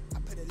 I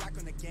put a lock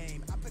on the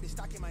game. I put a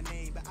stock in my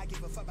name, but I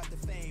give a fuck about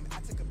the fame. I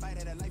took a bite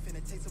of the life and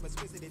it tastes so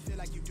exquisite. It feel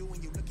like you do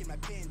when you look in my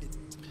pendant.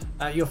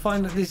 You'll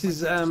find that this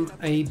is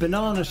a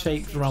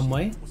banana-shaped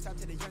runway.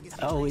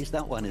 Oh, is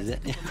that one? Is it?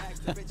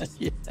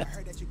 Yeah.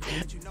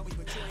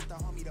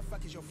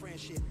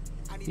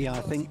 Yeah,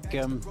 I think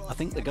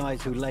the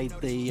guys who laid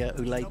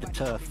the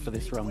turf for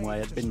this runway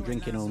had been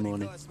drinking all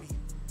morning.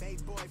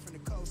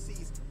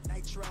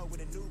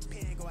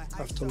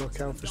 Have to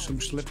look out for some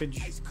slippage.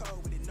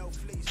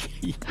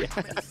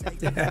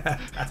 Yeah.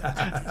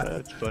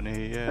 That's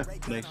funny, yeah.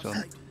 Nice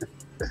one.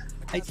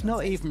 It's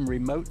not even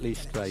remotely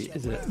straight,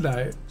 is it?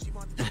 No.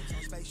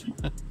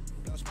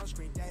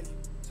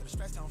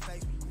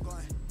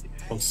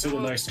 We'll see a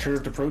nice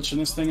curved approach in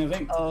this thing, I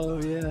think.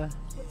 Oh, yeah.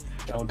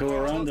 I'll go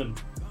around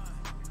and...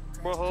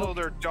 Well, hello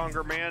there,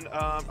 Donger Man.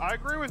 I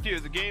agree with you.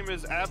 The game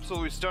is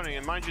absolutely stunning,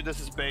 and mind you, this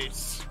is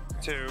base,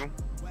 too.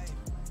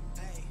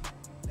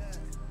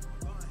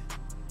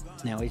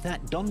 Now, is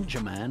that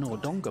Donger Man or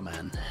Donger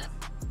Man?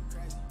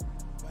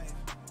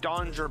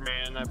 Donger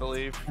Man, I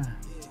believe.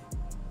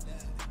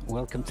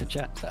 Welcome to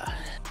chat, sir.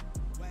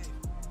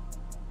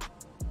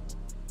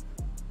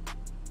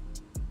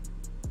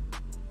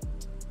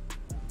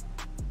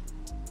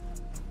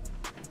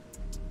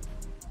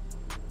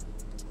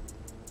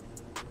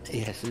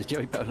 Yes, as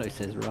Joey Polo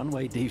says,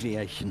 runway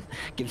deviation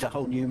gives a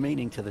whole new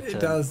meaning to the term. It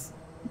does.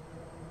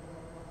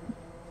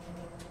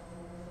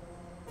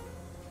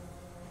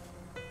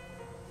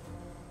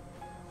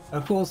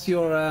 Of course,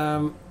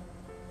 your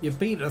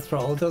beta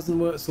throttle doesn't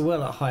work so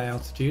well at high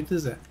altitude,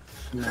 does it?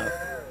 No.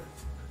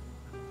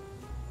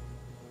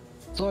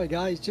 Sorry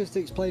guys, just to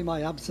explain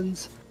my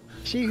absence.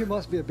 She who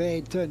must be a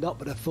bed turned up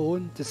with a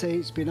phone to say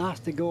it's been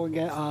asked to go and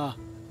get a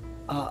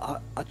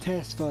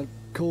test for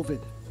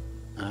COVID.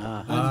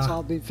 And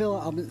so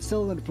I'm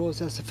still in the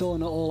process of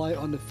filling it all out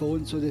on the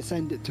phone, so they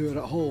send it to her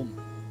at home.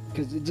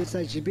 Because it just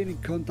says she's been in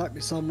contact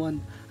with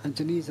someone and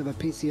she needs to have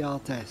a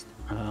PCR test.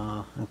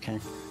 Ah, okay.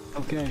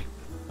 Okay.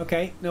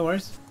 Okay, no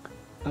worries.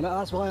 And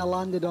that's why I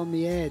landed on my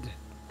head.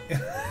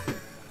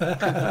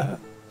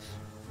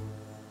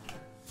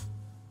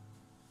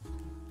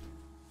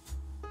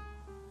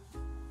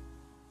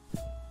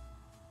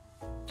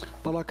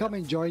 But I'll come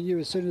and join you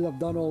as soon as I've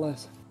done all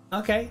this.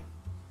 Okay.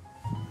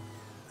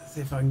 Let's see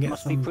if I can get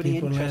Must some be pretty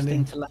people interesting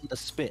landing. to land a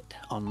spit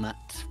on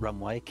that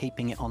runway,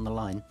 keeping it on the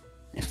line,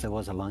 if there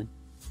was a line.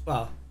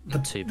 Well,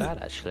 not too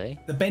bad actually.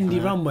 The bendy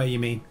runway, you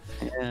mean?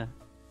 Yeah.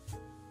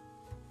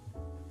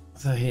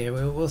 So here,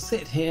 we'll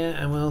sit here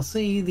and we'll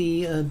see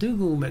the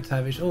Dougal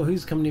McTavish. Oh,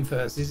 who's coming in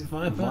first? Is it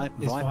Viper?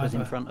 It's Viper's in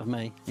Viper. front of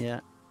me.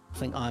 Yeah, I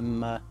think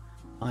I'm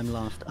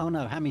last. Oh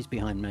no, Hammy's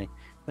behind me,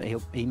 but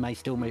he may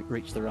still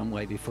reach the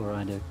runway before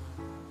I do.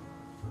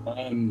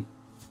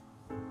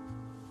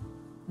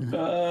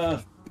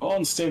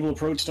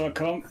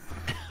 Unstableapproach.com.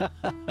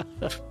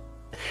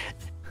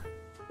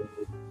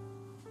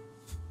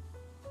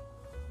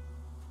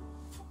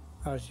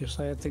 As you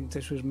say, I think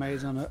this was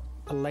made on a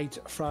late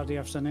Friday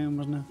afternoon,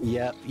 wasn't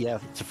it? Yeah,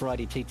 it's a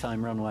Friday tea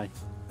time runway.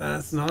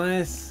 That's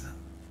nice.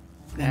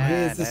 And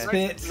here's the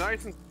spit.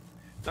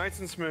 Nice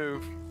and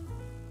smooth.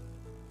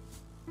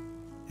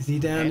 Is he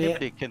down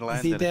Anybody yet? can Is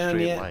land he in a down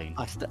straight yet? line.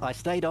 I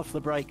stayed off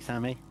the brakes,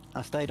 Hammy.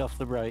 I stayed off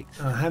the brakes.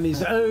 Oh,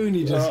 Hammy's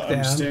only just down.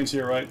 I'm staying to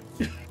your right.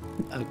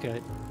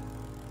 Okay.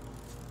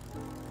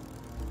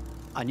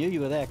 I knew you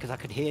were there because I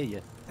could hear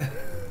you.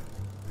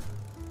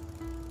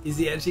 Is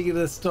he actually going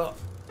to stop?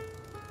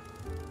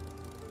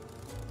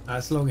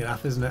 That's long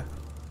enough, isn't it?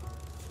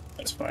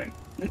 That's fine.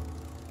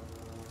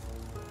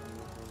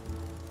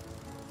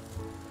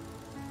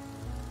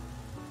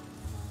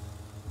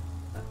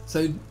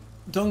 So,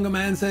 Donga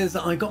Man says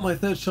that I got my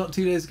third shot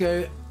 2 days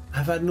ago.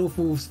 I've had an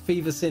awful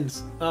fever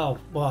since. Oh,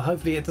 well,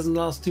 hopefully it doesn't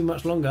last too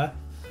much longer.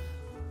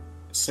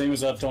 Same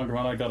as that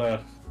Dongerman, I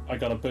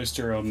got a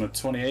booster on the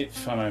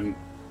 28th, and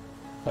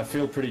I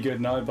feel pretty good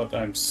now, but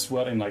I'm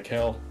sweating like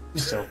hell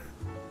still.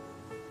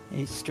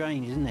 It's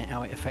strange, isn't it,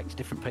 how it affects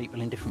different people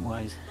in different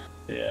ways.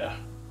 Yeah.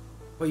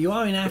 Well, you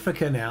are in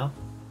Africa now.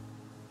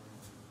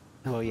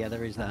 Oh yeah,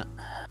 there is that.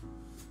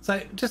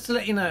 So, just to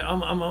let you know,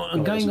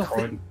 I'm going off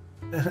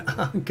the,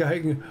 I'm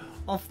going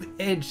off the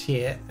edge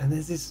here, and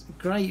there's this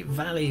great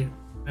valley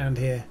around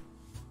here.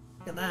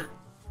 Look at that.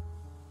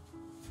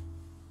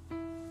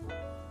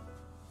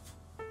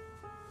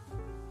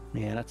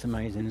 Yeah, that's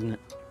amazing, isn't it?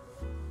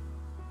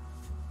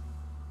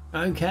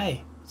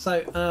 Okay,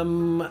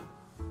 so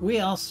we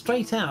are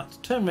straight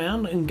out. Turn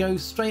around and go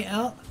straight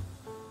out.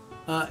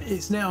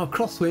 It's now a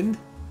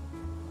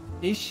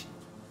crosswind-ish.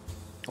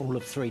 All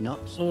of 3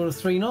 knots. All of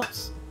 3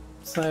 knots.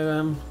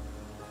 So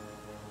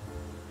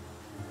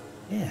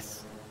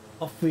yes,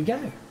 off we go.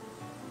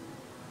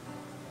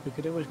 We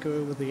could always go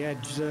over the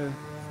edge there.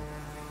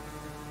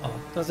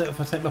 Oh, does it if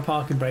I take my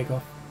parking brake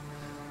off?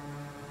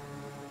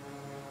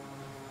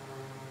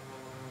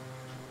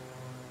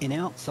 In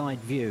outside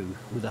view,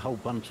 with a whole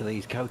bunch of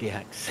these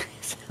Kodiaks,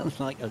 it sounds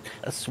like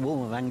a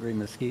swarm of angry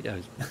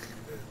mosquitoes.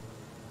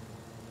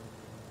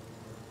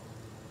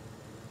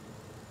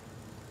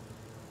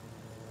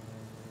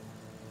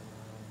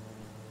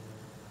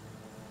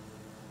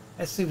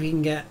 Let's see if we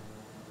can get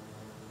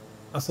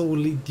us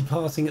all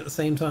departing at the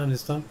same time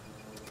this time.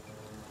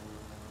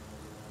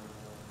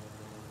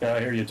 Yeah,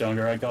 I hear you,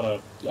 Donger.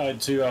 I had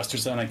 2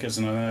 AstraZenecas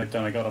and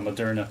then I got a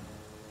Moderna. I'm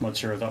not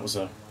sure if that was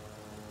a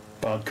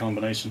bad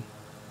combination.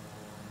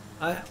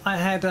 I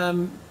had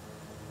 2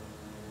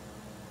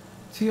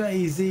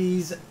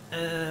 AZs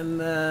and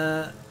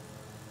a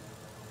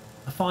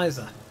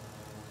Pfizer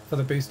for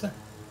the booster.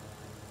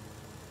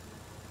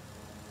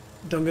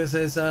 Donga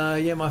says,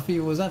 yeah, my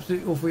fever was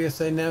absolutely awful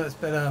yesterday. Now it's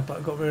better, but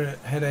I got a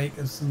headache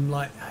and some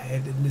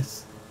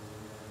lightheadedness.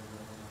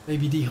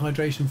 Maybe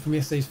dehydration from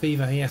yesterday's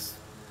fever, yes.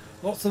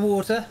 Lots of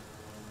water.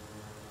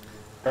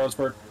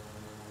 Carlsberg.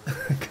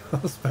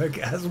 Carlsberg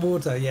has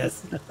water,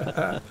 yes.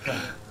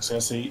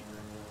 Sassy,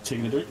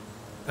 taking a drink.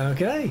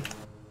 Okay.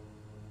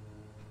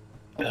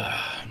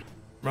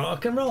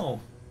 Rock and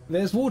roll.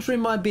 There's water in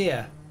my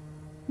beer.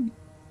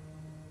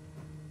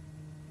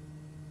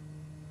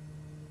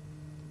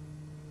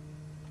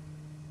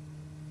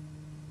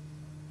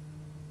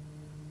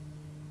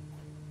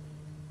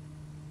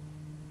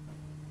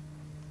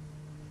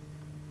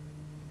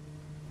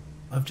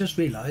 I've just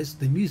realised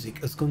the music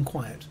has gone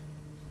quiet.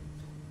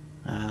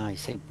 I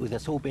see. With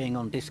us all being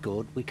on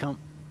Discord, we can't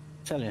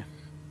tell you.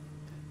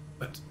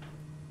 But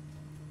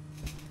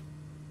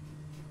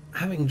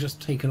having just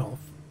taken off,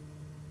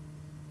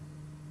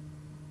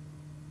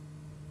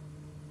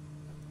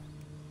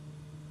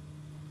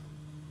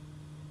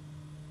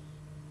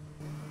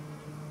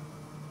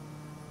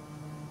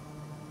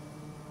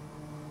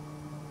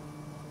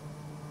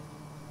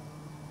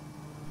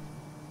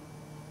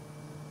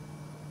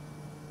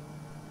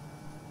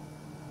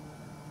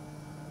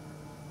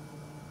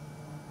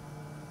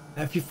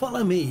 now if you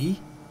follow me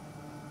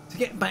to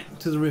get back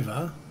to the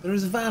river, there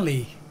is a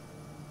valley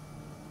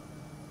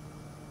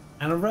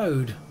and a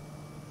road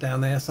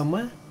down there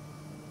somewhere.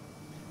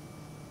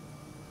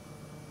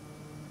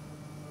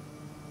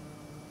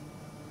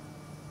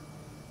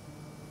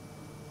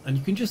 And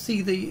you can just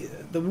see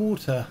the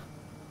water.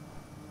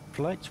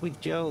 Flights with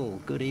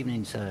Joel. Good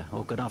evening, sir.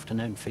 Or good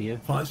afternoon for you.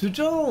 Flights with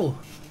Joel.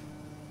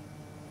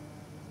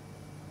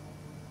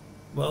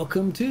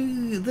 Welcome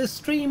to the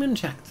stream and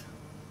chat.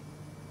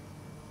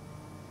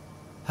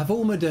 Have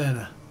all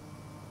Moderna.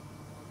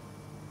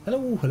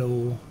 Hello,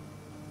 hello.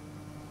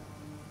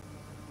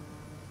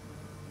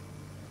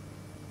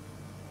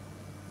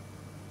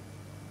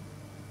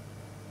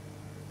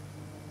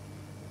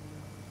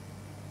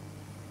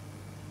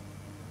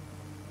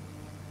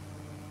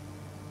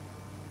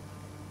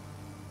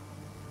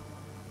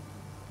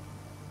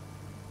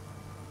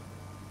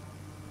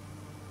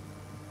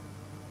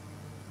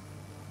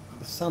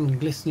 The sun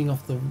glistening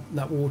off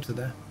that water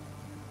there.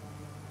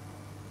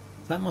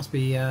 That must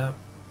be a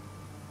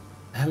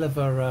hell of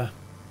a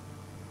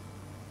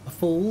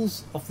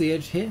falls off the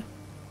edge here.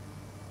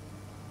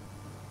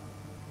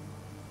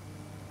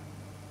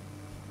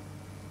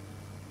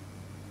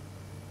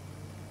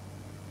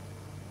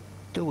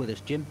 Still with us,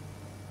 Jim?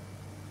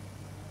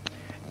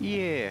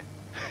 Yeah.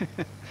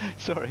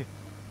 Sorry.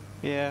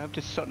 Yeah, I'm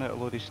just sorting out a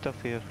load of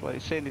stuff here. Like I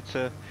was saying, it's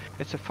a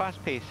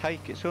fast-paced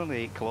hike. It's only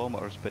 8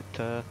 kilometers,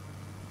 but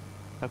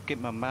I've got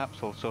my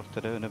maps all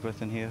sorted out and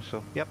everything here.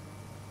 So, yep.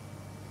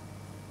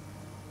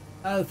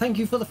 Thank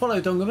you for the follow,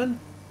 Dongerman.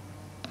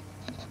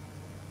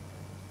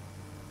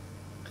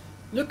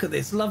 Look at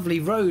this lovely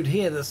road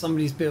here that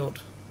somebody's built.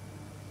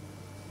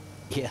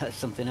 Yeah, that's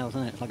something else,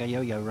 isn't it? It's like a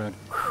yo-yo road.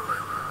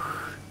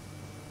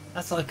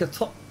 That's like a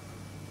top...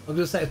 I'm going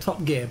to say a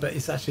Top Gear, but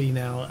it's actually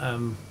now...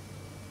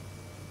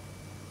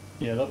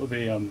 Yeah, that would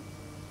be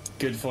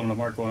good fun on a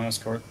Mark 1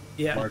 escort.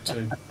 Yeah. Mark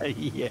 2.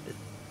 Yes.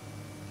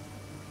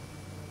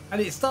 And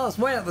it starts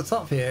way at the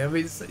top here. I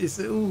mean, it's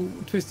all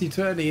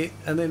twisty-turny,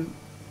 and then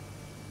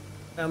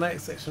down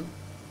that section.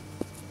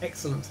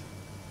 Excellent.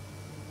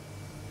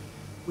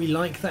 We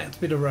like that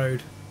bit of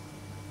road.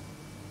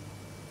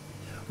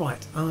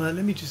 Right, let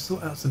me just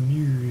sort out some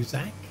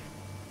music.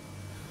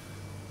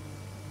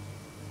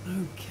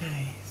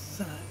 Okay,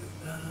 so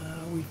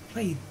we've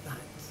played that.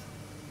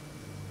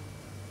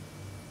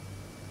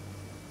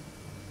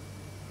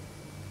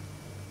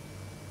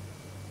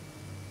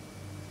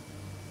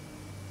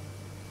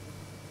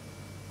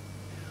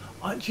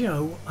 Do you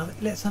know,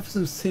 let's have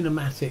some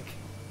cinematic.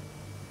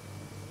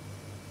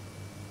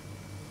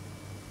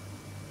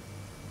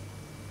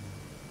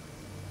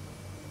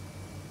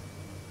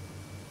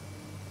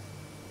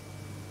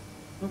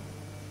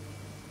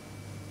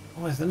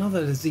 Oh, there's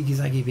another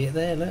ziggy-zaggy bit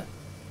there, look.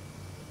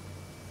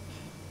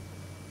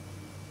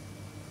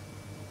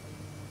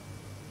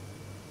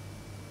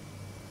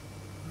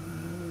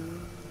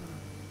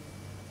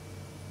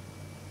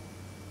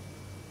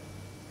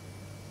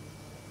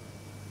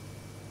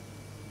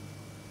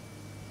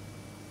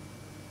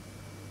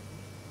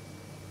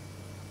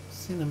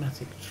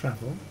 Cinematic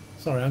travel.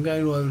 Sorry, I'm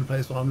going all over the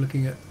place while I'm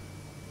looking at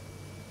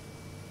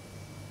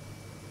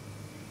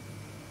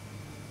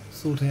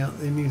sorting out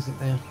the music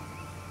there.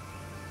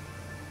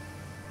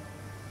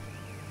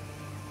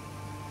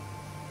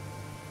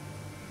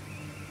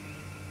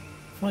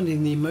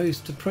 Finding the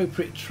most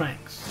appropriate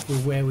tracks for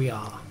where we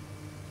are.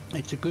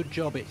 It's a good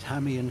job it's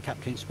Hammy and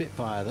Captain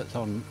Spitfire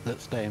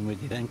that's staying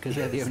with you then, because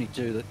they're the only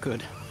two that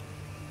could.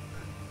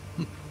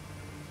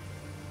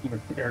 We're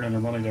earning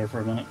our money there for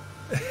a minute.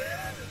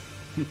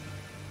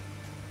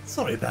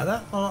 Sorry about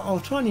that. I'll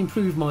try and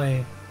improve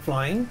my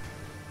flying.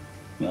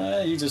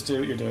 Nah, you just do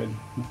what you're doing.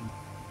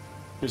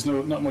 There's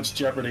not much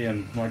jeopardy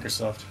in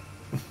Microsoft,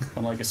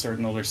 unlike a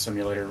certain other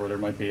simulator where there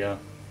might be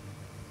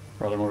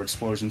rather more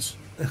explosions.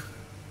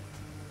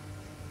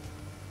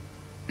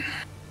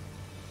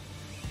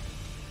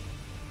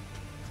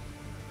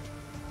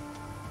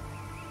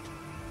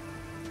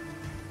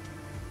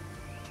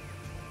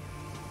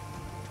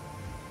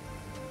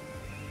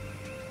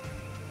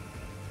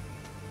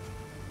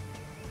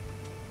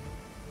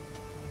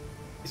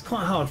 It's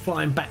quite hard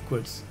flying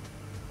backwards.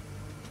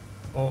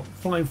 Or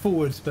flying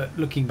forwards but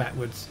looking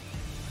backwards.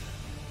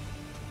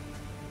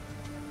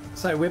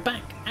 So we're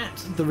back at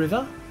the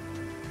river.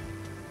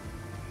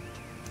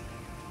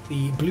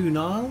 The Blue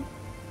Nile.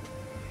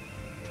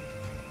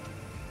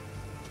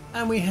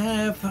 And we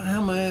have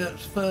how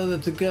much further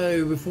to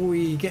go before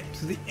we get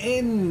to the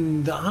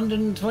end?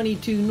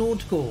 122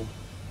 nautical.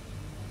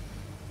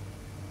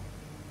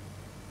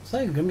 So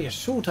it's going to be a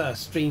shorter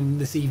stream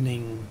this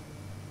evening.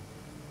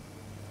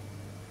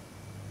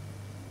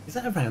 Is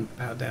that a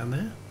roundabout down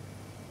there?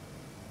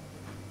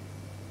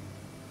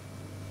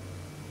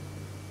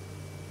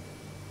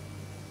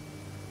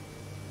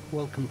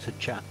 Welcome to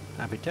chat,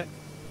 Abitech.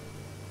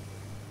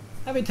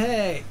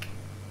 Abitech!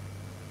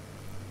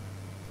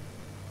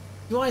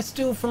 Do I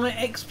still fly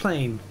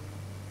X-Plane?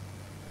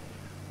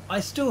 I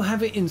still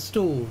have it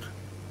installed.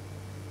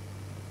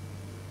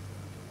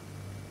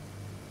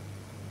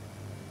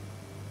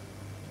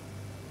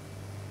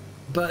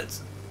 But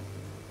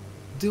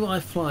do I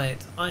fly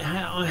it?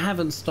 I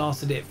haven't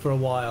started it for a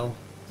while,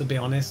 to be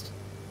honest.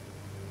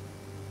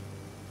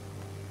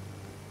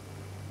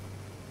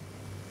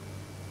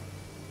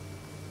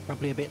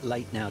 Probably a bit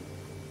late now,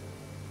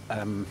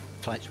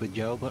 Flights with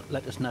Joe, but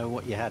let us know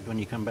what you had when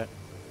you come back.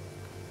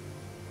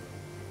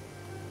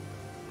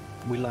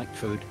 We like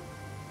food.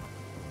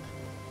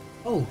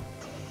 Oh,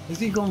 has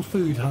he gone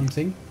food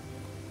hunting?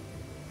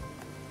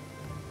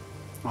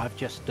 I've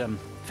just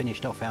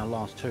finished off our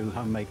last two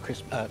homemade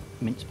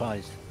mince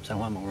pies,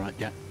 so I'm all right,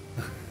 Jack.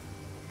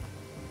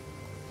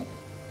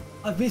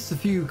 I've missed a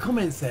few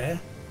comments there.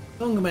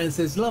 Dongerman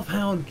says, love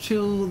how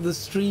chill the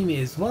stream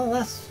is. Well,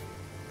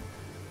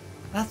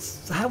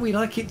 that's how we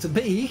like it to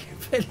be.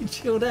 Fairly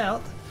chilled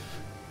out.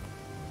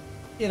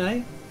 You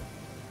know.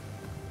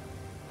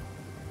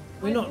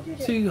 We're not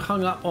too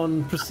hung up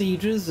on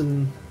procedures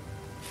and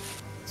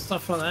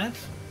stuff like that.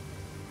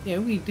 Yeah,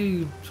 we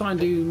do try and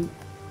do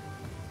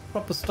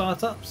proper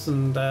startups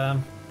and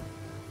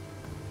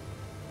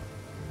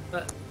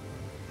but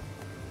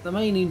the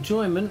main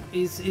enjoyment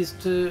is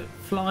to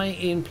fly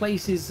in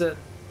places that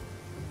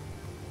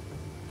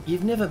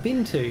you've never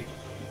been to.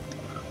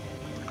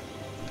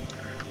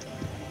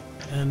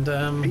 And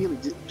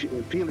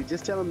Peely,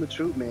 just tell him the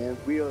truth, man.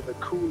 We are the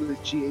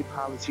coolest GA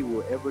pilots he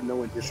will ever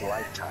know in his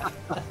lifetime.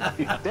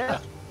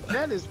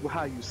 that is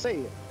how you say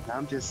it.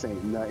 I'm just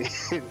saying. No.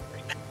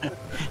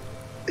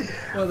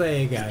 Well, there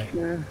you go.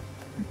 Yeah.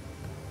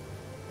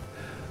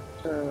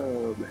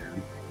 Oh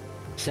man.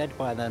 Said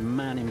by the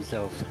man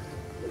himself.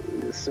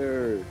 Yes,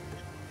 sir.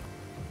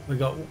 We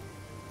got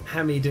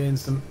Hammy doing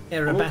some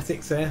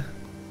aerobatics there.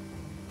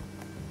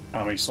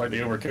 I mean, slightly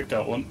overcooked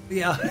that one.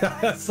 Yeah,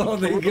 I saw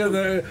the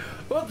other.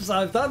 Whoops,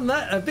 I've done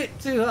that a bit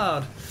too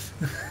hard.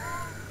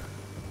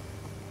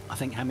 I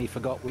think Hammy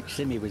forgot which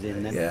sim he was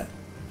in then.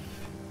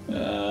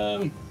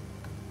 Yeah.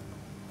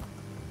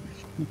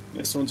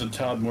 This one's a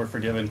tad more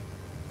forgiving.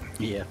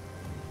 Yeah.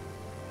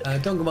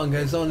 Dongamon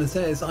goes on and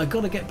says, I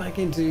got to get back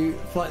into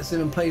Flight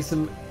Sim and play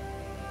some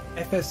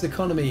FS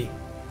Economy.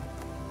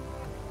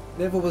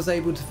 Never was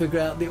able to figure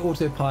out the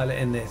autopilot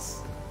in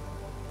this.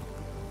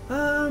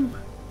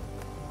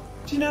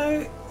 Do you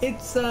know,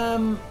 it's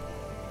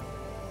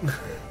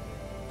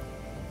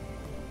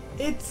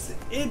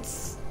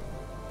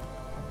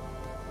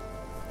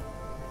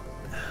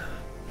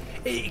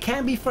it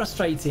can be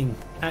frustrating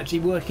actually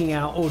working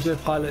out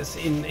autopilots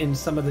in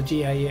some of the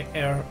GA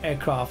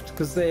aircraft,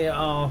 because there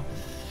are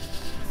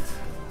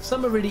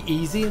some are really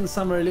easy and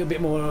some are a little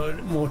bit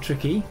more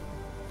tricky.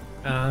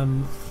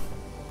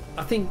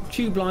 I think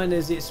tube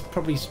liners, it's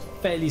probably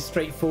fairly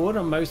straightforward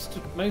on most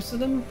of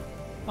them,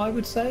 I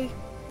would say.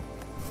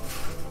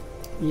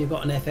 you've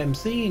got an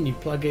FMC and you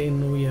plug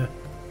in all your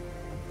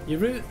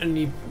route and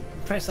you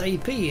press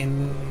AP,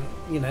 and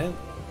you know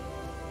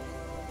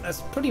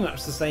that's pretty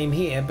much the same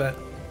here, but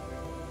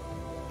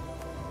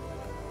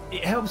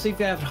it helps if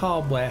you have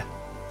hardware.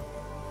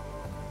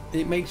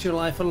 It makes your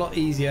life a lot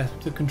easier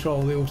to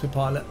control the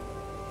autopilot.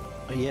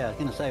 Yeah, I was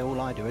going to say all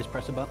I do is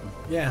press a button.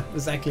 Yeah,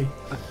 exactly.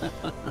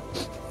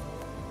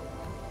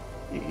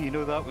 You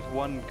know, that was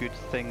one good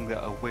thing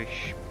that I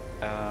wish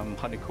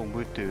Honeycomb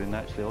would do, and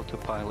that's the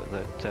autopilot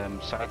that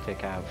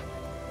SciTech have.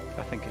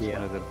 I think it's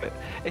one of the bit.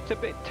 It's a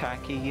bit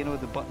tacky, you know.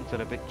 The buttons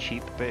are a bit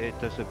cheap, but it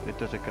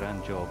does a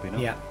grand job, you know.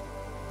 Yeah.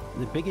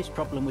 The biggest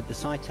problem with the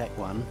SciTech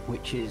one,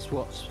 which is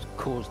what's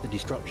caused the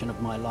destruction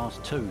of my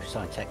last two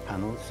SciTech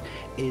panels,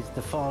 is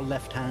the far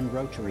left-hand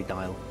rotary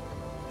dial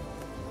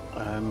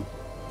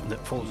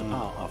that falls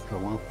apart after a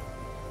while.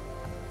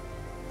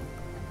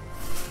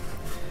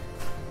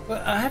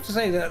 But I have to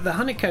say that the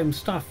Honeycomb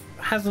stuff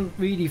hasn't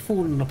really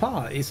fallen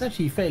apart. It's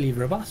actually fairly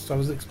robust. I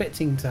was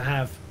expecting to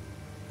have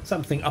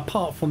something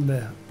apart from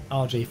the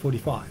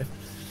RJ45,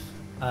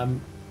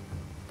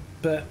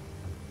 but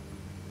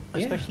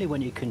especially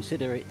when you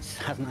consider it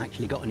hasn't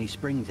actually got any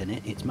springs in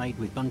it. It's made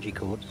with bungee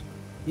cords.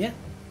 Yeah,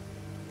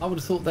 I would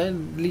have thought they'd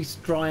at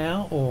least dry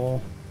out or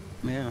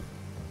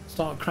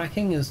start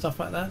cracking and stuff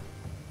like that.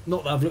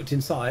 Not that I've looked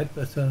inside,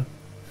 but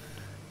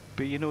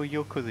you know,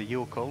 Yoko the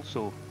Yoke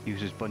also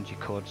uses bungee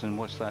cords, and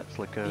what's that? It's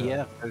like a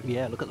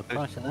yeah. Look at the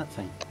price of that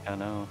thing. I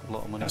know, a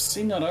lot of money. I've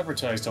seen that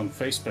advertised on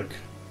Facebook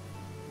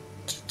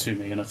to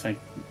me, and I think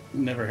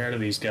never heard of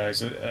these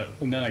guys.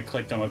 And then I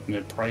clicked on it, and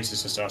the price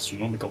is just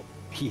astronomical.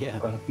 Yeah,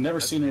 I've never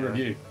seen a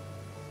review.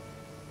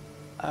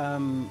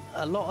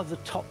 A lot of the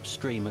top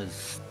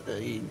streamers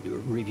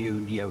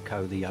reviewed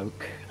Yoko the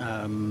Yoke.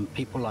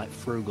 People like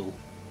Frugal.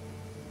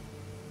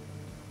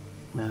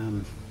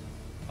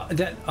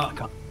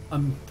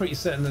 I'm pretty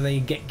certain that they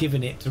get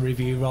given it to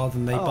review rather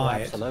than they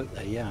buy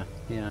absolutely, yeah.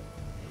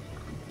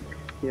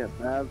 Yeah,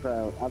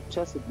 I've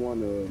tested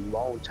one a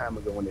long time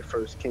ago when it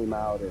first came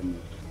out,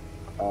 and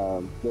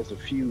there's a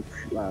few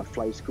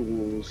flight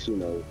schools, you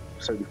know,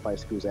 certain flight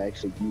schools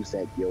actually use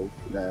that yoke.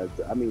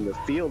 I mean, the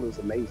feel is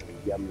amazing.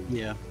 I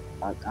mean,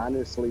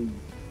 honestly,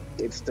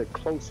 it's the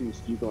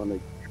closest you're gonna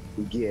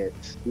get,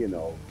 you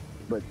know,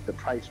 but the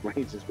price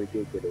range is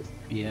ridiculous.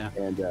 Yeah.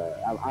 And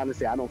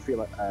honestly, I don't feel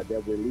like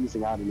that we're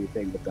losing out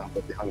anything with the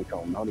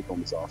Honeycomb. The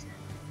Honeycomb is awesome.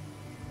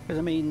 Because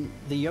I mean,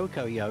 the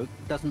Yoko yoke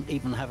doesn't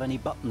even have any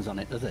buttons on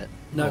it, does it?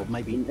 No. Or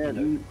maybe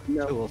no,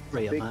 2 or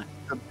 3 at max.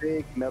 A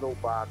big metal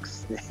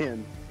box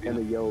and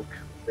a yoke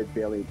with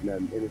barely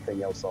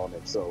anything else on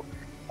it. So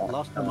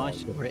last time I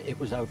saw it, it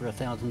was over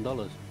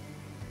 $1,000.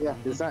 Yeah,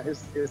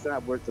 it's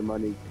not worth the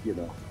money, you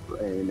know.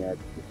 In that,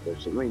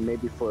 I mean,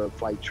 maybe for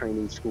flight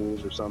training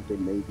schools or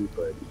something, maybe,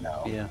 but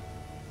no. Yeah.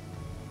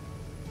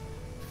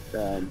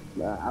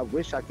 I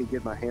wish I could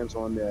get my hands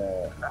on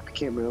I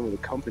can't remember the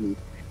company.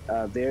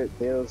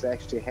 Theirs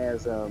actually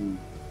has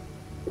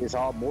it's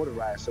all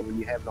motorized, so when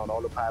you have it on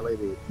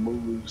autopilot, it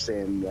moves,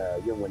 and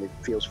you know, when it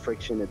feels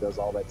friction, it does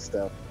all that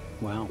stuff.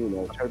 Wow. You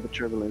know,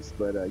 turbulence,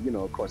 but you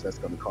know, of course, that's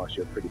going to cost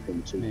you a pretty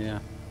penny too. Yeah.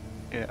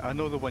 Yeah, I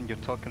know the one you're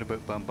talking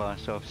about, Bamba,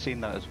 so I've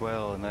seen that as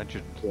well, and I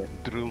just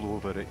drool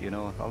over it, you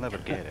know. I'll never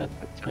get it.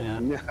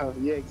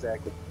 Yeah,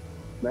 exactly.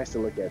 Nice to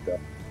look at, though.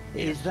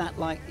 Is that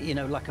like, you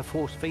know, like a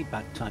force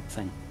feedback type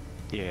thing?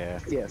 Yeah.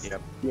 Yes.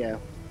 Yep. Yeah.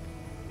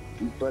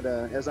 But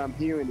as I'm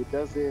hearing, it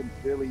doesn't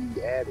really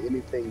add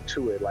anything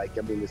to it. Like,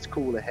 I mean, it's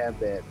cool to have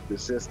that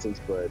resistance,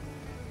 but,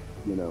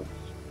 you know.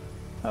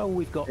 Oh,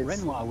 we've got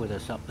Renoir with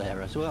us up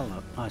there as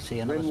well. I see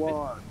another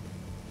Renoir.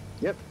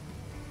 Yep.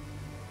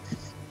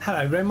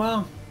 Hello,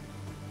 Renoir.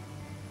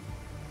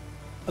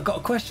 I've got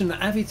a question that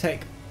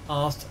Avitech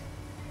asked.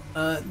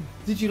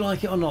 Did you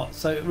like it or not?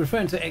 So,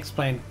 referring to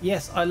X-Plane,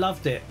 yes, I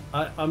loved it.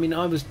 I mean,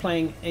 I was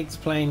playing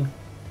X-Plane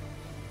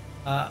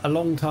a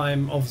long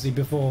time, obviously,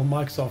 before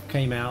Microsoft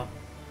came out.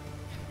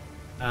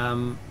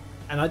 And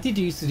I did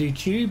used to do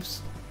tube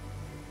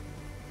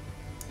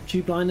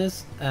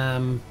liners.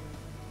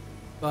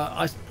 But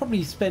I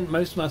probably spent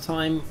most of my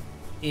time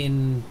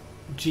in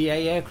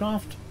GA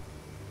aircraft.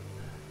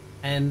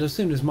 And as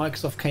soon as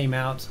Microsoft came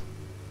out,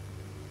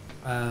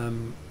 there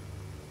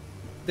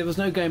was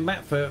no going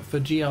back for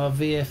GA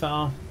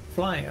VFR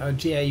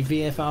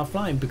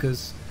flying,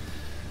 because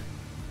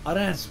I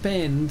don't have to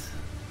spend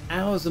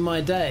hours of my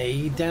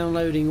day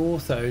downloading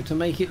Ortho to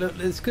make it look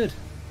this good.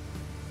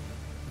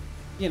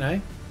 You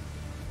know,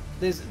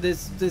 there's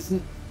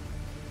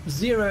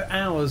 0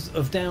 hours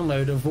of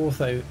download of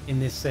Ortho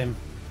in this sim,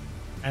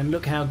 and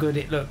look how good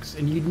it looks.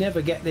 And you'd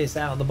never get this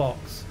out of the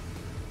box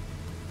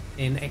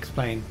in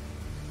X-Plane.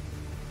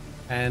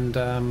 And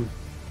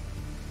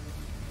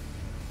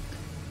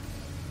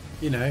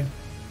you know,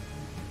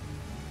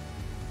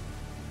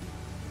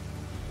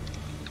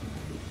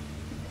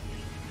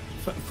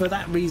 for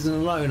that reason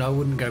alone, I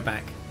wouldn't go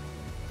back.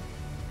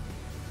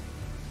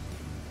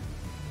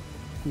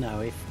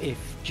 No,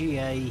 if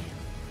GA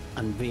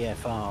and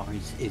VFR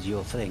is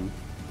your thing,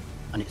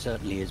 and it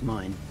certainly is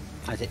mine,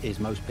 as it is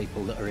most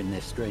people that are in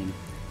this stream,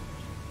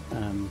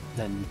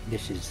 then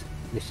this is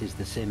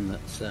the sim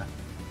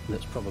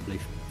that's probably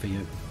for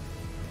you.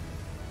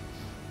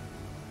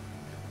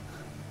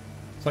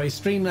 Sorry,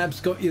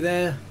 Streamlabs got you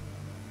there.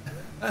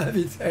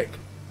 Heavy tech.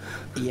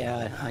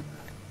 Yeah, I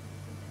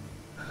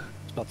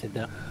spotted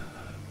that.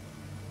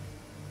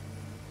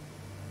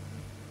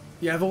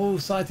 You have all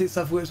cited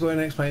stuff which won't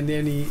explain. The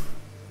only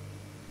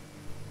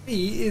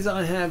is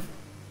I have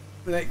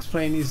with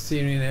explain is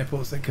Syrian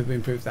airports that could have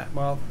improved that.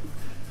 Well,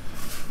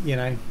 you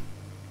know.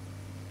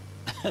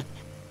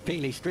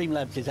 Peely,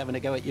 Streamlabs is having a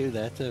go at you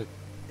there too.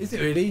 Is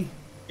it really?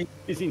 It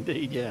is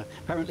indeed, yeah.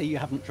 Apparently you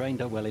haven't trained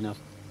her well enough.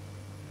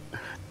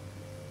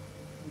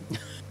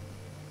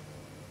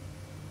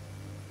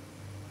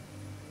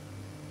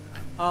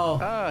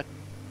 Oh.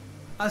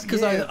 That's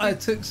because I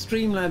took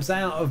Streamlabs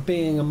out of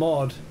being a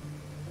mod.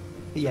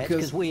 Yeah,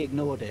 because we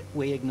ignored it.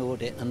 We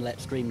ignored it and let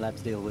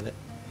Streamlabs deal with it.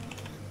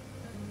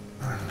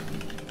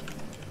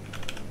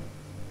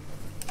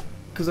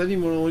 Because I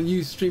didn't want to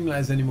use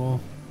Streamlabs anymore.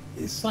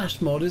 It's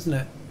 /mod, isn't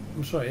it?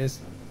 I'm sure it is.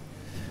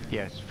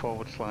 Yes,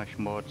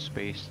 /mod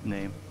space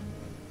name.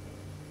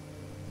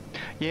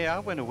 Yeah, I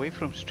went away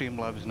from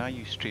Streamlabs and I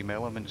use Stream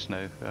Elements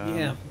now.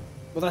 Yeah,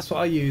 well that's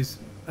what I use,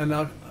 and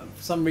for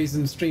some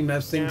reason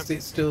Streamlabs thinks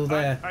it's still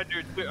there. I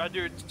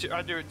do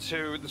it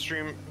too. The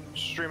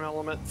Stream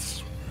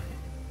Elements.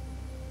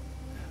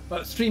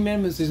 But Stream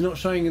Elements is not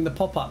showing in the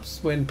pop-ups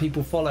when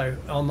people follow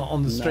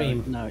on the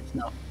stream. No, it's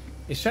not.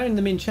 It's showing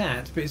them in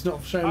chat, but it's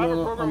not showing I have on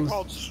a program the...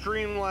 called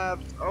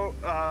Streamlabs,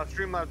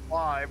 Streamlabs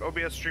Live,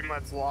 OBS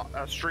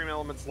Streamlabs Stream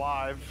Elements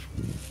Live.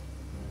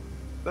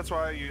 That's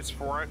what I use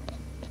for it.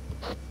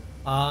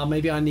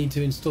 Maybe I need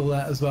to install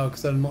that as well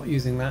because I'm not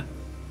using that.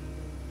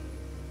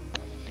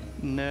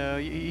 No,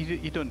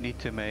 you don't need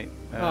to, mate.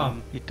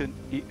 You don't.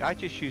 I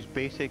just use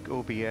basic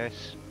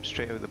OBS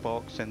straight out of the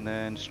box, and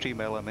then Stream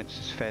Elements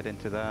is fed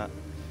into that.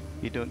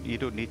 You don't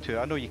need to.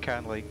 I know you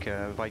can, like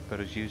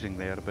Viper is using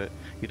there, but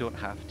you don't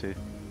have to.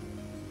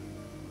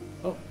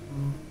 Oh,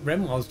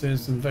 Renoir's doing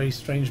some very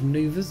strange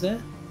manoeuvres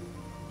there.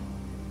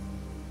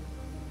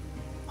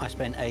 I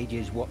spent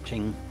ages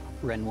watching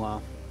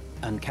Renoir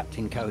and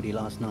Captain Cody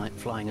last night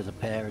flying as a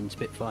pair in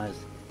Spitfires.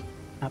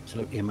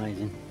 Absolutely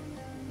amazing.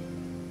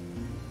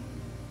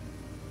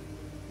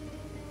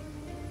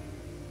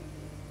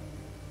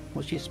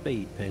 What's your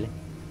speed, Peely?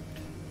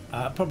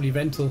 Probably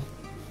rental.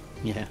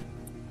 Yeah.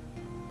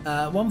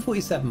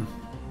 147.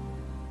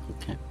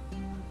 Okay.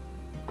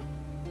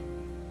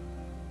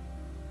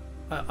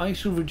 I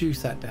shall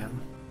reduce that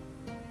down.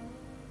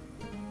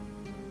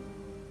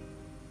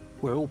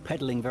 We're all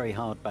pedalling very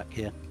hard back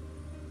here.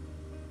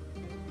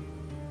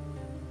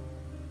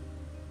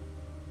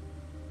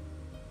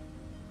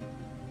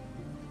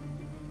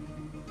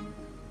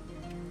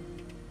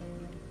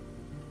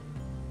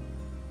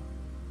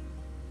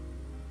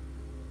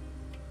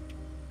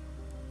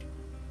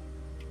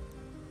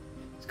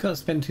 Can't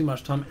spend too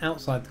much time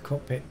outside the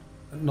cockpit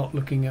and not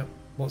looking at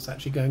what's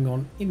actually going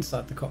on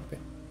inside the cockpit.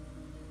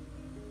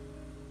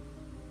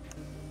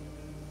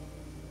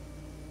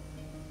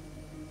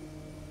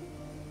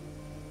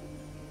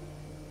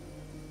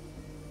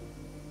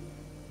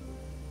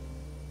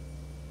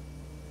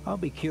 I'll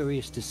be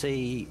curious to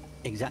see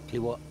exactly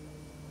what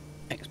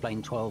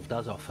X-Plane 12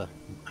 does offer.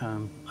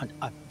 I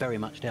very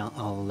much doubt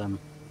I'll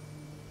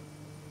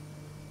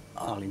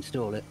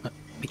install it, but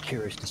be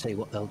curious to see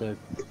what they'll do.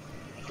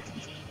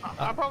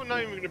 I'm probably not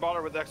even going to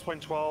bother with X-Plane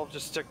 12,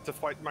 just stick to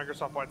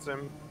Microsoft Flight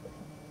Sim.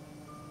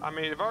 I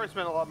mean, if I already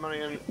spent a lot of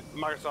money in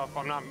Microsoft,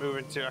 I'm not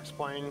moving to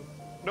X-Plane.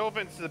 No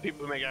offense to the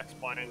people who make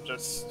X-Plane,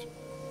 just...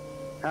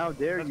 How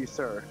dare you,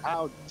 sir?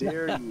 How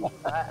dare you?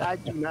 I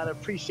do not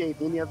appreciate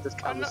any of this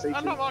conversation.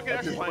 I'm not mocking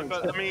X-Plane,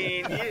 but I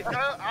mean,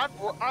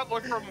 I've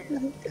looked from...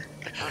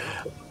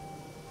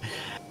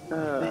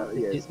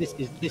 Yes. This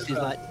is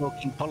like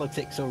talking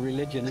politics or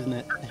religion, isn't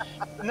it?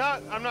 I'm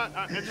not.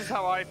 It's just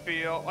how I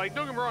feel. Like,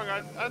 don't get me wrong.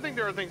 I think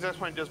there are things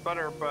X-Plane does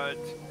better, but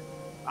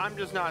I'm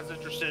just not as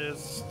interested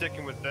as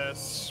sticking with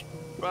this.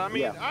 But I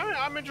mean,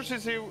 I'm interested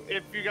to see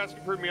if you guys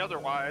can prove me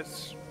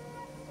otherwise.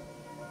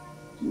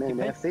 Man,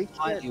 I think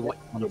what you want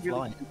to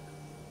fly.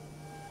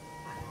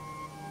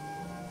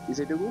 Is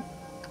it Dougal?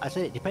 I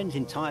said it depends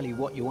entirely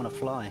what you want to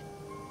fly.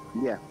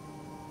 Yeah.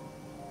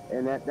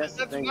 And that's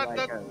the thing.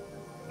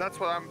 That's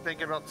what I'm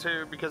thinking about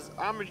too, because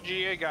I'm a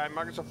GA guy.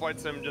 Microsoft Flight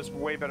Sim just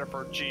way better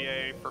for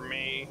GA for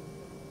me.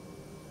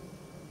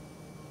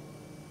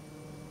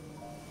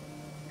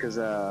 Because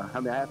I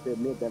mean, I have to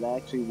admit that I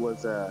actually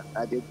was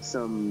I did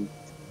some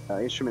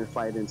instrument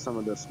flight in some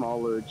of the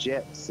smaller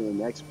jets in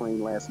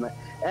X-Plane last night.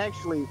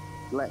 Actually,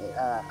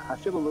 I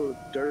feel a little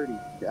dirty.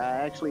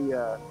 I actually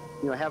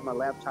have my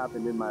laptop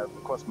and then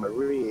of course my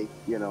rig,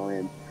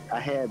 and I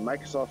had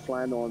Microsoft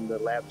flying on the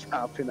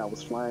laptop and I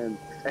was flying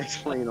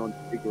X-Plane on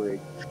the big rig.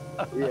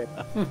 Yeah,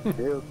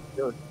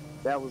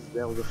 that was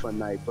a fun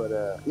night. But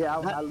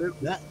I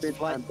literally spent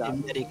time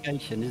down.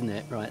 Dedication, isn't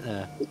it, right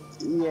there?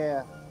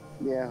 Yeah.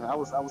 I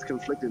was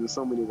conflicted in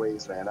so many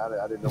ways, man.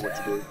 I didn't know what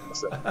to do.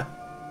 So,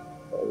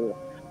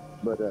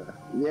 But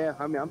yeah,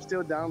 I mean, I'm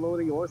still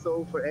downloading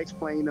Ortho for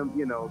X-Plane,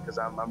 you know, because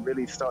I'm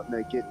really starting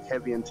to get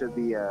heavy into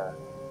the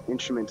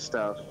instrument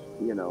stuff,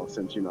 you know,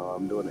 since, you know,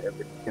 I'm doing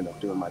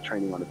doing my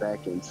training on the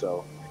back end.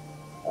 So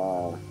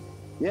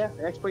yeah,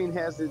 X-Plane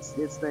has its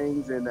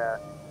things, and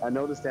I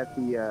noticed that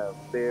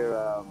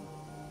their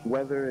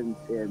weather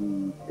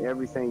and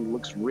everything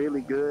looks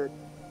really good.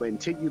 But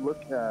until you look,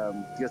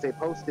 because they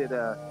posted,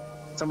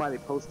 somebody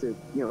posted,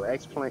 you know,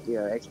 X-Plane,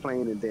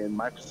 and then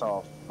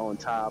Microsoft on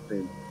top,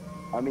 and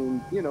I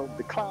mean, you know,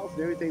 the clouds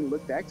and everything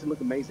actually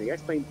look amazing.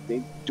 X-Plane,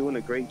 they're doing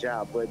a great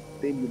job. But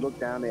then you look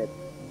down at,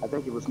 I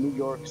think it was New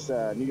York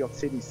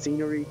City's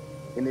scenery,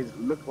 and it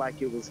looked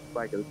like it was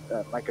like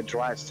a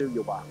dry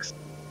cereal box,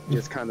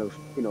 just kind of,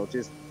 you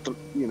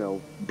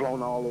know,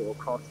 blown all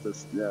across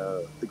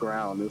the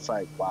ground. It's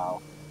like,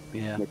 wow.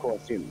 Yeah. And of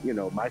course, you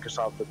know,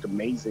 Microsoft looked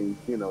amazing.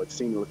 You know, its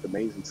scenery looked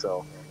amazing.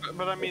 So.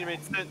 But I mean,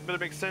 it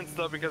makes sense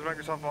though, because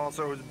Microsoft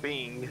also is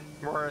Bing,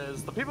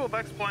 whereas the people of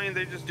X-Plane,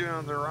 they just do it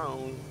on their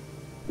own.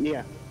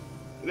 Yeah.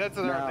 That's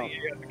another thing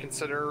you have to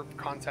consider,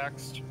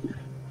 context.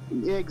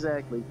 Yeah,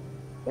 exactly.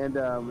 And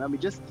I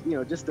mean, just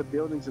the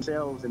buildings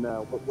themselves, and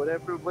what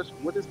is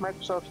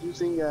Microsoft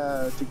using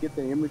to get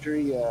the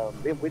imagery?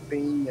 With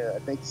Bing, I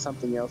think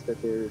something else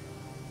that they're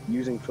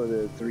using for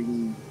the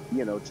 3D,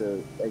 you know,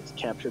 to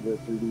capture the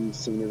 3D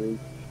scenery.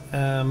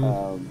 I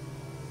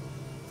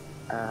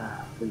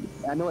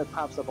know it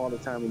pops up all the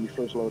time when you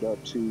first load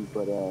up too,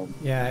 but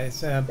yeah,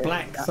 it's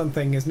black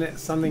something, isn't it?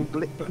 Something.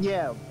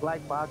 Yeah,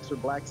 black box or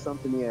black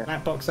something. Yeah,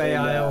 black box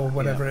AI or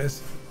whatever it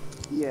is.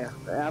 Yeah,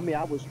 I mean,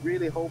 I was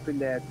really hoping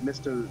that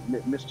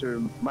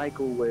Mr.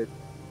 Michael would,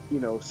 you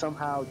know,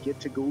 somehow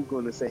get to Google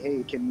and say,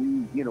 hey, can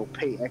we, you know,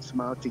 pay X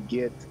amount to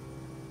get,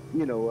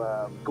 you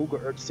know, Google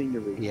Earth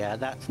scenery. Yeah,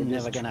 that's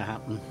never going to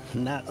happen.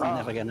 That's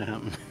never going to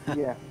happen.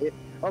 Yeah.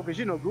 Because,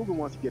 you know, Google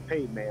wants to get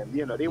paid, man.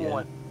 You know, they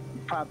want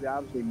probably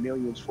obviously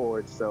millions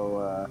for it.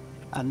 So.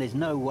 And there's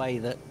no way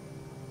that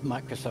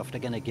Microsoft are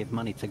going to give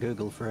money to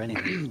Google for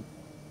anything.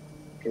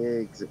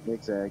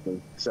 Exactly.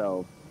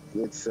 So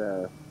it's.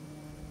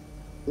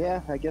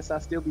 Yeah, I guess I'll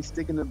still be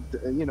sticking to,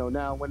 you know,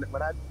 now when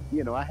I,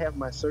 you know, I have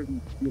my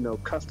certain, you know,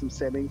 custom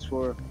settings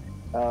for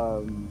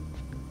Ortho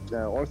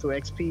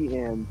XP,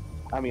 and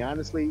I mean,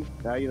 honestly,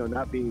 you know,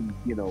 not being,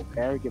 you know,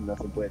 arrogant or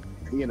nothing, but,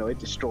 you know, it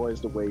destroys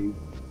the way,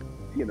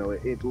 you know,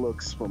 it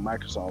looks from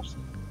Microsoft's.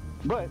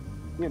 But,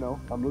 you know,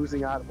 I'm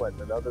losing out, what,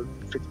 another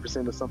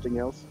 50% or something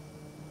else?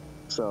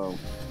 So,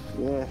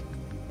 yeah,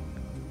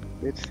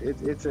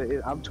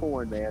 I'm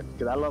torn, man,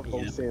 because I love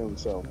both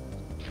sims, so.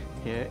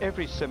 Yeah,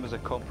 every sim is a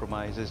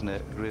compromise, isn't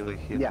it, really?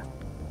 Yeah.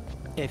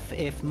 If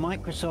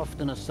Microsoft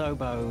and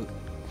Asobo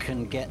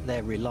can get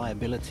their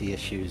reliability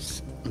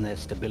issues and their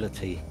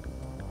stability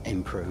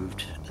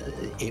improved,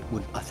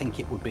 I think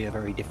it would be a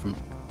very different,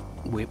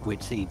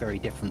 we'd see very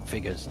different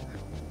figures.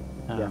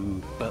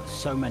 But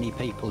so many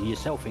people,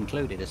 yourself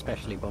included,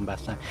 especially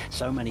Bombasta,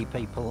 so many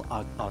people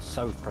are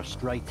so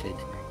frustrated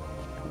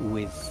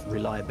with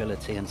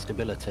reliability and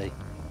stability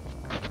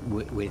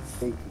with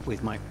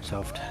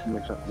Microsoft.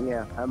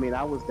 Yeah, I mean,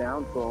 I was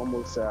down for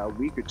almost a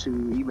week or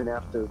two, even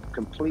after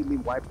completely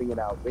wiping it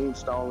out,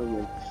 reinstalling,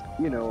 and,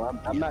 you know,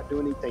 I'm not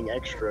doing anything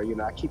extra. You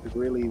know, I keep it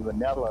really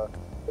vanilla,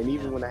 and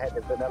even when I had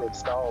the vanilla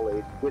install,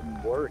 it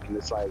wouldn't work, and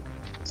it's like,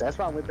 so that's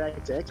why I went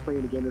back to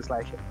X-Plane again. It's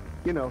like,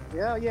 you know,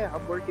 yeah,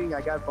 I'm working.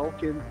 I got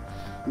Vulkan,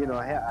 you know,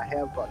 I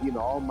have you know,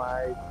 all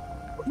my,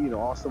 you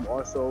know, awesome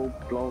Ortho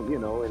blown, you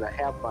know, and I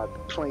have my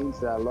planes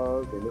that I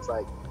love, and it's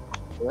like,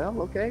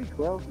 well, okay,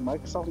 well,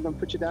 Microsoft is going to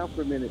put you down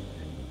for a minute.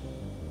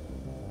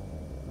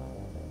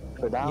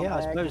 Yeah,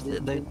 I suppose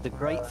the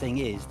great thing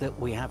is that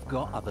we have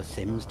got other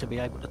sims to be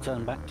able to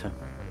turn back to.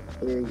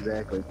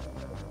 Exactly.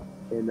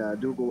 And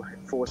Google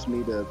forced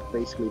me to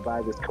basically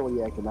buy this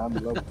Kodiak, and I'm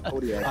in love with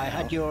Kodiak. I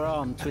had your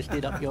arm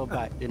twisted up your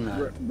back, didn't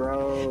I?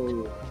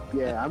 Bro,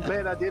 yeah, I'm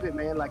glad I did it,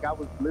 man. Like, I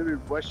was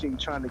literally rushing,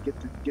 trying to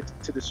get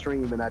to the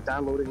stream, and I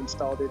downloaded,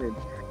 installed it, and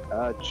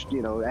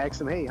you know,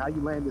 asked him, hey, how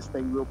you land this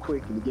thing real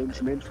quick, and he gave me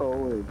some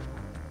info,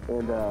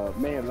 and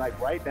man, like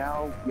right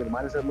now, you know,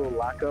 minus that little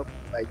lockup,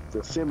 like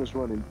the sim is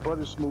running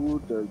butter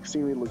smooth, the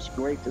scenery looks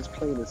great, this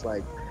plane is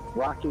like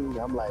rocking.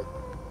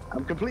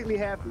 I'm completely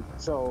happy.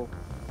 So,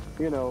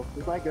 you know,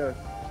 it's like a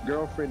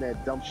girlfriend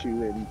that dumps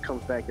you and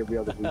comes back every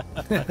other week.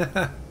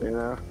 You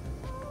know?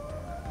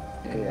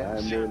 Yeah,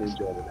 I'm really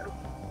enjoying it now.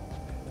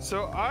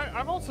 So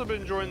I've also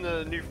been enjoying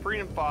the new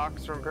Freedom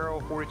Fox from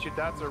Imperial 42.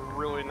 That's a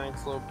really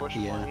nice little bush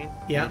plane.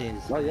 Yeah, it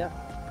is. Oh yeah.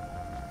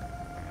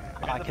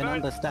 I can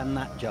understand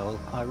that, Joel.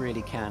 I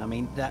really can. I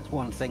mean, that's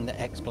one thing that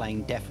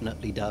X-Plane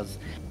definitely does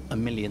a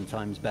million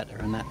times better,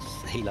 and that's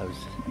helos.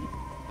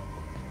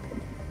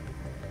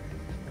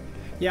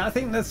 Yeah, I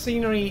think the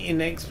scenery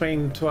in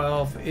X-Plane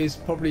 12 is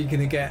probably going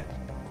to get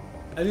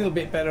a little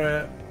bit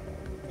better,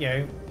 you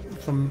know,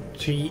 from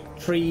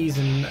trees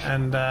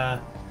and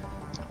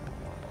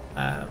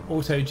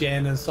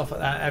auto-gen and stuff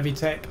like that,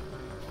 Avitech.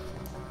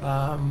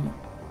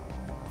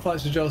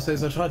 Flights to Joel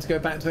says, I tried to go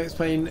back to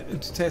X-Plane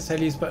to test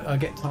helis, but I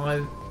get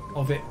tired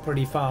of it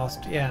pretty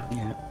fast. Yeah.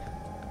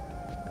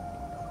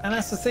 And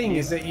that's the thing,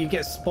 is that you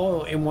get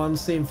spoiled in one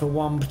scene for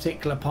one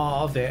particular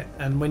part of it,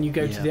 and when you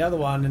go to the other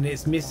one and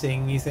it's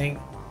missing, you think,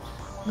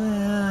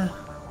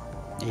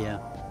 yeah.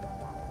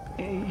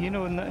 You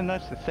know, and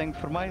that's the thing,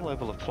 for my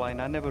level of flying,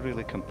 I never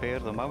really compare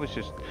them. I was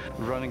just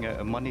running out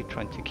of money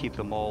trying to keep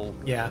them all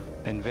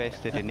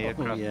invested in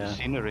aircraft and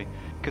scenery.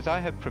 Because I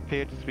had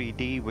prepared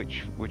 3D,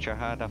 which I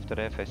had after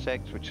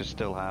FSX, which I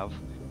still have.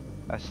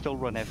 I still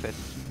run FS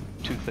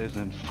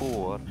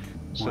 2004,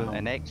 so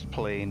an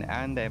X-plane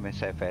and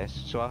MSFS,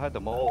 so I had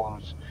them all.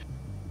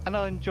 And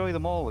I enjoy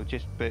them all,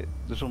 but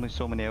there's only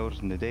so many hours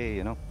in the day,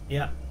 you know?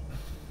 Yeah.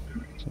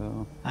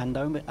 So. And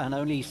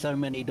only so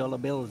many dollar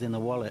bills in the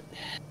wallet.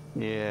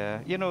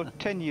 Yeah, you know,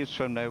 10 years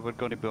from now we're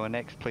going to be on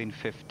X-Plane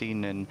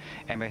 15 and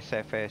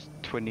MSFS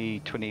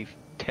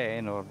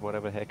 2010 or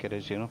whatever the heck it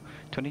is, you know,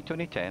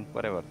 2010,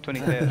 whatever,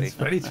 2030. It's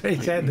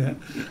 2010.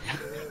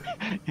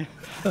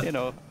 You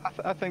know,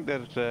 I think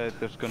there's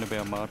going to be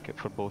a market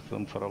for both of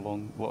them for a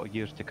lot of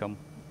years to come.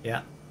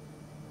 Yeah.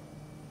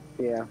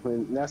 Yeah,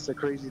 and that's the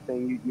crazy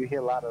thing. You hear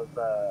a lot of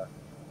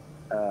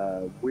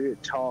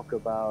weird talk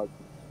about,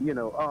 you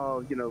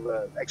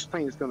know,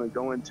 X-Plane is going to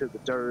go into the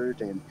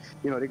dirt, and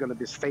you know they're going to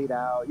just fade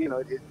out. You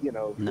know,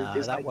 no,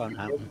 it's that like, won't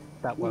happen.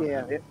 That won't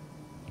happen.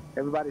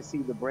 Everybody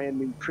sees the brand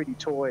new pretty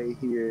toy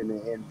here,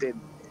 and then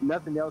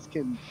nothing else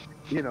can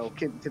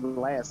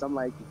last. I'm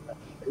like,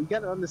 you got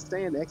to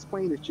understand,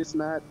 X-Plane is just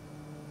not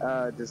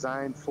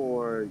designed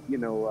for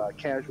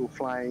casual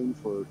flying.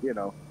 For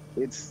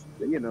it's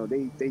they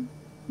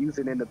use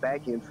it in the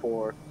back end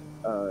for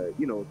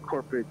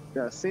corporate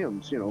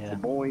sims, for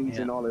Boeings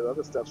and all that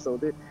other stuff. So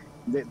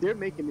they're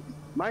making,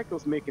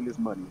 Michael's making his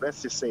money.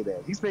 Let's just say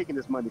that he's making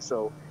his money.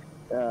 So,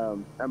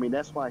 I mean,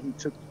 that's why he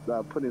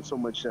put in so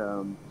much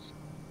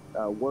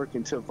work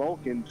into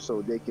Vulcan,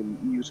 so they can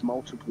use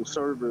multiple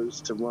servers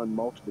to run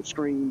multiple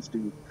screens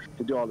to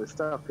do all this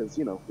stuff. Because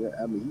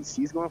I mean,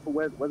 he's going for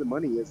where the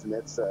money is, and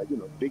that's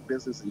big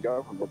business and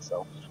government.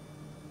 So.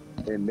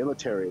 And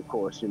military, of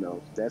course,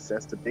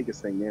 that's the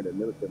biggest thing there, the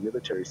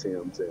military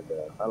sims, and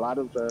a lot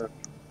of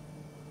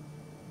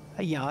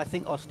Yeah, I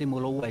think Austin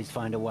will always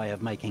find a way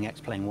of making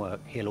X-Plane work.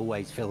 He'll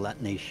always fill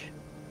that niche.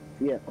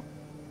 Yeah.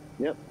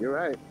 Yep, you're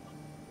right.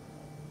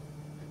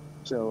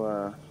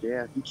 So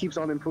yeah, he keeps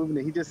on improving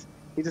it. He just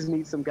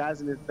needs some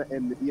guys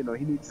and he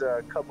needs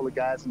a couple of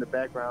guys in the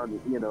background,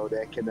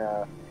 that can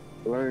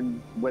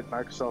learn what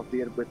Microsoft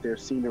did with their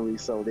scenery,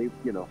 so they,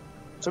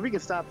 so we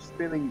can stop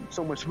spending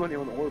so much money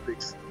on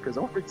Orbix, because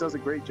Orbix does a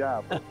great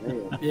job. But,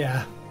 man,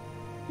 yeah.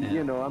 I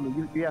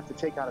mean, you have to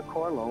take out a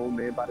car loan,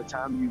 man, by the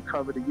time you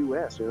cover the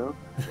U.S.,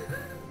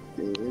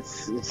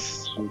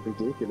 It's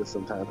ridiculous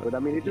sometimes. But, I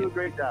mean, they do a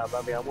great job.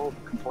 I mean, I won't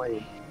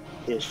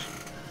complain-ish.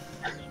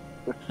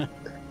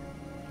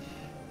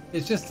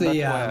 It's just the...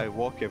 That's why I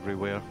walk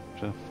everywhere,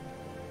 so...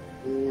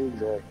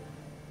 Exactly.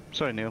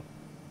 Sorry, Neil.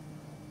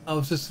 I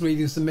was just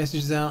reading some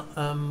messages out.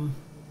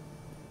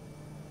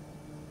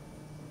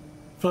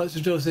 Flights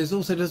of Joel says,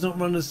 also does not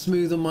run as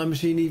smooth on my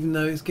machine even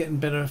though it's getting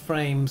better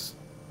frames.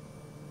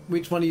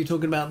 Which one are you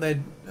talking about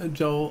there,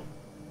 Joel?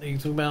 Are you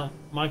talking about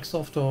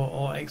Microsoft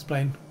or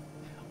X-Plane?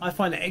 I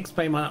find that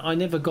X-Plane, I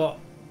never got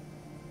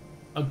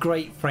a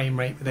great frame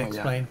rate with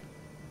X-Plane.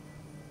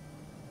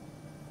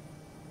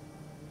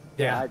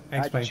 Yeah,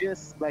 I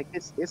just, like,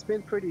 it's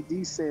been pretty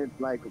decent.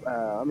 Like,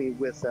 I mean,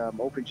 with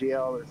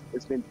OpenGL,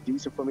 it's been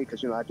decent for me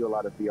because, I do a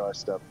lot of VR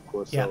stuff, of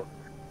course. Yeah. So.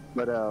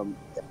 But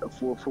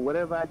for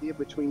whatever I did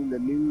between the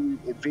new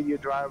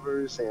NVIDIA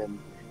drivers and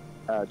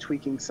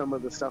tweaking some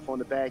of the stuff on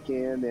the back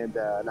end, and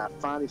I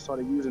finally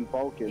started using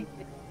Vulkan.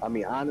 I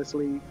mean,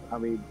 honestly,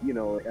 I've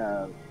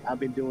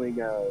been doing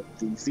the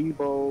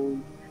Zebo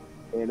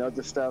and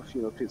other stuff,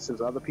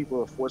 since other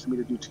people have forced me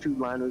to do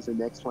two-liners in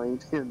X-Plane.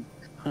 And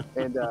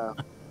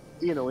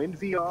in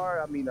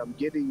VR, I mean, I'm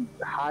getting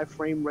high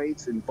frame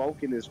rates, and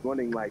Vulkan is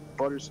running like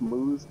butter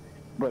smooth.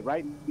 But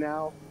right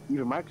now,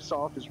 even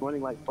Microsoft is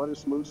running like butter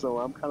smooth, so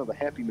I'm kind of a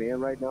happy man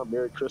right now.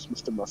 Merry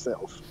Christmas to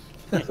myself.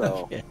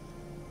 So,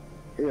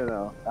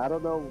 I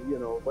don't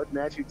know, what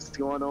magic's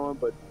going on,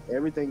 but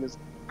everything is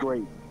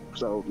great.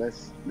 So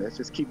let's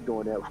just keep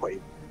going that way.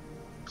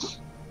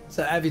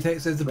 So Avitech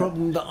says the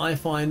problem that I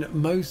find,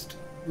 most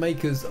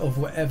makers of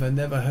whatever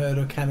never heard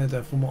of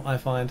Canada. From what I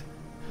find,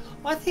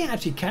 I think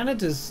actually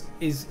Canada's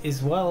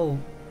is well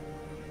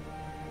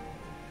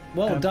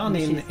done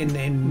in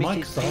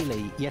Microsoft.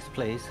 Haley, yes,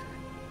 please.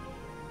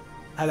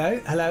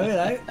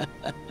 Hello.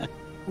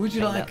 Would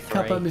you like a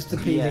cuppa, Mr.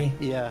 Peely?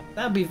 Yeah.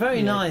 That'd be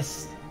very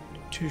nice.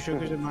 2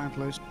 sugars in mine,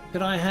 please.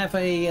 Could I have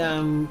a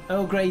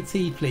Earl Grey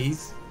tea,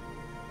 please?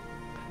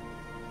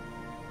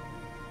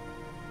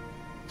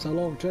 It's a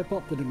long trip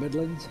up to the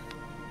Midlands.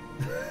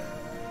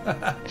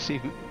 It's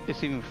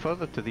even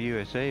further to the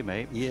USA,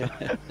 mate. Yeah.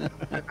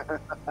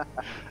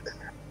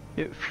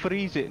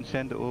 Freeze it and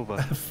send it over.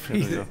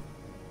 Freeze it.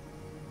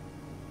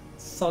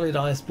 Solid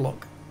ice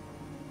block.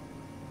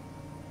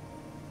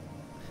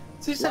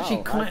 So it's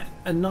actually quite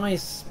a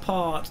nice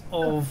part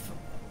of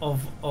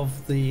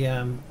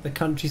the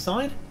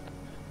countryside.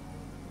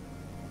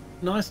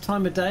 Nice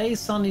time of day.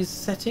 Sun is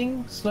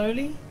setting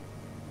slowly.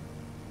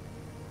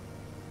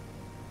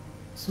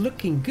 It's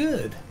looking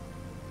good.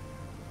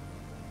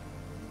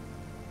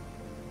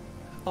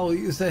 Oh,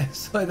 you say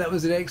sorry? That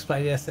was an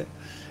X-Plane. Yes.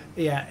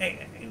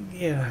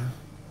 Yeah.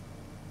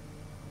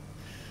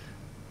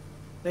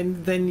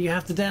 Then you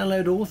have to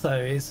download Ortho.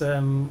 It's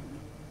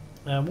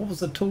what was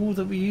the tool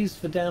that we used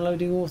for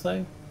downloading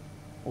Ortho?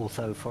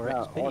 Ortho for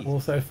XP.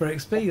 Ortho for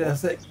XP.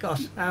 That's it.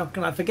 Gosh, how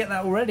can I forget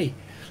that already?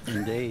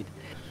 Indeed.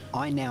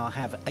 I now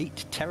have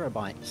 8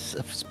 terabytes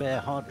of spare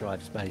hard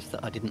drive space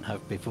that I didn't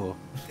have before.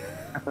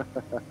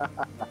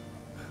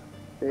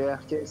 Yeah,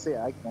 I can't say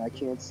I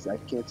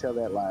can't tell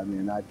that lie,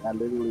 man. I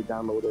literally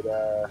downloaded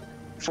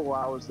 4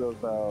 hours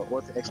of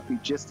Ortho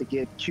XP just to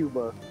get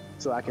Cuba,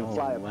 so I can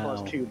fly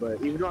across Cuba.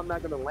 Even though I'm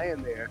not going to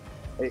land there,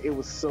 it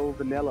was so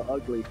vanilla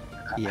ugly.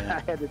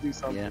 Yeah. I had to do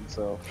something. Yeah.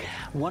 So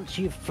once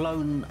you've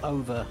flown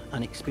over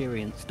and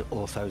experienced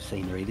Ortho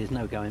scenery, there's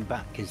no going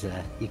back, is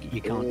there? You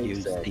can't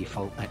use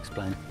default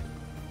X-Plane.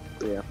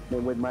 Yeah,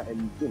 and with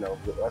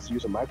us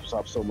using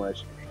Microsoft so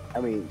much,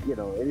 I mean,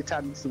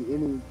 anytime you see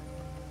any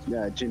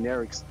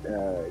generics,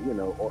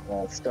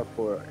 stuff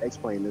for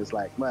X-Plane, it's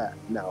like,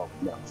 no,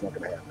 it's not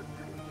gonna happen.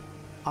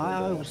 I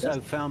also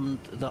found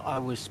that I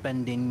was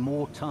spending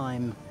more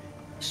time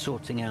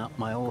sorting out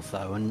my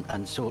Ortho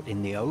and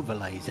sorting the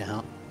overlays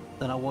out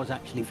than I was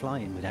actually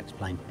flying with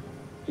X-Plane.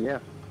 Yeah.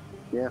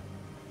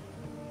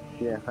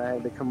 I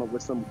had to come up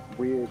with some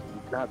weird,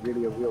 not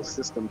really a real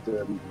system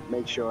to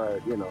make sure,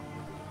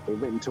 they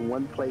went into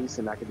one place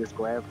and I could just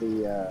grab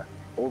the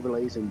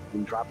overlays and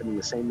drop it in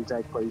the same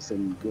exact place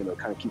and, kind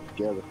of keep it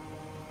together.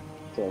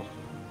 So,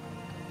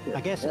 yeah.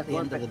 I guess at the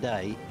end of the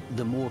day,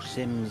 the more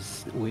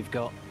sims we've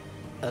got,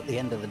 at the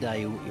end of the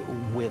day,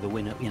 we're the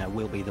winner.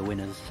 We'll be the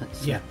winners.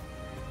 Yeah.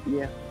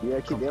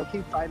 They'll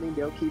keep fighting.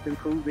 They'll keep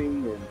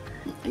improving,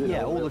 and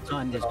all the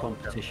time there's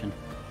competition.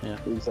 Yeah,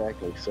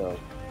 exactly. So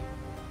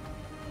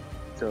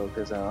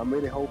because I'm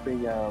really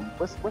hoping.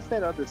 What's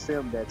that other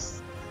sim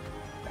that's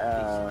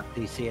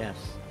DCS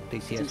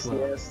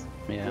World.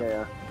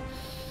 Yeah.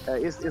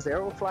 Is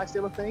Aerofly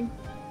still a thing?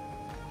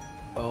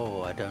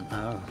 Oh, I don't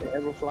know.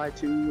 Aerofly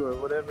 2 or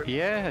whatever?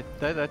 Yeah,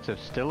 that's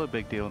still a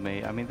big deal,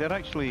 mate. I mean, they're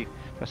actually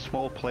a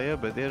small player,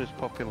 but they're as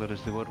popular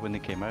as they were when they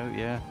came out,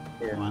 yeah.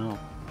 Wow.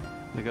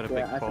 They got a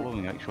big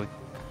following, actually.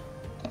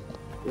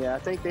 Yeah, I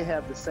think they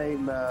have the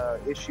same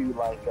issue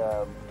like,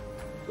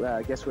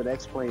 I guess with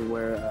X-Plane,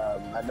 where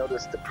I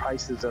noticed the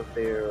prices of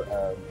their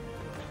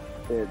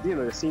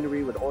the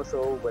scenery with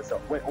Ortho, with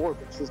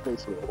Orbix, is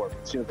basically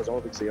Orbix, because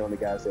Orbix are the only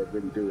guys that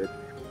really do it.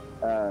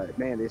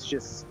 Man, it's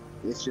just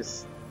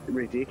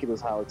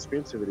ridiculous how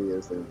expensive it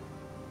is, and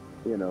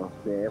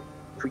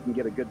if we can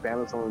get a good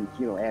balance on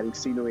adding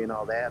scenery and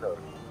all that, or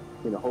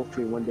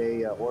hopefully one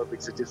day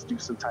Orbix will just do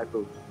some type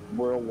of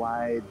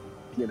worldwide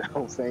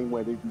thing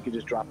where you can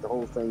just drop the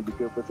whole thing, be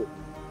good with it.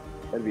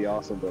 That'd be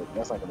awesome, but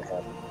that's not going to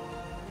happen.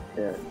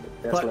 Yeah,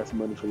 that's less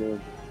money for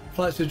them.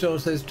 Flights with Joel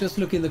says, just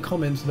look in the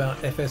comments about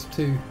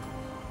FS2.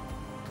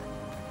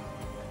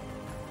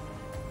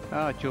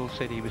 Joel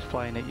said he was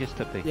flying it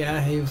yesterday.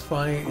 Yeah, he was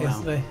flying it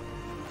yesterday.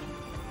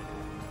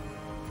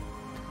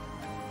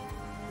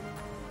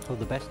 Oh,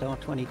 the best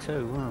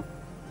R22, wow.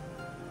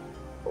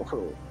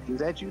 Oh, is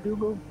that you,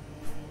 Dougal?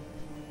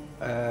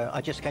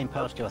 I just came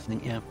past you, I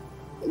think, yeah.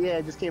 Yeah,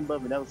 I just came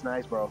above me. That was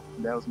nice, bro.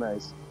 That was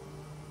nice.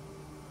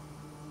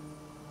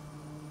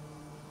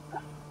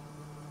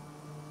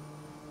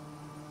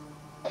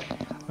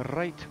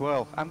 Right,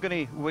 well, I'm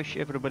going to wish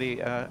everybody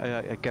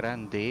a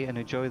grand day and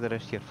enjoy the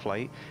rest of your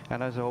flight.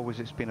 And as always,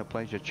 it's been a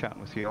pleasure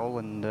chatting with you all,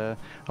 and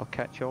I'll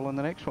catch you all on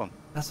the next one.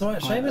 That's all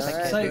right, Seamus.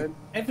 Right, so good.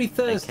 every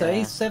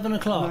Thursday, 7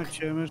 o'clock.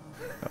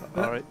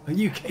 All right.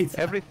 UK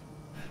time.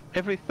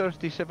 Every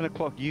Thursday, 7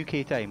 o'clock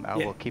UK time. I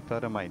will keep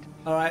that in mind.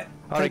 All right.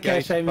 All Take right, care,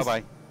 guys. Seamus.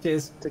 Bye-bye.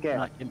 Cheers. Take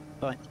care.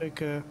 Bye. Take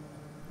care.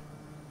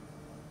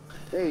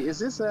 Hey, is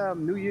this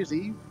New Year's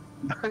Eve?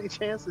 By any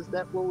chance, is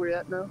that where we're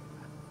at now?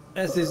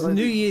 This is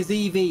New Year's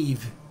Eve.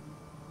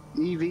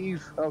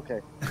 Eve?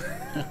 Okay.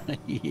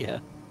 Yeah.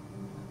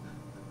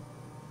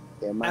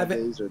 Yeah, my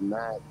days are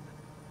not.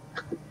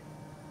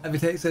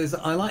 Avitech says,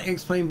 I like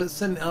X-Plane, but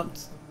setting it up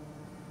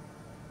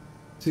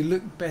to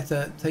look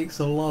better takes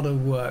a lot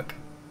of work.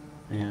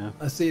 Yeah.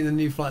 I see the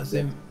new flight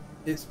sim.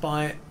 It's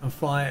buy it and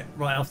fly it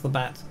right off the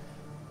bat.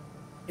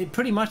 It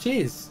pretty much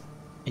is.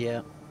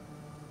 Yeah.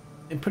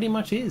 It pretty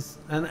much is.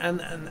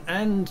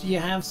 And you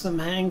have some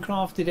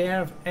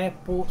handcrafted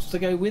airports to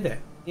go with it,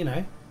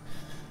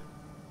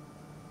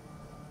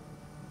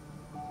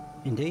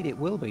 Indeed, it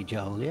will be,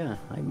 Joel. Yeah,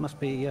 it must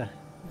be.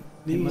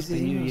 New New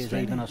Year's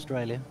Eve in Australia.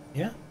 Australia.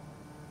 Yeah,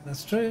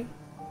 that's true.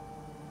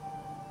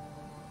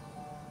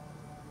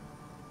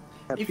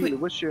 Peter,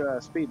 what's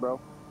your speed, bro?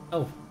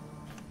 Oh.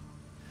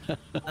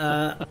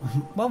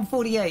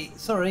 148.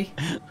 Sorry.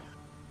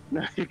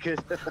 No, you're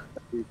good.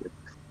 You're good.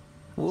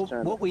 Well,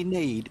 what we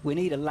need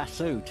a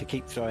lasso to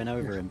keep throwing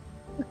over him.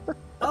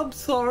 I'm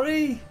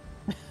sorry.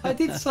 I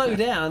did slow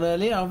down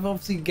earlier. I've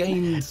obviously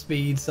gained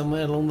speed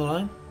somewhere along the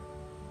line.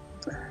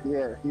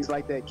 Yeah, he's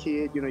like that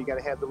kid, you got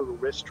to have the little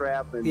wrist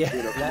strap and,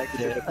 connect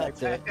it to the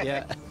backpack.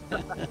 Yeah.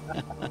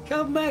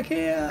 Come back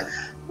here.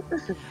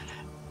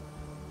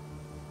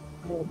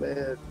 Oh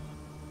man.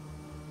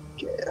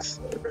 Gas.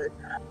 Right.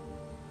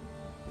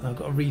 I've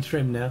got to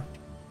retrim now.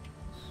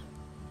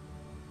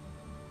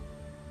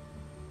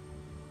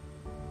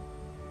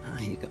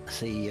 You got to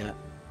see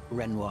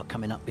Renoir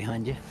coming up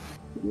behind you.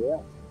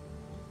 Yeah.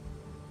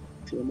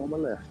 See him on my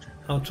left.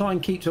 I'll try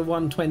and keep to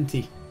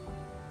 120.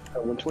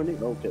 120?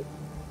 Okay.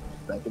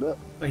 Back it up.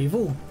 Oh, you've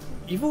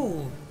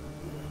all.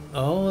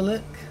 Oh,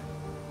 look.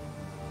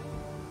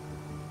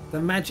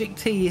 The magic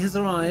tea has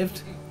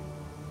arrived.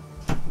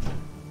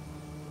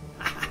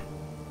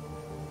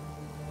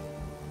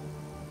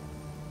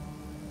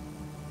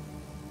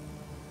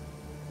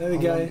 There we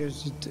How go. long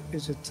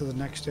is it to the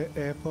next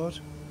airport?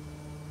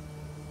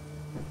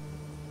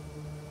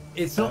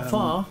 It's not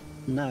far.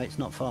 No, it's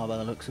not far by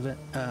the looks of it.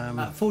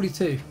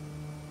 42.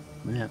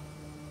 Yeah.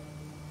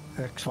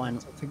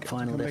 Excellent.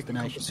 Final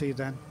destination. See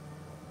then.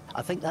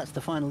 I think that's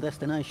the final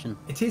destination.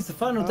 It is the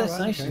final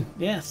destination. Right,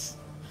 okay. Yes.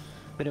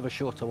 Bit of a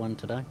shorter one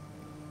today.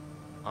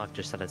 I've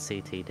just had a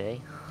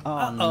CTD.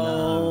 Oh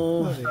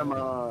no! Come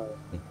on.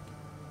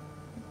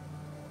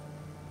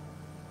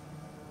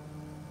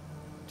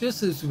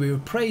 Just as we were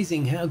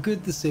praising how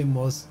good the sim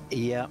was.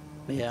 Yeah.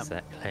 Yeah.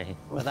 Exactly.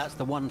 Well, that's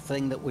the one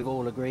thing that we've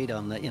all agreed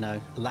on, that, you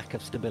know, lack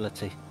of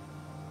stability.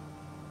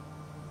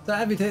 So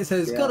Avitate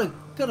says, Yeah.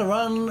 gotta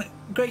run.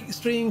 Great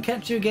stream.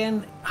 Catch you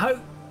again.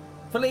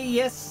 Hopefully,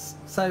 yes.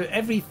 So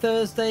every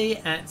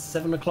Thursday at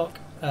 7 o'clock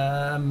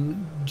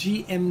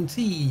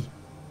GMT.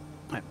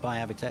 Right, bye,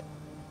 Avitech.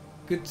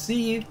 Good to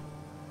see you.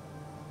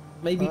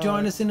 Maybe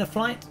join us in a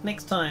flight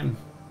next time.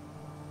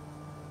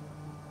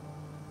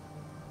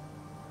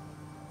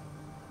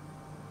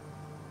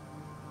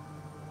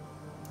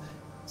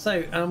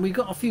 So we've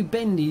got a few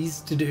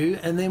bendies to do,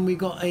 and then we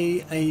got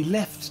a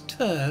left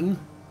turn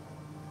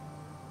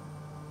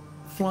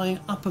flying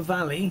up a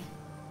valley.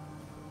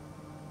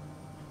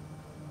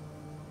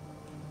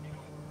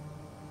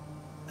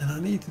 And I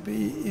need to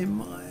be in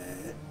my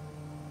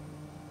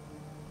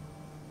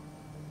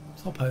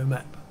topo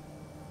map.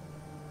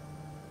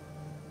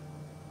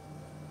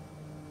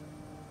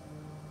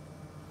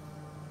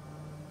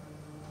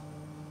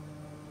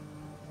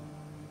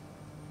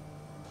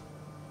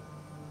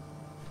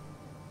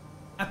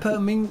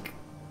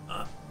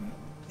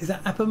 Is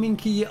that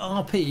Appaminky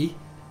RP?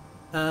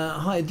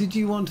 Hi, did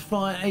you want to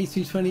fly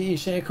A320 in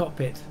share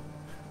cockpit?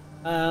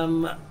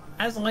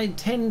 As I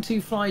tend to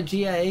fly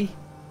GA,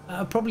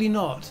 probably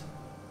not.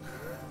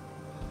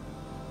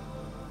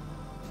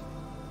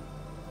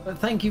 But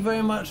thank you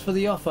very much for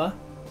the offer.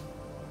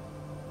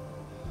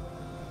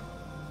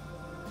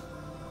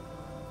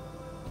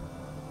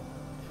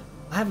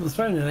 I haven't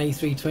thrown an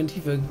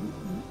A320 for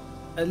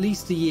at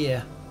least a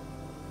year.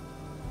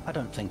 I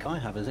don't think I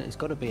have, is it? It's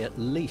got to be at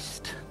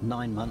least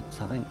 9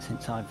 months, I think,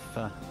 since I've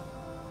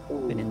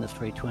been in the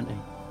 320.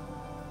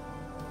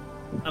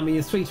 I mean,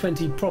 a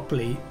 320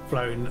 properly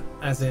flown,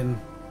 as in,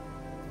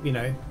 you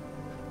know,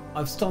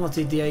 I've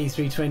started the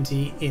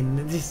A320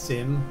 in this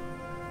sim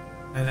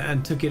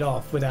and took it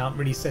off without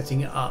really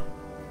setting it up,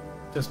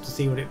 just to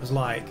see what it was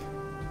like.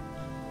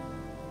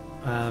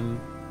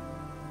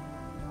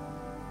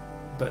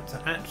 But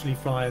to actually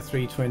fly a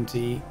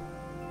 320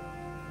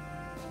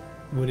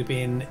 would have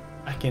been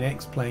back in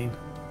X-Plane.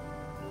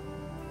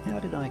 How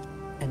did I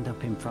end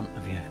up in front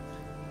of you?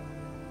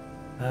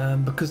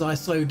 Because I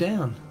slowed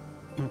down.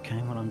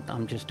 Okay, well,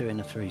 I'm just doing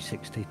a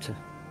 360 to...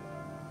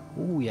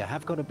 Oh, you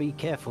have got to be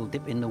careful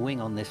dipping the wing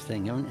on this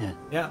thing, haven't you?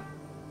 Yeah.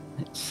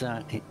 It's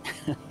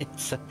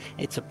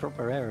it's a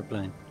proper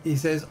aeroplane. He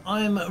says,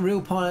 I'm a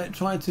real pilot,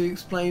 try to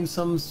explain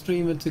some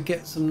streamer to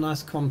get some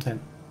nice content.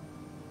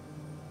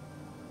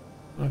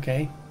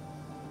 Okay.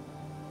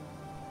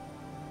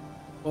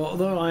 Well,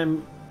 although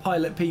I'm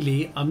Pilot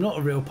Peely, I'm not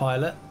a real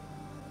pilot.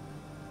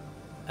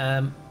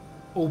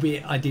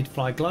 Albeit I did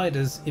fly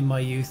gliders in my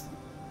youth.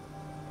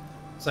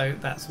 So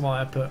that's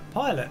why I put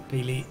Pilot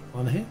Peely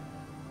on here.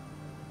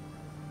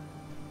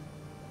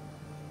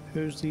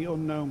 Who's the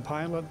unknown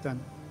pilot then?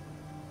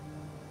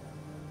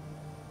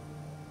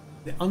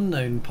 The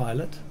unknown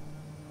pilot.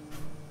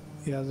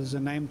 Yeah, there's a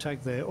name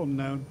tag there,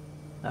 unknown.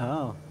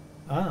 Oh.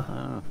 Ah.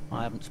 Oh,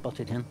 I haven't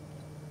spotted him.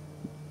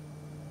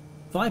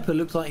 Viper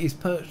looks like he's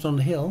perched on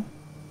the hill.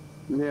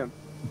 Yeah.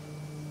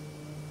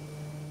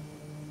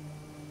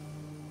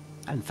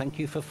 And thank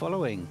you for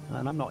following.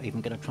 And I'm not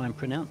even going to try and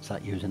pronounce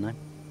that username.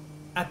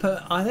 I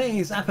think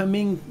it's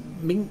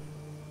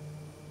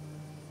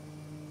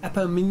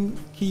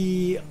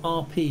Appaminky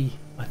RP,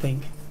 I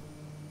think.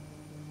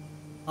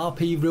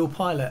 RP Real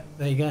Pilot.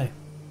 There you go.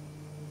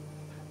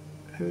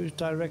 Who's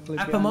directly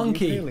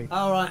Appamonkey.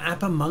 All right,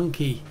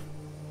 Appamonkey.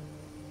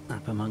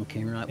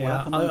 Appamonkey, right.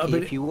 Yeah, Well,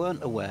 Appamonkey, if you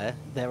weren't aware,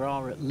 there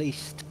are at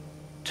least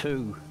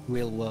 2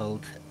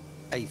 real-world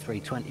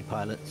A320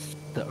 pilots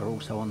that are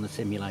also on the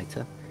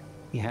simulator.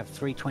 You have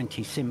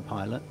 320 Sim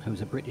Pilot,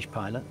 who's a British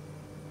pilot.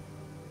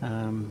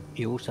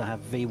 You also have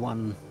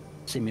V1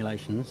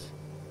 Simulations,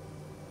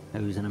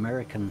 who's an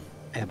American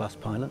Airbus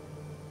pilot.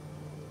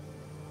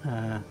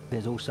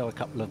 There's also a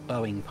couple of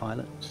Boeing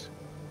pilots.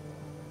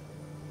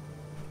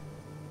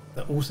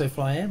 That also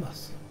fly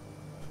Airbus.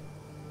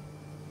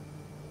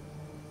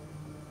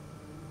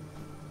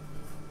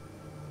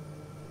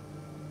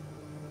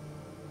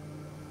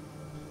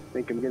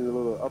 think I'm getting a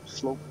little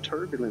upslope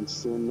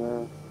turbulence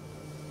in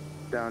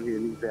down here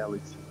in these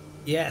valleys.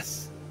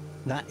 Yes.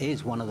 That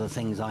is one of the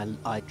things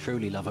I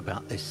truly love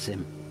about this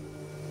sim.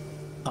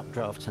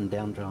 Updrafts and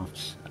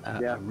downdrafts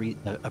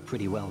are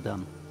pretty well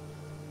done.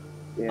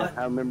 Yeah,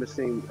 I remember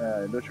seeing.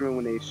 Don't you remember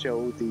when they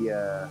showed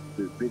the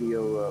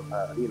video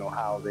of you know,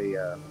 how they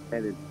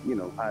had it, you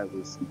know, how it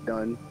was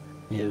done?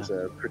 Yeah. It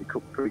was pretty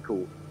cool. Pretty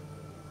cool.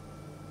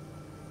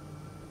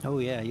 Oh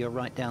yeah, you're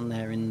right down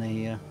there in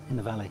the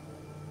valley.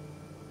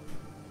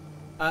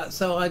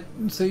 So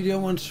you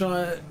don't want to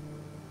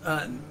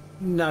try?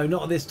 No,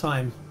 not this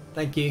time.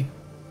 Thank you.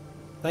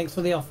 Thanks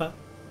for the offer.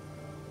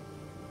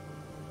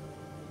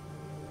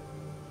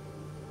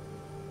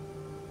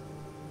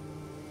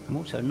 I'm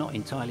also not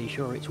entirely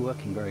sure it's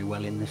working very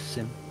well in this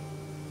sim.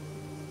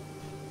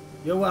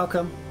 You're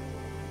welcome.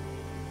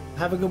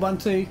 Have a good one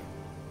too.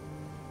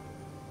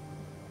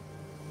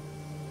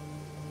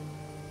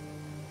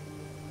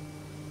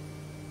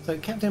 So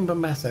Captain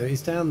Bombasso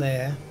is down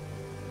there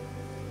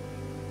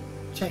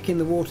checking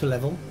the water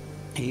level.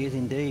 He is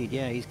indeed,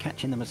 yeah, he's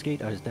catching the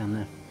mosquitoes down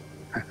there.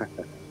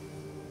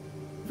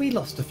 We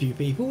lost a few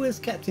people. Where's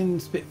Captain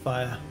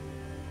Spitfire?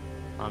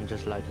 I'm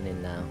just loading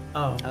in now.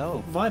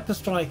 Oh. Viper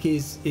Strike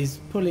is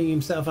pulling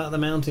himself out of the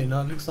mountain,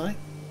 it looks like.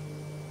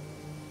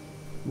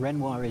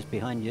 Renoir is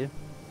behind you.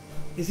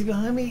 Is he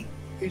behind me?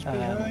 He's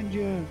behind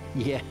you.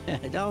 Yeah.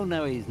 Oh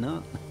no, he's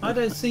not. I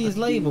don't see his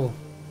label.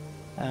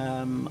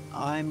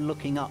 I'm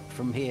looking up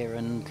from here,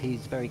 and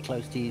he's very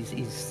close to.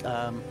 He's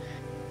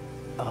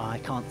I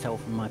can't tell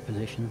from my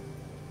position.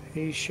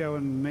 He's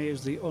showing me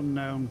as the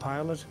unknown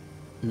pilot.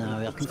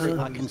 No,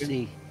 I can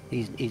see.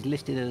 He's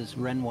listed as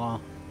Renoir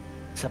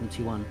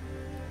 71.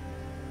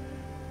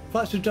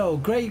 Flights with Joel,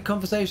 great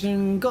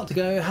conversation. Got to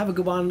go. Have a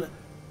good one,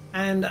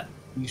 and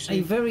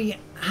a very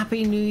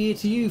happy New Year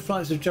to you,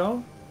 Flights with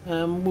Joel.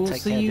 We'll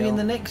Take see care, you Joel. in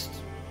the next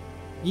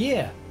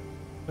year,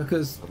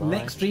 because Bye-bye.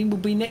 next stream will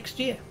be next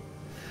year.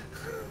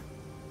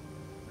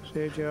 See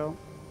you, Joe.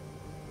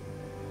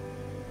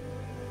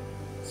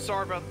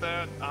 Sorry about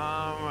that.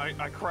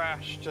 I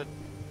crashed.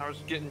 I was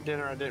getting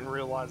dinner. I didn't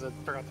realize I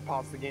forgot to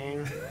pause the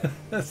game.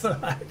 That's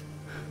alright.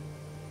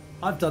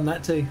 I've done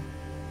that too.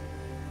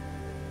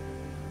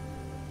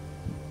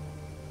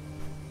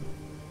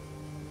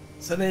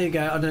 So there you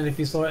go. I don't know if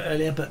you saw it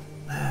earlier, but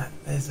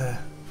there's a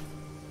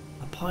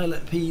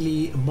Pilot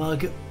Peely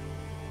mug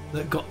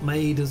that got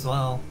made as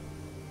well.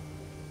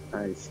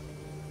 Nice.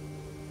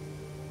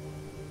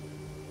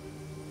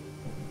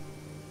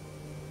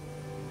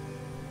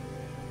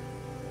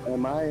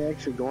 Am I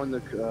actually going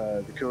the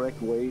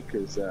correct way?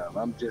 Because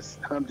I'm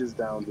just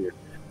down here.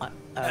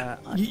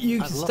 You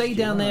can I've lost stay you,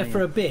 down where there are for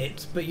you? a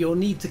bit, but you'll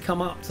need to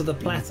come up to the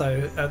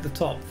plateau at the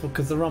top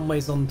because the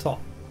runway's on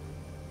top.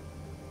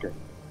 Okay.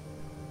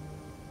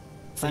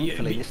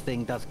 Thankfully, this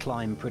thing does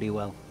climb pretty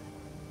well.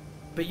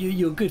 But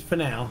you're good for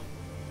now.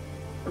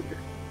 Okay.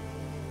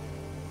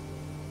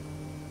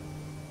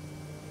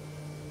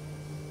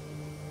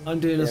 I'm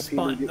doing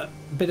Yeah,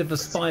 a bit of a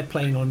spy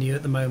plane on you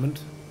at the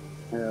moment.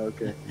 Yeah,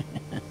 okay.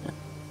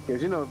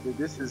 Because, you know,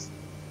 this is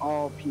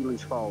all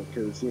Peely's fault.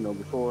 Because, you know,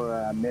 before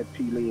I met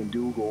Peely and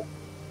Dougal,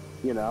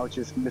 you know, I was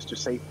just Mr.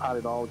 Safe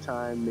Pilot all the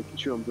time, making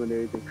sure I'm doing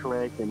everything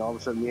correct. And all of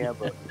a sudden, we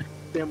have a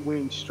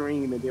them-wing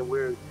stream, and then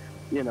we're,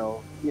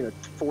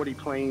 40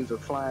 planes are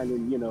flying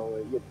in,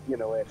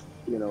 at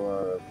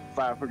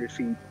 500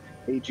 feet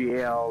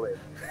AGL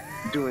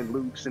and doing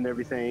loops and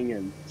everything.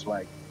 And it's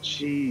like,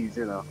 geez,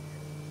 now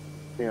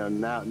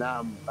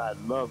I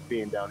love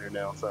being down here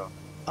now. So.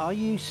 Are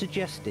you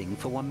suggesting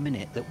for 1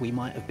 minute that we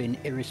might have been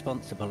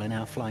irresponsible in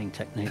our flying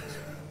techniques?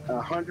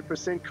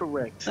 100%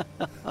 correct.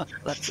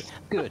 That's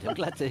good. I'm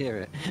glad to hear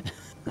it.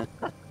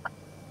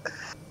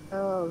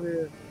 Oh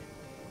man,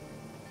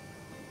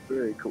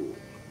 very cool.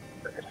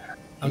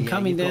 I'm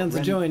coming you've down got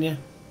to join you.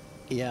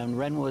 Yeah, and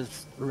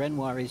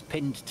Renoir is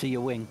pinned to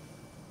your wing.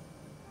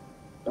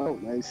 Oh,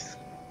 nice.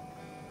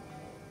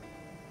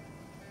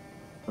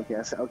 Okay,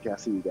 I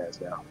see you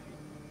guys now.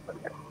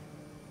 Okay.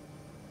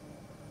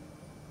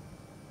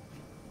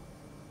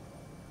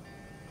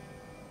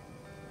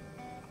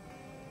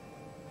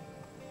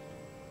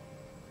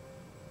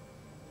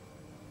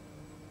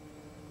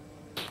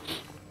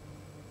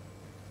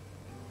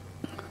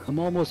 I'm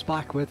almost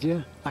back with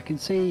you. I can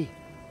see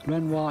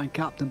Renoir and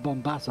Captain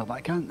Bombasso, but I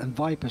can't, and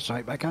Viper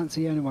Strike, but I can't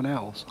see anyone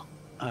else.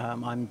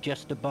 I'm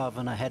just above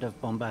and ahead of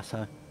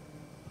Bombasso.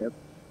 Yep.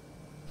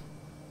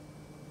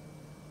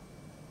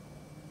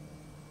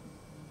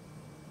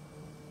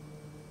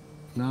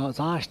 No, it's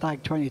a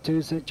hashtag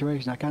 22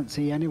 situation. I can't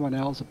see anyone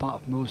else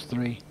apart from those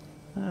three.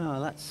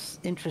 Oh, that's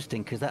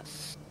interesting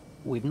because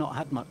we've not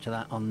had much of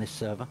that on this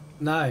server.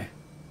 No,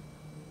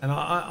 and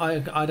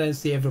I don't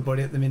see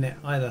everybody at the minute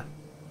either.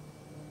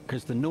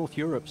 Because the North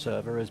Europe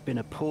server has been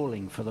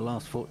appalling for the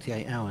last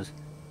 48 hours.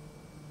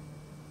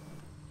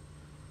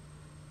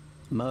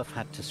 Murph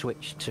had to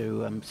switch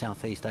to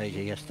Southeast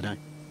Asia yesterday.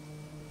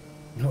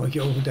 Oh,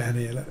 you're all down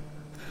here, look.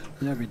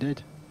 Yeah, we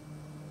did.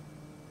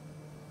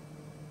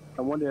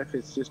 I wonder if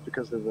it's just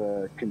because of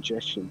the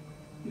congestion.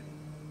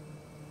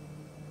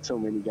 so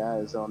many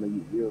guys on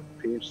the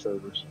European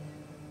servers.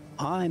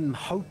 I'm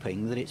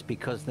hoping that it's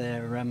because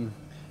they're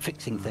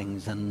fixing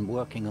things and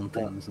working on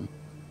things. And...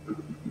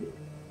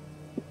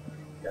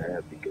 Yeah,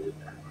 that'd be good.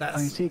 I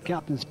can see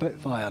Captain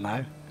Spitfire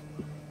now.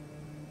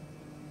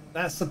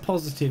 That's a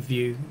positive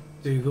view,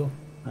 Dougal.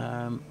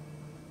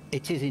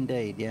 It is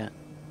indeed, yeah.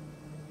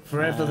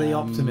 Forever the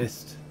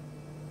optimist.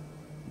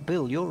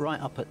 Bill, you're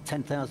right up at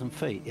 10,000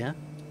 feet, yeah?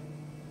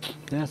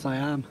 Yes, I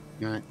am.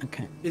 Right,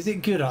 okay. Is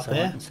it good up so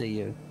there? I can see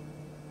you.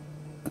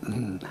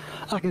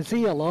 I can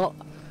see a lot.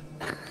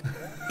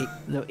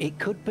 It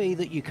could be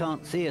that you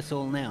can't see us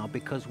all now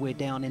because we're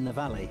down in the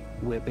valley.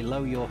 We're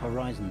below your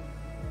horizon.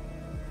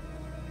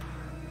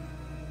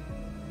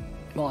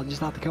 Well, I'll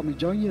just have to come and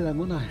join you then,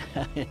 won't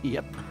I?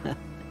 Yep.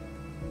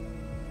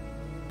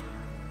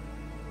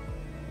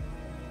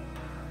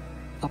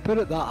 I put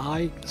it that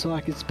high so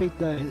I could speed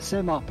the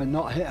sim up and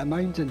not hit a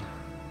mountain.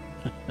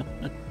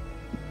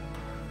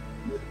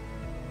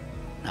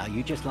 No,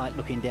 you just like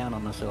looking down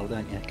on us all,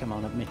 don't you? Come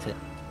on, admit it.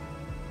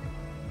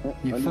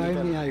 You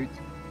found me out.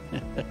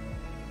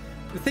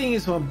 The thing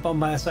is,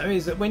 Bombasser,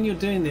 is that when you're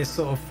doing this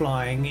sort of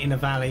flying in a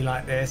valley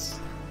like this,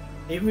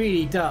 it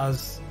really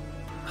does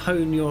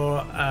hone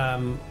your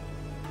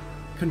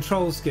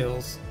control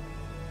skills.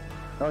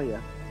 Oh yeah,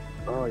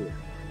 oh yeah.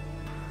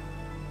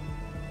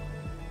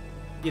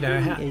 You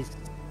know,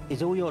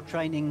 is all your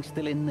training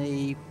still in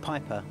the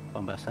Piper,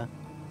 Bombasser?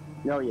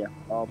 Oh yeah,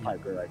 all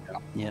Piper right now.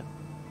 Yeah.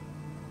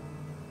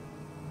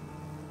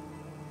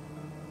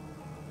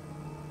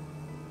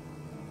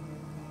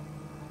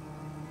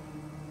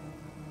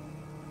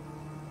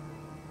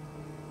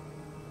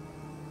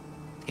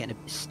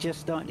 It's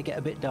just starting to get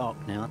a bit dark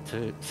now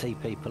to see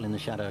people in the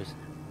shadows.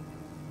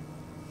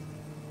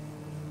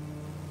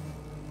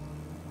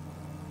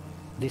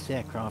 This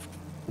aircraft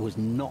was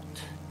not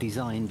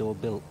designed or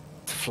built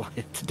to fly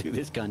to do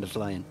this kind of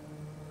flying.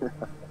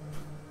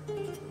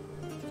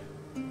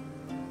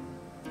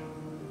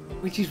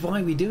 Which is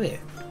why we do it.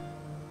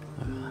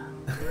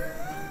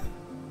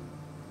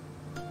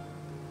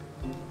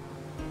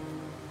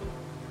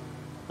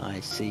 I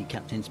see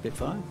Captain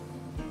Spitfire.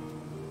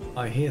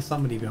 I hear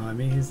somebody behind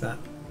me. Who's that?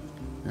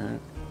 No.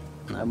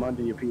 I'm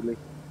under you, Peely.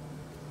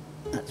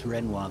 That's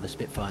Renoir, the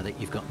Spitfire that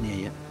you've got near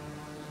you.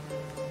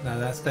 No,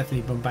 that's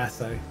definitely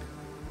Bombasso.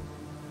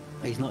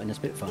 He's not in the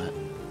Spitfire.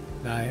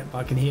 No,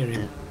 I can hear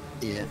him.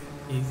 Yeah.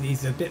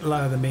 He's a bit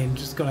lower than me and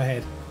just got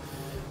ahead.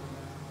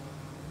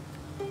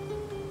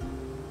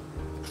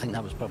 I think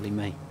that was probably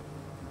me.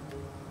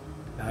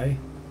 No,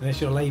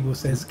 unless your label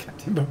says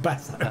Captain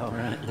Bombasso. Oh,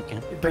 right, okay.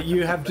 But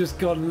you have just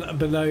gone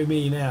below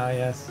me now,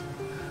 yes.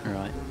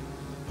 Right.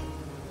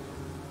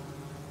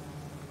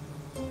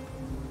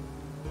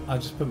 I'll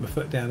just put my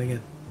foot down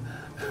again.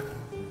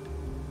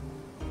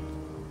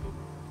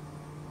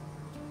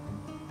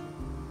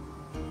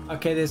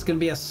 Okay, there's going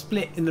to be a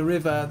split in the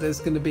river.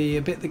 There's going to be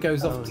a bit that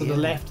goes off to the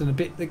left and a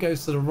bit that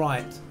goes to the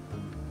right.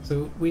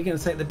 So we're going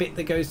to take the bit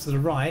that goes to the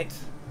right.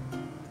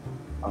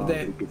 Oh,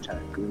 then, good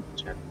chat, good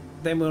chat.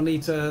 Then we'll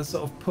need to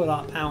sort of pull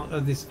up out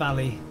of this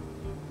valley.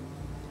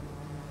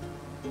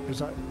 Is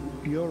that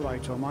your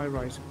right or my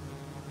right?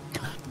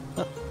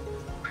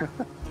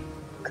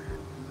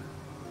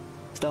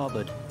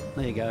 Starboard.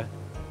 There you go.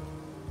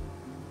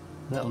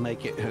 That'll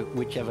make it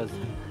whichever.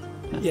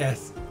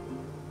 Yes.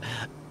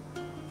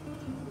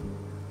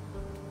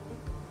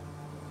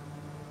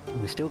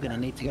 We're still going to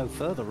need to go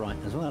further right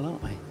as well,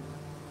 aren't we?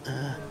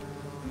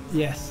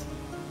 Yes.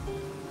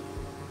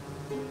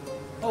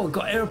 Oh, I've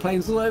got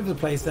aeroplanes all over the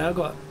place now. I've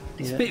got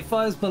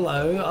Spitfires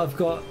below. I've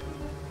got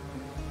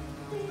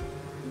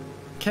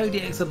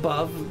Kodiaks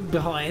above,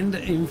 behind,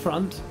 in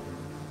front.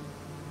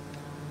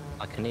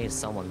 I can hear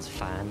someone's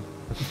fan.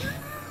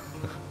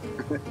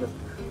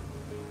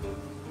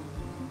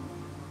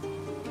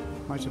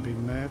 Might have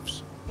been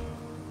Merv's.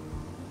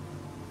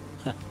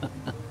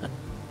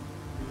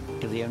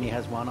 Because he only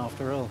has one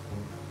after all.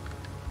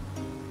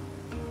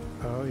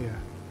 Oh yeah.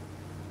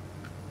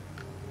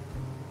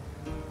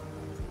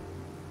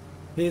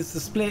 Here's the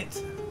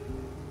split.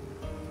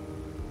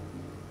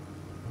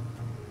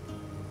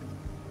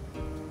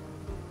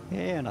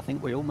 Yeah, and I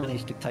think we all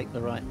managed to take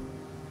the right.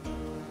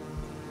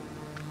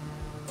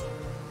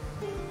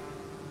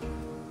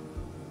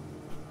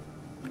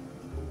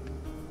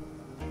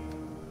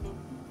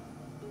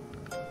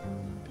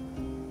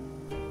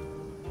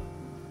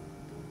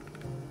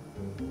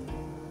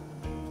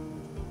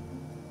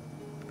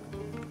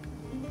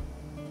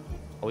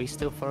 Are we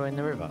still following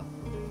the river?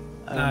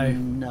 No.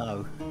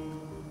 No.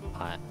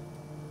 Right.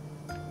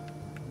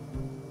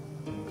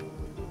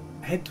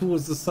 Head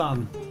towards the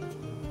sun.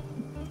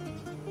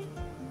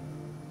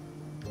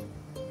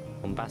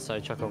 On Basso,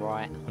 chuck a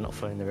right. We're not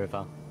following the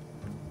river.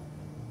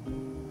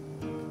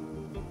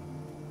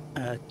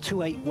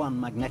 281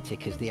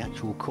 magnetic is the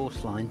actual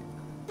course line,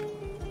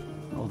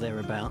 or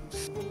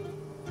thereabouts.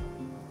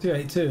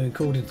 282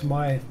 according to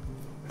my...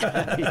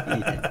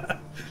 Yeah.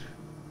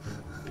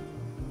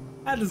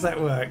 How does that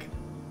work?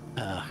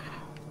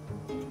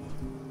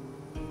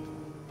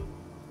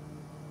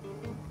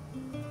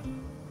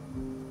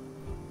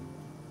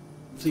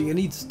 So you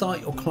need to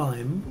start your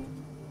climb.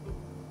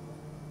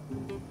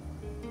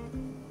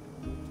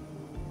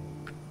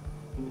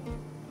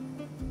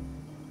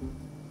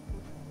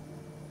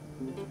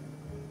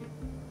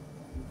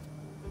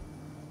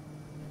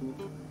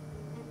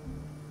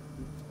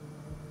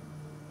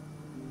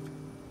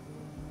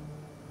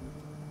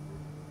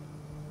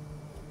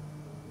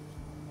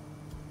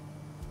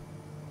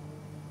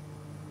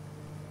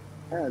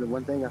 Yeah, the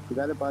one thing I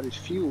forgot about is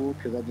fuel,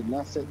 because I did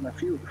not set my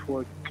fuel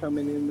before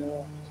coming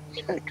in.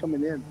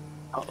 Coming in.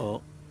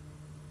 Uh-oh.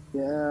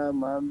 Yeah,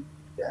 I'm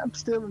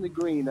still in the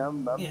green.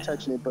 I'm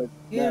touching it, but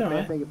the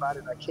bad thing about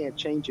it, I can't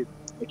change it.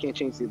 I can't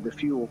change the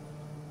fuel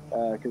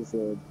because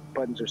the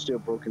buttons are still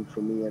broken for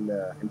me in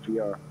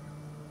VR.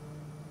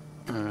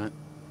 All right.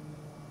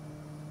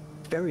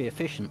 Very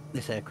efficient,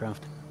 this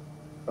aircraft.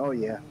 Oh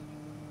yeah.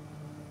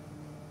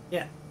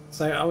 Yeah.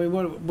 So I mean,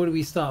 what do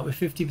we start with?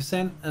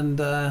 50%, and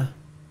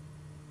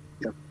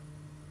yep.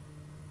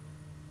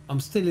 I'm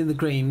still in the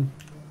green,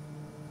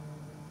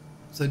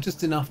 so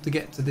just enough to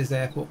get to this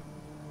airport.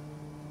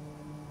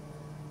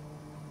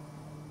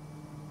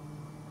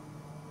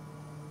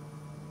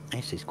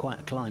 This is quite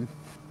a climb.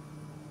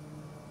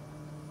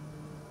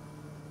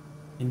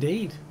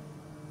 Indeed.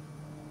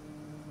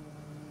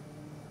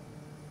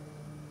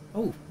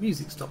 Oh,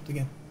 music stopped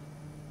again.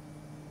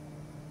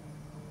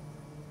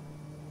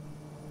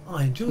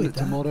 I enjoyed that.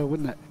 Tomorrow,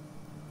 wouldn't it?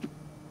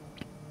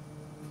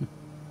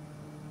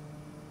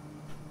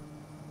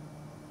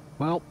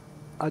 Well,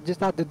 I just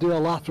had to do a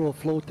lateral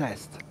flow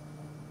test.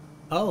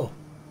 Oh.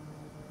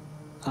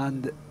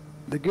 And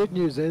the good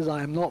news is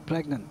I am not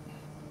pregnant.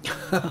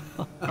 Well,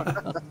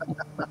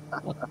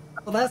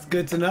 that's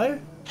good to know.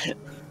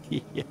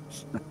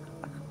 Yes.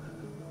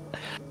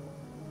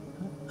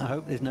 I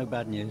hope there's no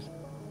bad news.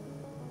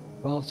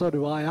 Well, so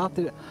do I.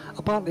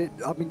 Apparently,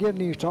 I've been given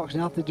the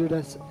instruction I have to do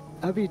this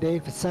every day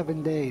for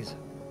 7 days.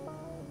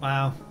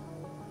 Wow.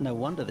 No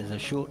wonder there's a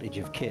shortage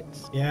of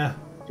kits. Yeah.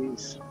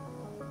 Jeez.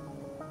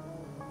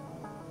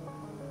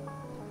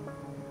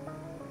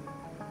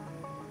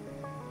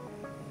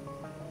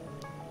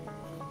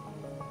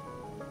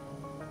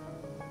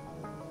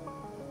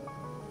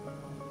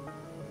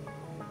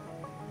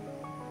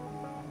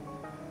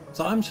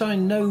 So I'm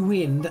showing no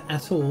wind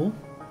at all.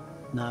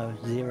 No,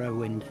 0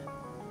 wind.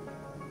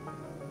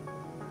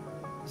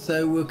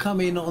 So we'll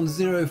come in on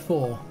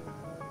 04.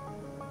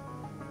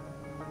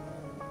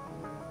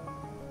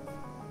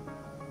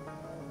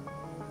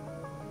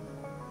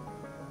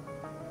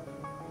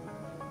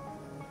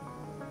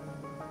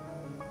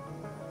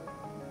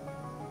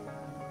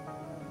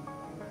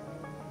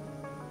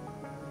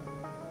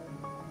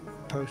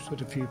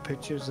 Posted a few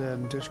pictures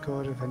in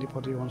Discord if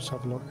anybody wants to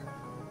have a look.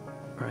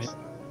 Right.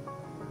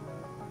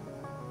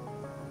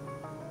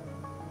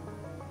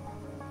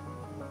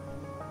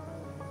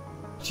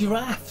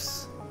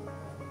 Giraffes.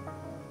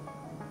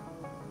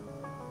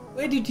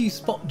 Where did you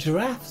spot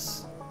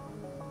giraffes?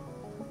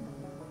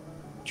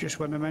 Just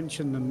when I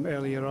mentioned them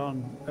earlier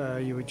on,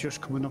 you were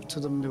just coming up to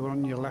them. They were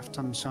on your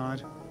left-hand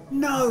side.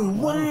 No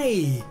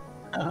way!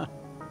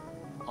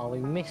 Oh, we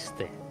missed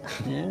it.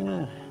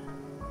 Yeah.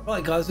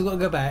 Right, guys, we've got to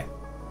go back.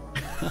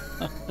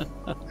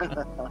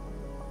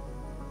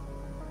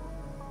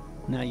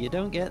 Now, you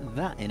don't get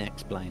that in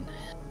X-Plane.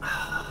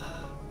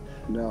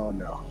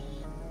 No.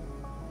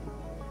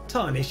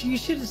 Tarnish, you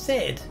should have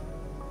said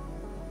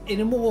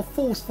in a more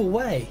forceful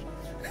way.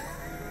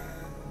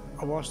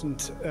 I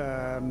wasn't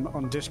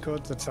on Discord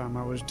at the time.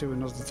 I was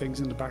doing other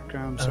things in the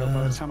background, so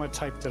by the time I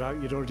typed it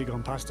out, you'd already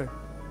gone past it.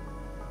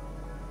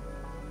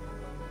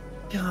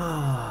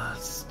 God,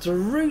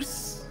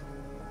 Struce.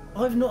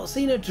 I've not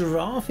seen a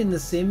giraffe in the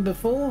sim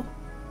before.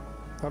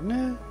 Haven't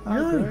you?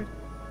 No. Great.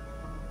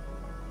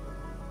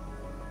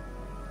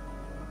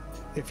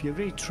 If you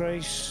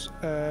retrace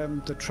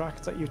the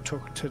track that you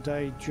took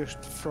today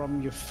just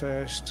from your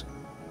first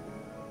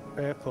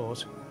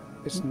airport,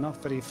 it's not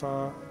very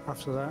far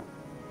after that.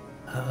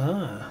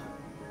 Ah.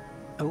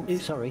 Oh,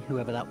 sorry,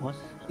 whoever that was.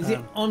 Is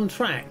it on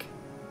track?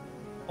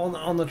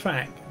 On the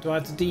track? Do I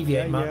have to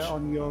deviate much?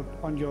 Yeah,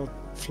 on your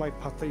flight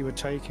path that you were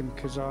taking,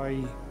 because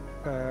I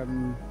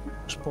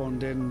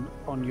spawned in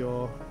on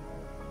your.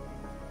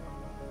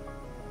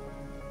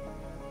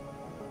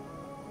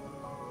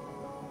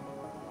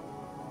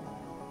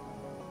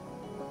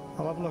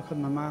 I'll have a look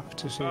on the map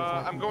to see if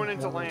I'm going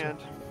into land.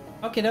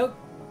 Okay, no.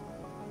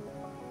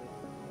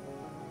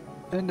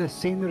 And the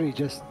scenery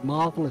just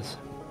marvelous.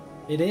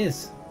 It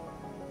is.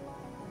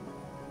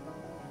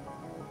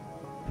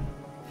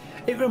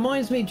 It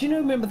reminds me. Do you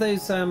remember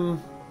those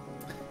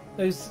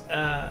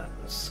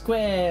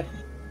square?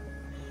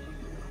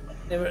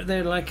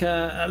 They're like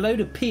a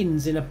load of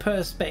pins in a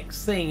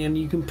perspex thing, and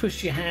you can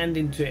push your hand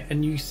into it,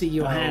 and you see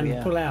your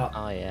hand pull out.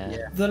 Oh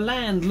yeah. The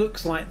land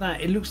looks like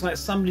that. It looks like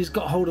somebody's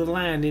got hold of the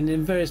land and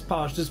in various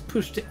parts just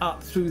pushed it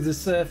up through the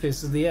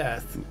surface of the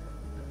earth.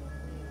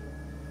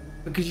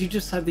 Because you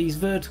just have these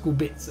vertical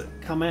bits that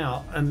come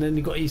out, and then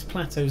you've got these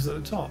plateaus at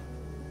the top.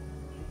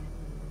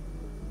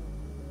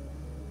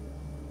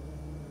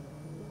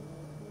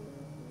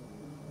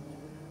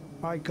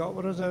 I got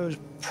one of those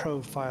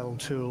profile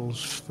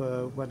tools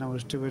for when I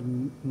was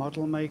doing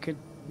model making.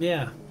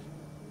 Yeah.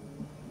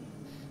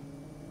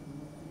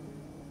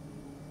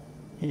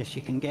 Yes,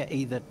 you can get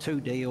either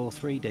 2D or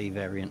 3D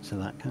variants of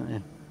that, can't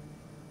you?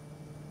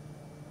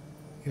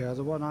 Yeah,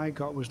 the one I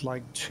got was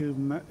like two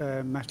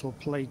metal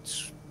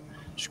plates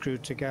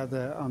screwed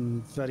together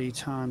on very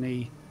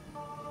tiny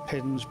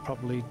pins,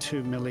 probably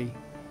 2 milli,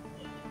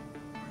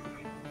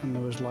 and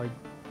there was like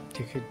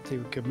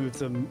you could move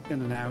them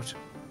in and out.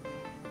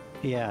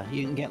 Yeah,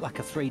 you can get like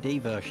a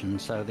 3D version,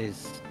 so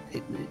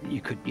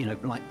you could,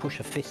 like push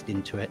a fist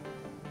into it,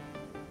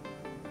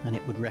 and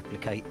it would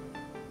replicate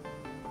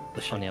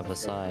the shape On the other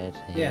side.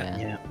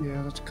 Yeah.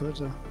 Yeah, that's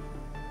good.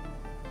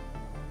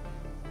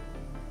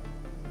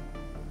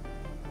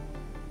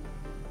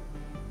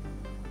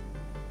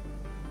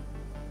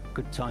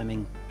 Good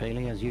timing,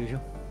 Peely, as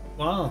usual.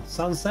 Wow,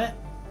 sunset.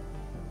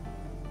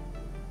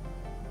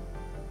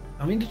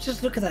 I mean,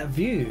 just look at that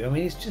view. I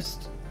mean, it's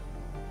just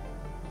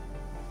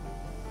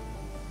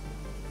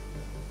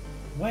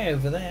way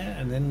over there,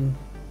 and then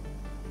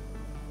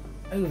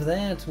over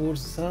there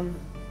towards the sun.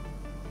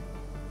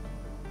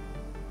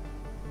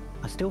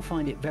 I still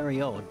find it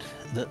very odd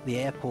that the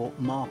airport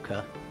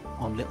marker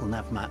on Little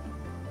Nav Map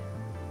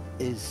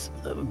is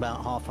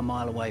about half a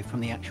mile away from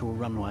the actual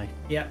runway.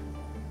 Yeah.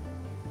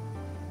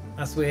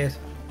 That's weird.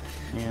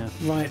 Yeah.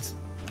 Right,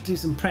 do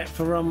some prep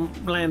for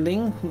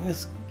landing.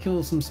 Let's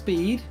kill some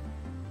speed.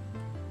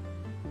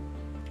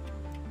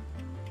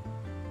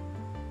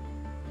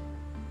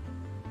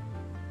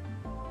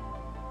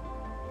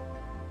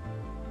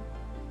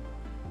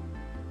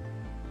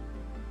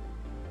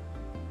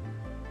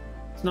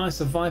 It's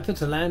nice of Viper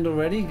to land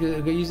already.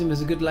 Go use him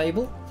as a good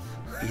label.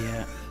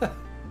 Yeah.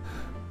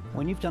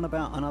 When you've done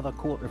about another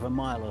quarter of a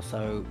mile or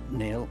so,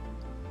 Neil,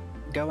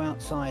 go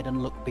outside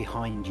and look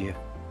behind you.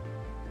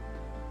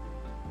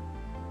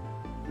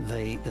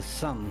 The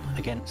sun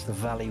against the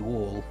valley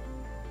wall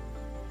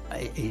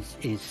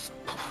is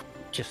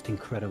just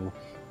incredible.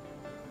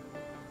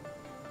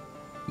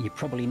 You're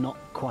probably not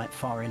quite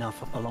far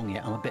enough along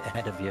yet. I'm a bit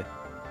ahead of you.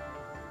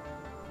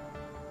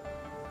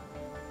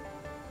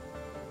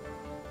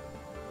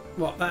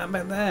 What, that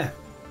bit there?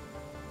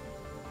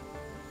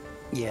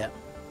 Yeah.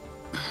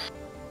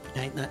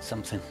 Ain't that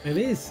something? It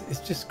is. It's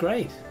just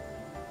great.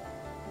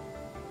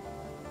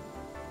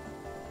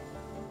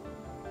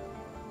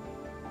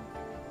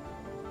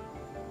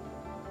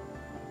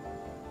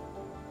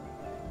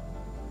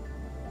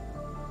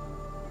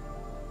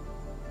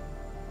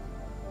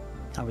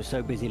 I was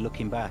so busy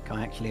looking back,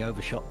 I actually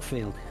overshot the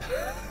field.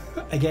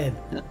 Again.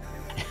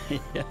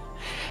 Yeah.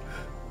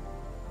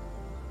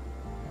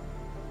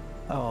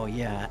 Oh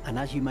yeah, and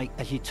as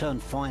you turn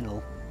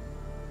final,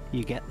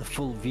 you get the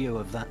full view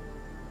of that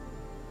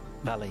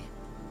valley.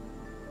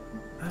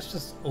 That's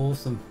just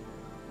awesome.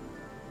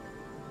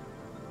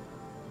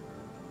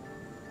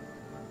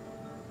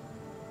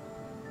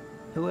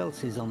 Who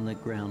else is on the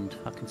ground?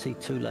 I can see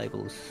two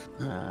labels.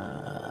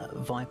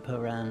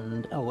 Viper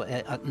and... Oh,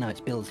 no,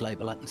 it's Bill's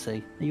label I can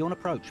see. Are you on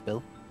approach,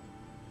 Bill?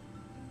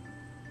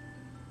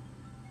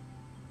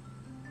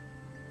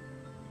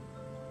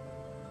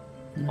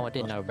 Oh, I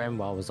didn't know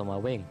Renwell was on my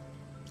wing.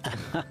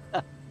 I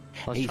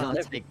was He's trying on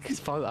to take his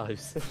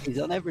photos. He's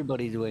on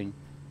everybody's wing.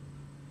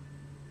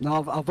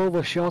 No, I've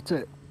overshot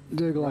it,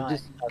 Dougal. Right, I'm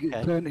just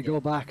okay. trying to go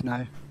back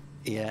now.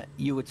 Yeah,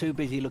 you were too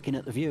busy looking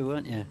at the view,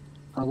 weren't you?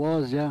 I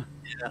was, yeah.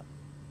 Yeah.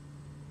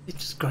 It's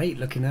just great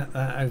looking at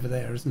that over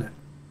there, isn't it?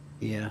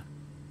 Yeah.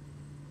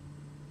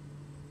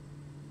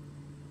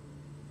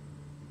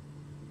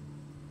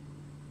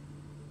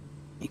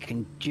 You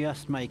can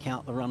just make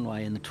out the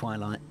runway in the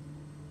twilight.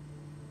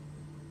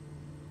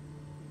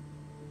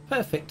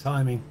 Perfect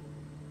timing.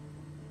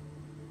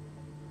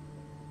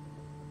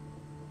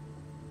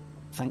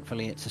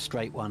 Thankfully, it's a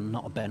straight one,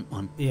 not a bent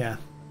one. Yeah.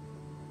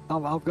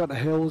 I've got the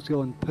hills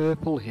going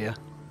purple here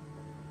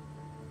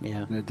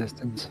Yeah. in the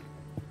distance.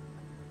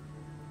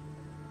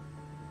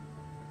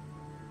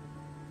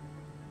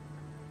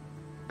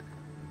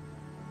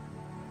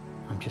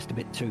 I'm just a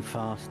bit too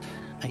fast.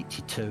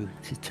 82.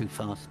 This is too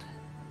fast.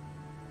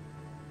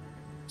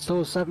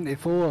 So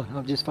 74,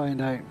 I've just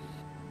found out.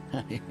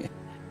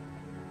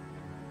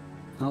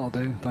 That'll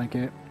do, thank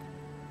you.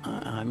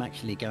 I'm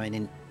actually going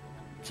in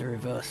to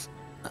reverse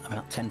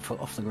about 10 foot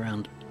off the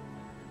ground.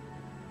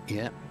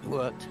 Yeah, it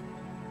worked.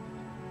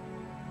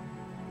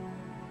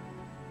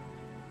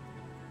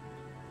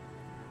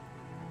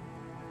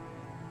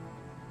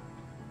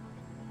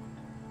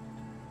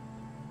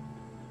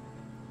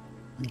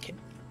 Okay.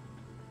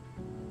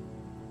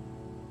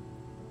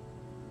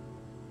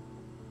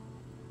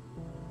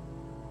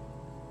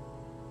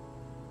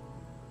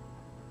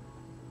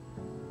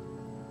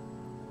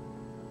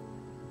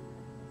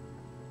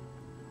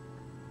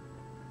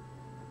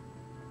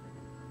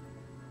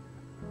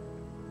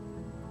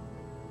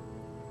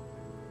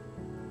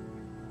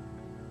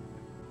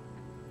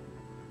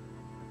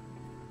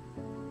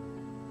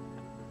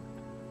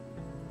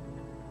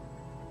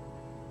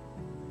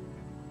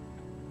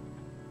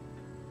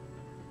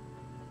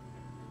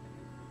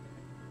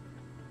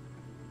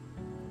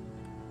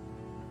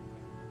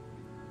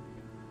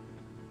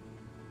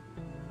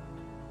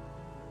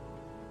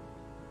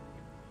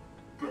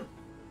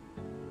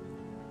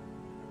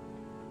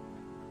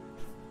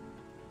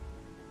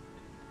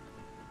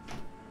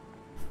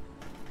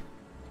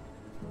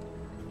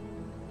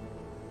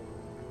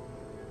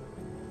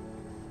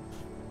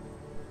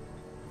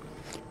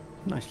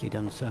 Nicely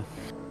done, sir.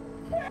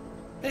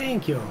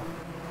 Thank you.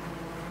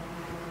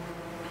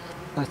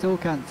 I still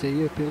can't see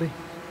you, Billy.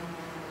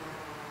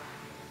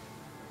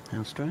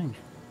 How strange.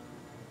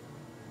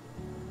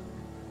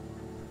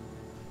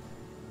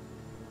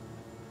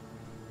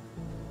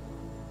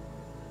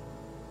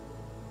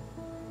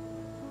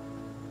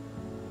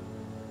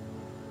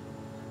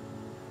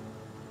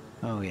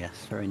 Oh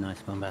yes, very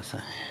nice,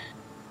 Bombassa.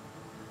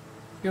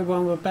 Good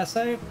one with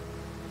Basso.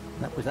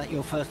 Was that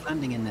your first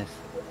landing in this?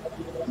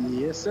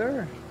 Yes,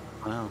 sir.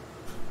 Wow.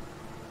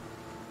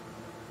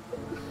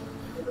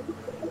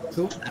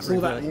 So, That saw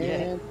that. reverse,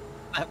 yeah.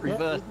 That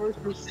reverse.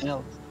 Reverse.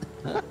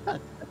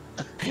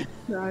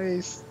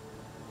 Nice.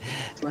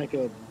 It's like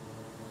a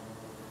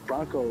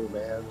Bronco,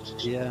 man.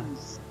 Yeah.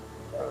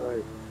 All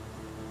right.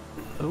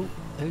 Oh,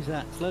 who's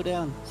that? Slow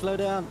down, slow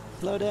down,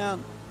 slow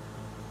down.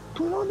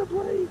 Put on the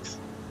brakes.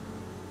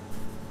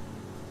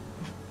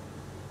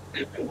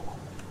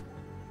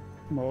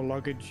 More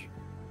luggage.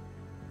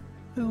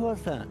 Who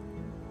was that?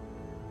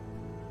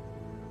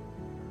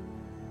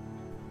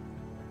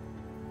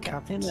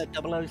 Captain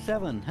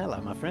 007. Hello,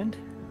 my friend.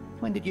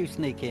 When did you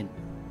sneak in?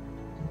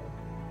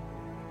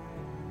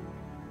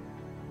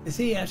 Is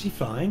he actually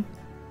flying?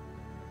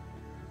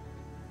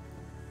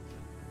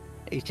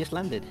 He's just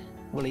landed.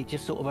 Well, he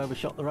just sort of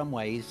overshot the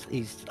runway.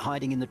 He's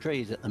hiding in the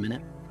trees at the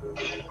minute.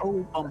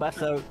 Oh,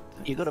 Bombasso,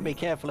 you've got to be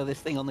careful of this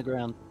thing on the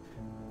ground.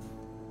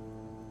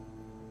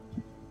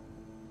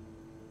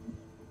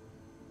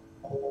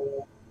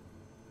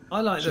 I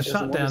like the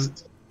shutdown.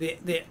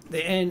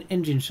 The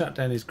engine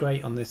shutdown is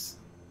great on this.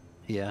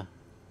 Yeah.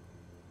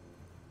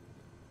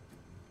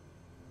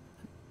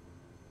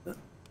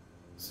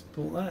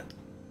 Support that.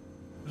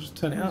 I'll just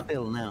turn it up.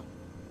 Bill now.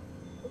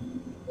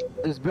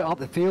 There's a bit up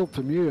the field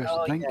from you,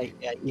 I think.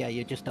 Yeah,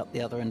 you're just up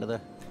the other end of the...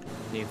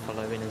 You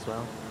follow in as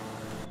well?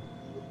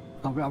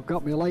 I've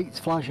got my lights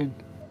flashing.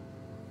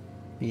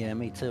 Yeah,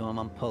 me too. I'm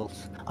on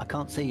pulse. I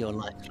can't see your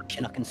lights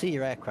flashing. I can see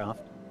your aircraft.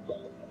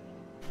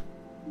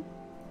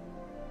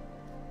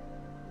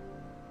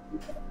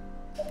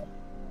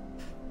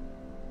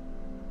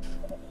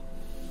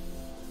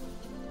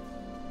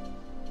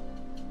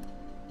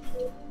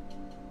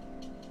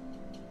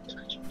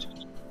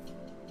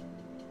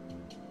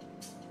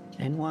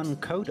 N1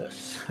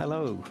 Codus.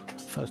 Hello,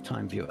 first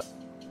time viewer.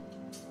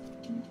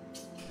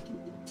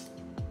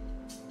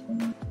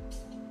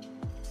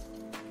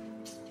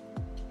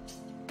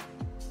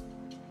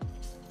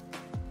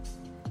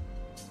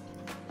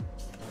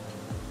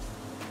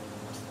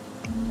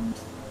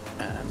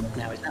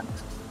 Now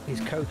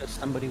is Codus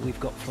somebody we've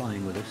got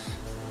flying with us?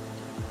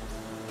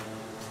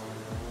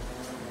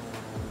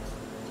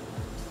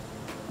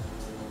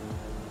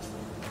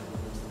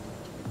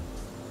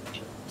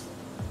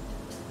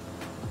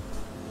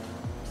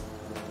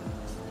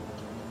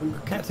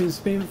 Captain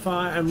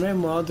Spitfire and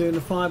Renoir doing the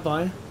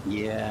flyby.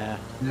 Yeah.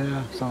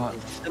 Yeah,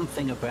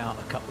 something about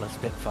a couple of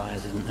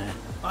Spitfires, isn't there?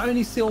 I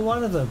only saw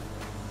one of them.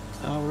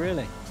 Oh,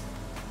 really?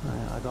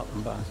 I got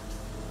them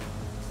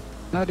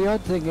both. Now the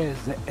odd thing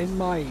is that in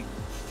my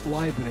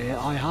library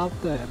I have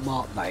the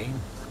Mark 9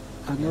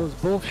 and those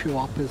both show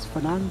up as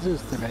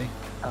Finanzas to me.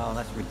 Oh,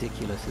 that's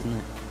ridiculous, isn't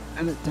it?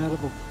 And it's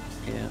terrible.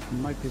 Yeah.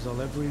 Might be all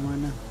everywhere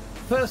now.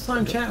 First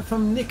time chat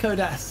from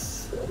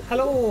Nikodas.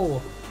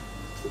 Hello.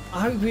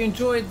 I hope you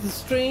enjoyed the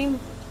stream.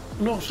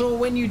 I'm not sure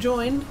when you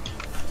joined.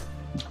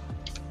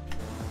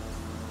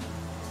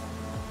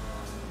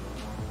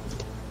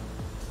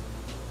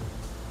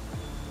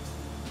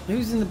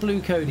 Who's in the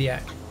blue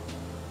Kodiak?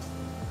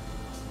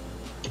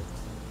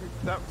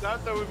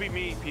 That would be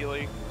me,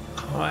 Peely.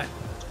 Alright.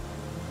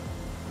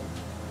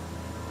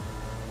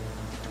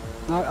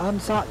 Now I'm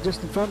sat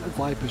just in front of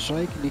Viper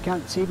Strike and you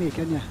can't see me,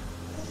 can you?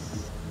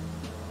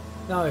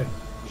 No.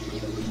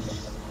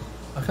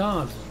 I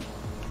can't.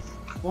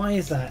 Why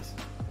is that?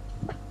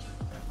 I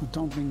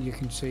don't think you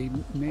can see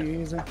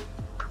me either.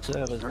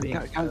 Servers being...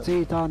 Can't see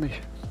you, Tarnish.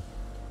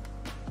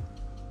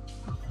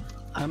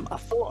 I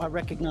thought I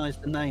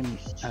recognised the name,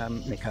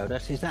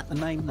 Nikodas. Is that the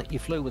name that you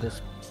flew with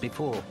us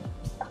before?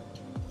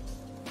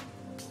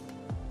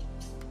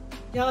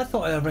 Yeah, I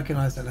thought I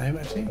recognised that name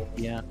actually.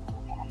 Yeah.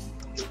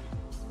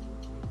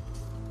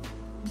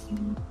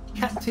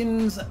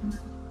 Captain's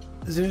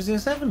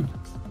 007.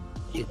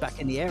 He's back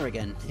in the air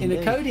again. In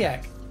a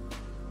Kodiak.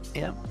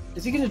 Yeah.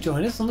 Is he going to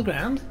join us on the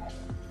ground?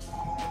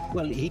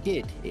 Well, he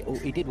did.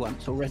 He did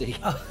once already.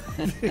 Oh,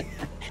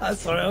 oh,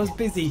 sorry, I was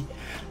busy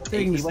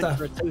doing he stuff. Went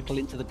for a tootle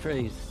into the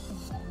trees.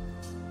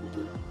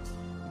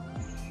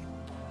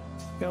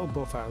 They'll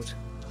buff out.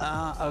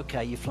 Ah,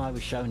 okay. You fly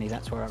with Shoney.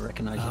 That's where I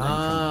recognise your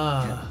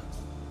Ah. name from.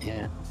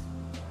 Yeah.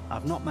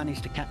 I've not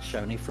managed to catch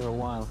Shoney for a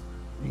while.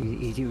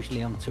 He's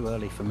usually on too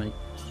early for me.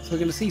 So we're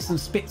going to see some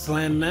Spits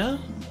land now.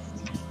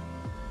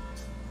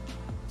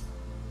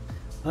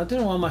 I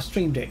don't know why my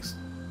stream deck's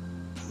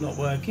not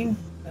working.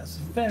 That's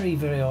very,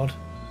 very odd.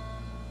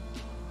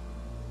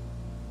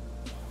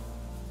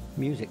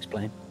 Music's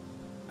playing.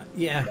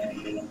 Yeah,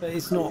 but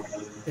it's not,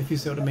 if you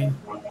see what I mean.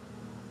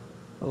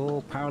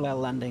 Oh, parallel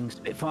landings.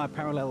 Spitfire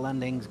parallel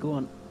landings. Go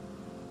on.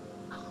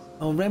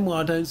 Oh, Renoir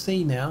I don't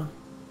see now.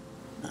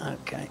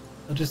 Okay.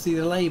 I just see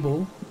the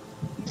label.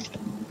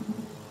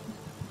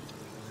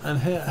 And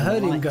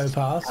heard him go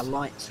past. Our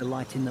lights are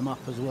lighting them up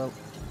as well.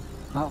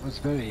 That was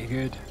very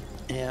good.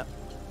 Yeah.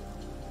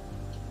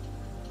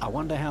 I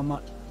wonder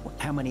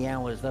how many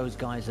hours those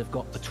guys have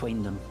got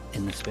between them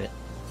in the spit.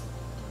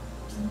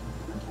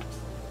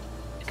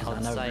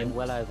 I'd say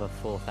well over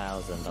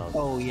 4,000.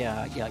 Oh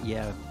yeah,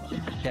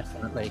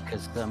 definitely,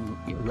 because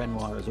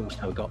Renoir has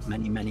also got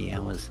many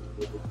hours.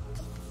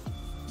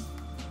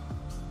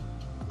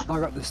 I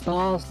got the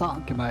stars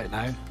starting to come out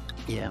now.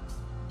 Yeah.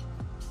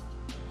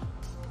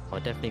 I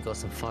definitely got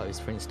some photos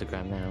for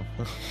Instagram now.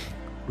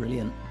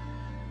 Brilliant.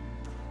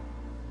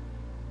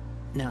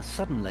 Now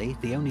suddenly,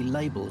 the only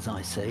labels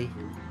I see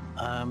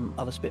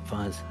are the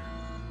Spitfires.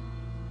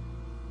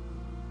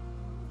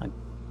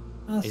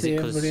 Is it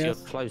because you're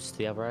close to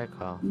the other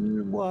aircraft?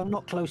 Well, I'm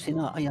not close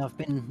enough. I've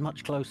been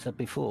much closer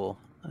before.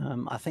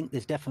 I think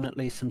there's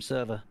definitely some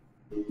server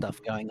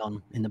stuff going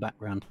on in the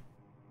background.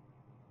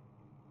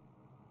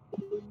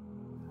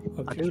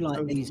 I do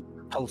like these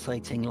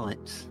pulsating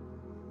lights,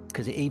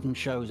 because it even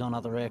shows on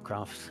other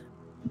aircrafts.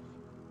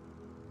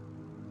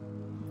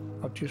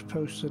 I've just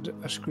posted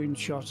a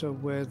screenshot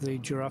of where the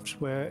giraffes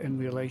were in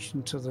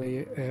relation to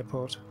the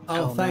airport.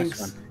 Oh, thanks.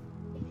 Nice one.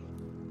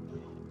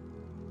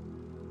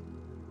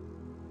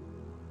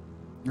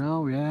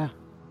 Oh, yeah.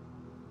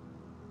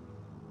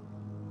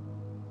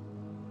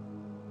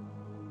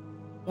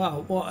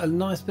 Wow, what a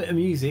nice bit of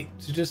music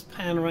to just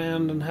pan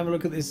around and have a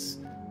look at this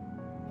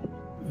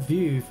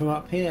view from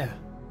up here.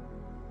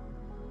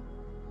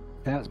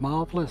 That's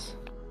marvellous.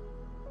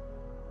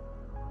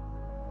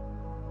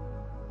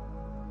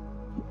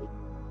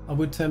 I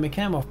would turn my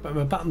cam off, but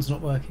my button's not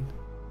working.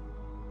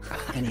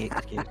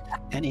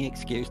 Any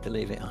excuse to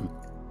leave it on.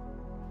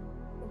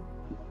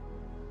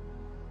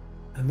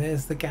 And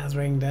there's the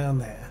gathering down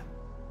there.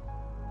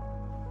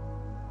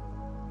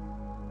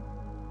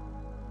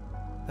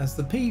 As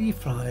the PD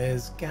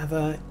flyers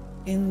gather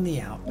in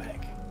the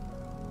outback.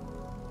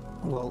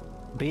 Well,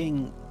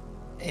 being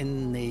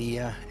in the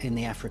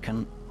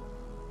African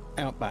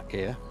outback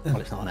here,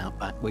 well, it's not an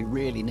outback. We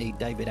really need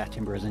David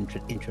Attenborough's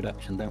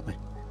introduction, don't we?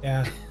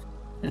 Yeah.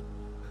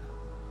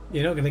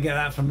 You're not going to get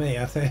that from me,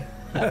 I think.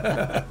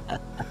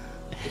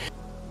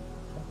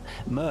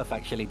 Murph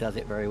actually does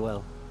it very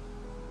well.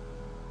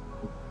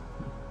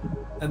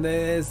 And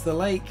there's the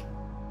lake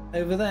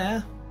over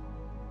there.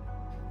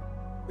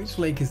 Which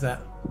lake is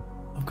that?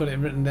 I've got it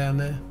written down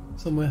there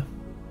somewhere.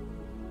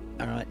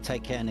 All right,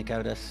 take care,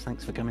 Nicodas.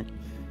 Thanks for coming.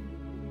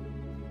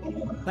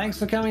 Thanks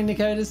for coming,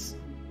 Nicodas.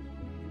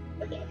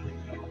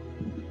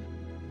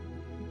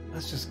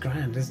 That's just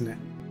grand, isn't it?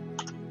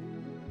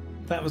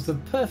 That was the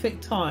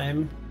perfect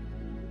time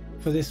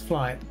for this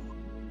flight,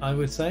 I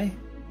would say.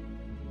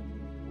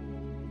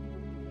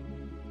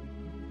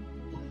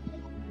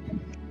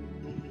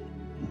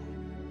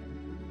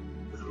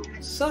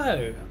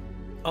 So,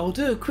 I'll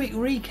do a quick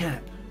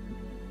recap.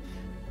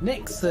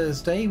 Next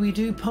Thursday we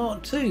do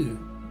part 2.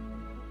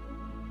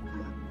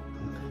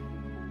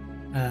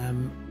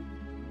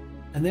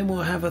 And then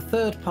we'll have a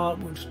third part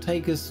which will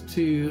take us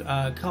to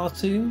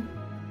Khartoum.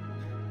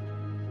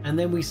 And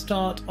then we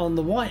start on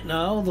the White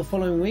Nile the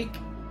following week.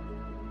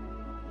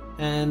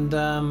 And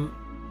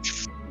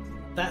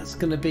that's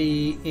going to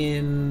be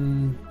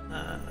in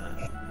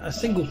a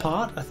single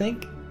part, I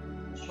think,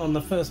 on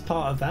the first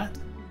part of that.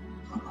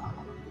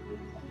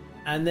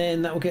 And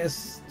then that will get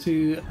us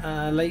to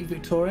Lake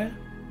Victoria.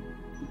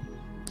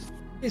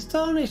 It's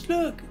tarnished,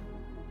 look!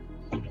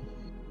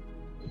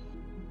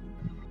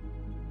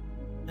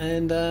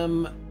 And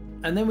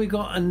then we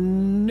got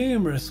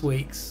numerous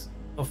weeks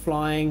of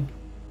flying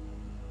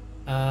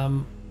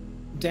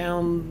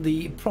down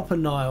the proper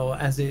Nile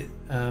as it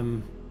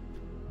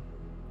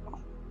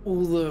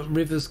all the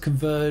rivers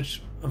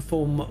converge and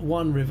form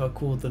one river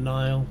called the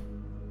Nile,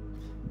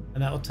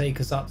 and that will take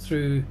us up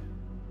through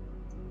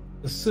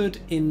the Sud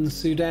in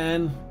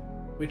Sudan,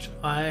 which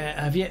I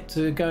have yet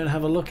to go and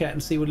have a look at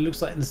and see what it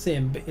looks like in the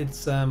sim, but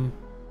it's a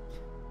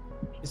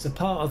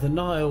part of the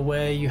Nile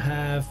where you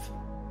have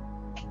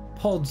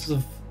pods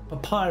of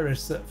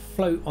papyrus that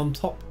float on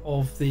top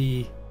of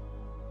the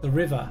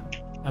river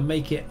and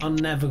make it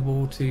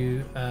unnavigable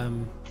to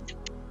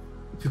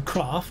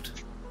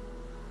craft.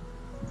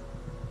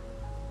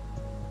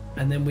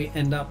 And then we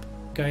end up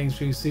going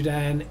through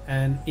Sudan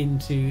and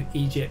into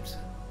Egypt.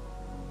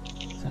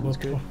 Sounds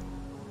good.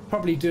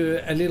 Probably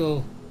do a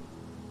little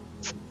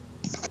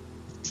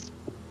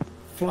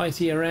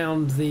flighty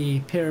around the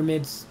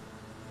pyramids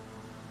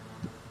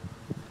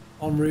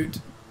en route,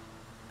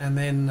 and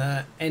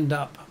then end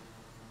up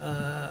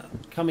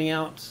coming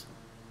out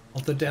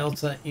of the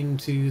delta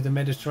into the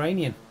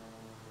Mediterranean.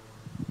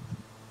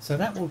 So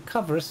that will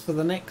cover us for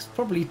the next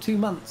probably 2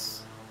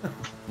 months.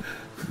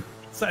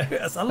 So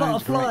that's a lot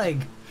of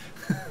flying.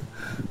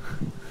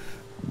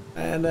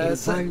 And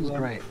sounds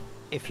great.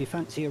 If you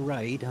fancy a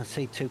raid, I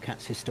see 2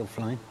 cats is still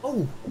flying.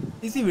 Oh,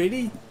 is he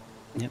really?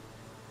 Yep.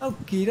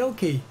 Okie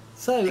dokie.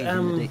 So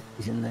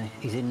he's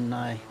in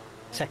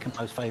second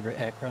most favourite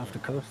aircraft,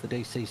 of course, the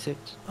DC-6.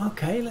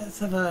 Okay, let's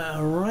have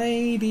a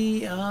raid.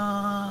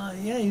 Yeah,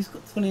 he's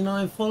got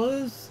 29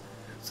 followers.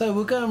 So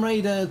we'll go and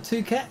raid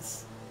Two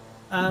Cats.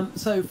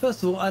 So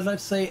first of all, I'd like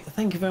to say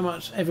thank you very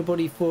much,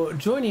 everybody, for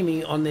joining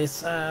me on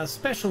this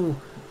special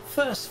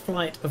first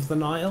flight of the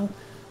Nile.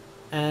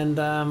 And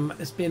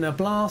it's been a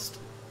blast.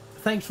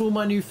 Thanks for all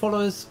my new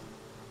followers.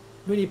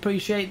 Really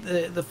appreciate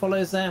the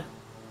follows there.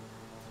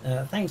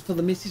 Thanks for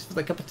the missus for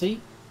the cup of tea.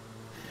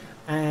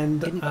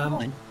 And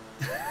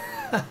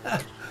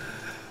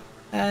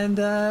and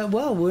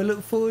well, we'll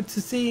look forward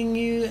to seeing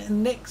you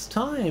next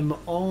time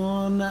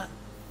on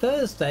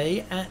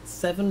Thursday at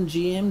 7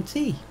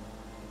 GMT.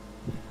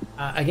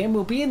 Again,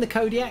 we'll be in the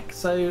Kodiak,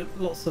 so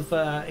lots of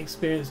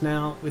experience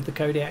now with the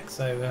Kodiak,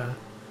 so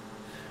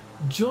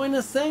join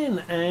us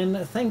then, and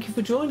thank you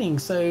for joining.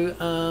 So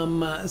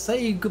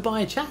say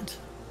goodbye, chat.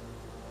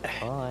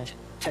 Bye.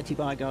 Chatty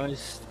bye,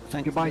 guys.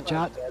 Thank you. Goodbye,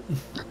 chat.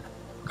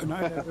 Good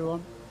night,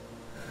 everyone.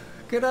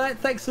 Good night,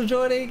 thanks for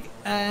joining,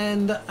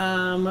 and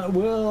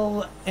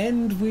we'll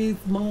end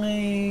with my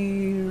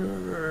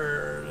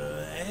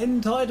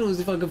end titles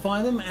if I can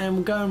find them, and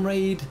we'll go and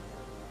raid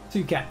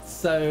Two Cats.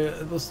 So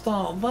we'll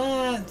start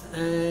that,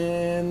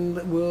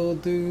 and we'll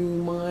do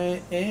my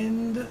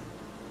end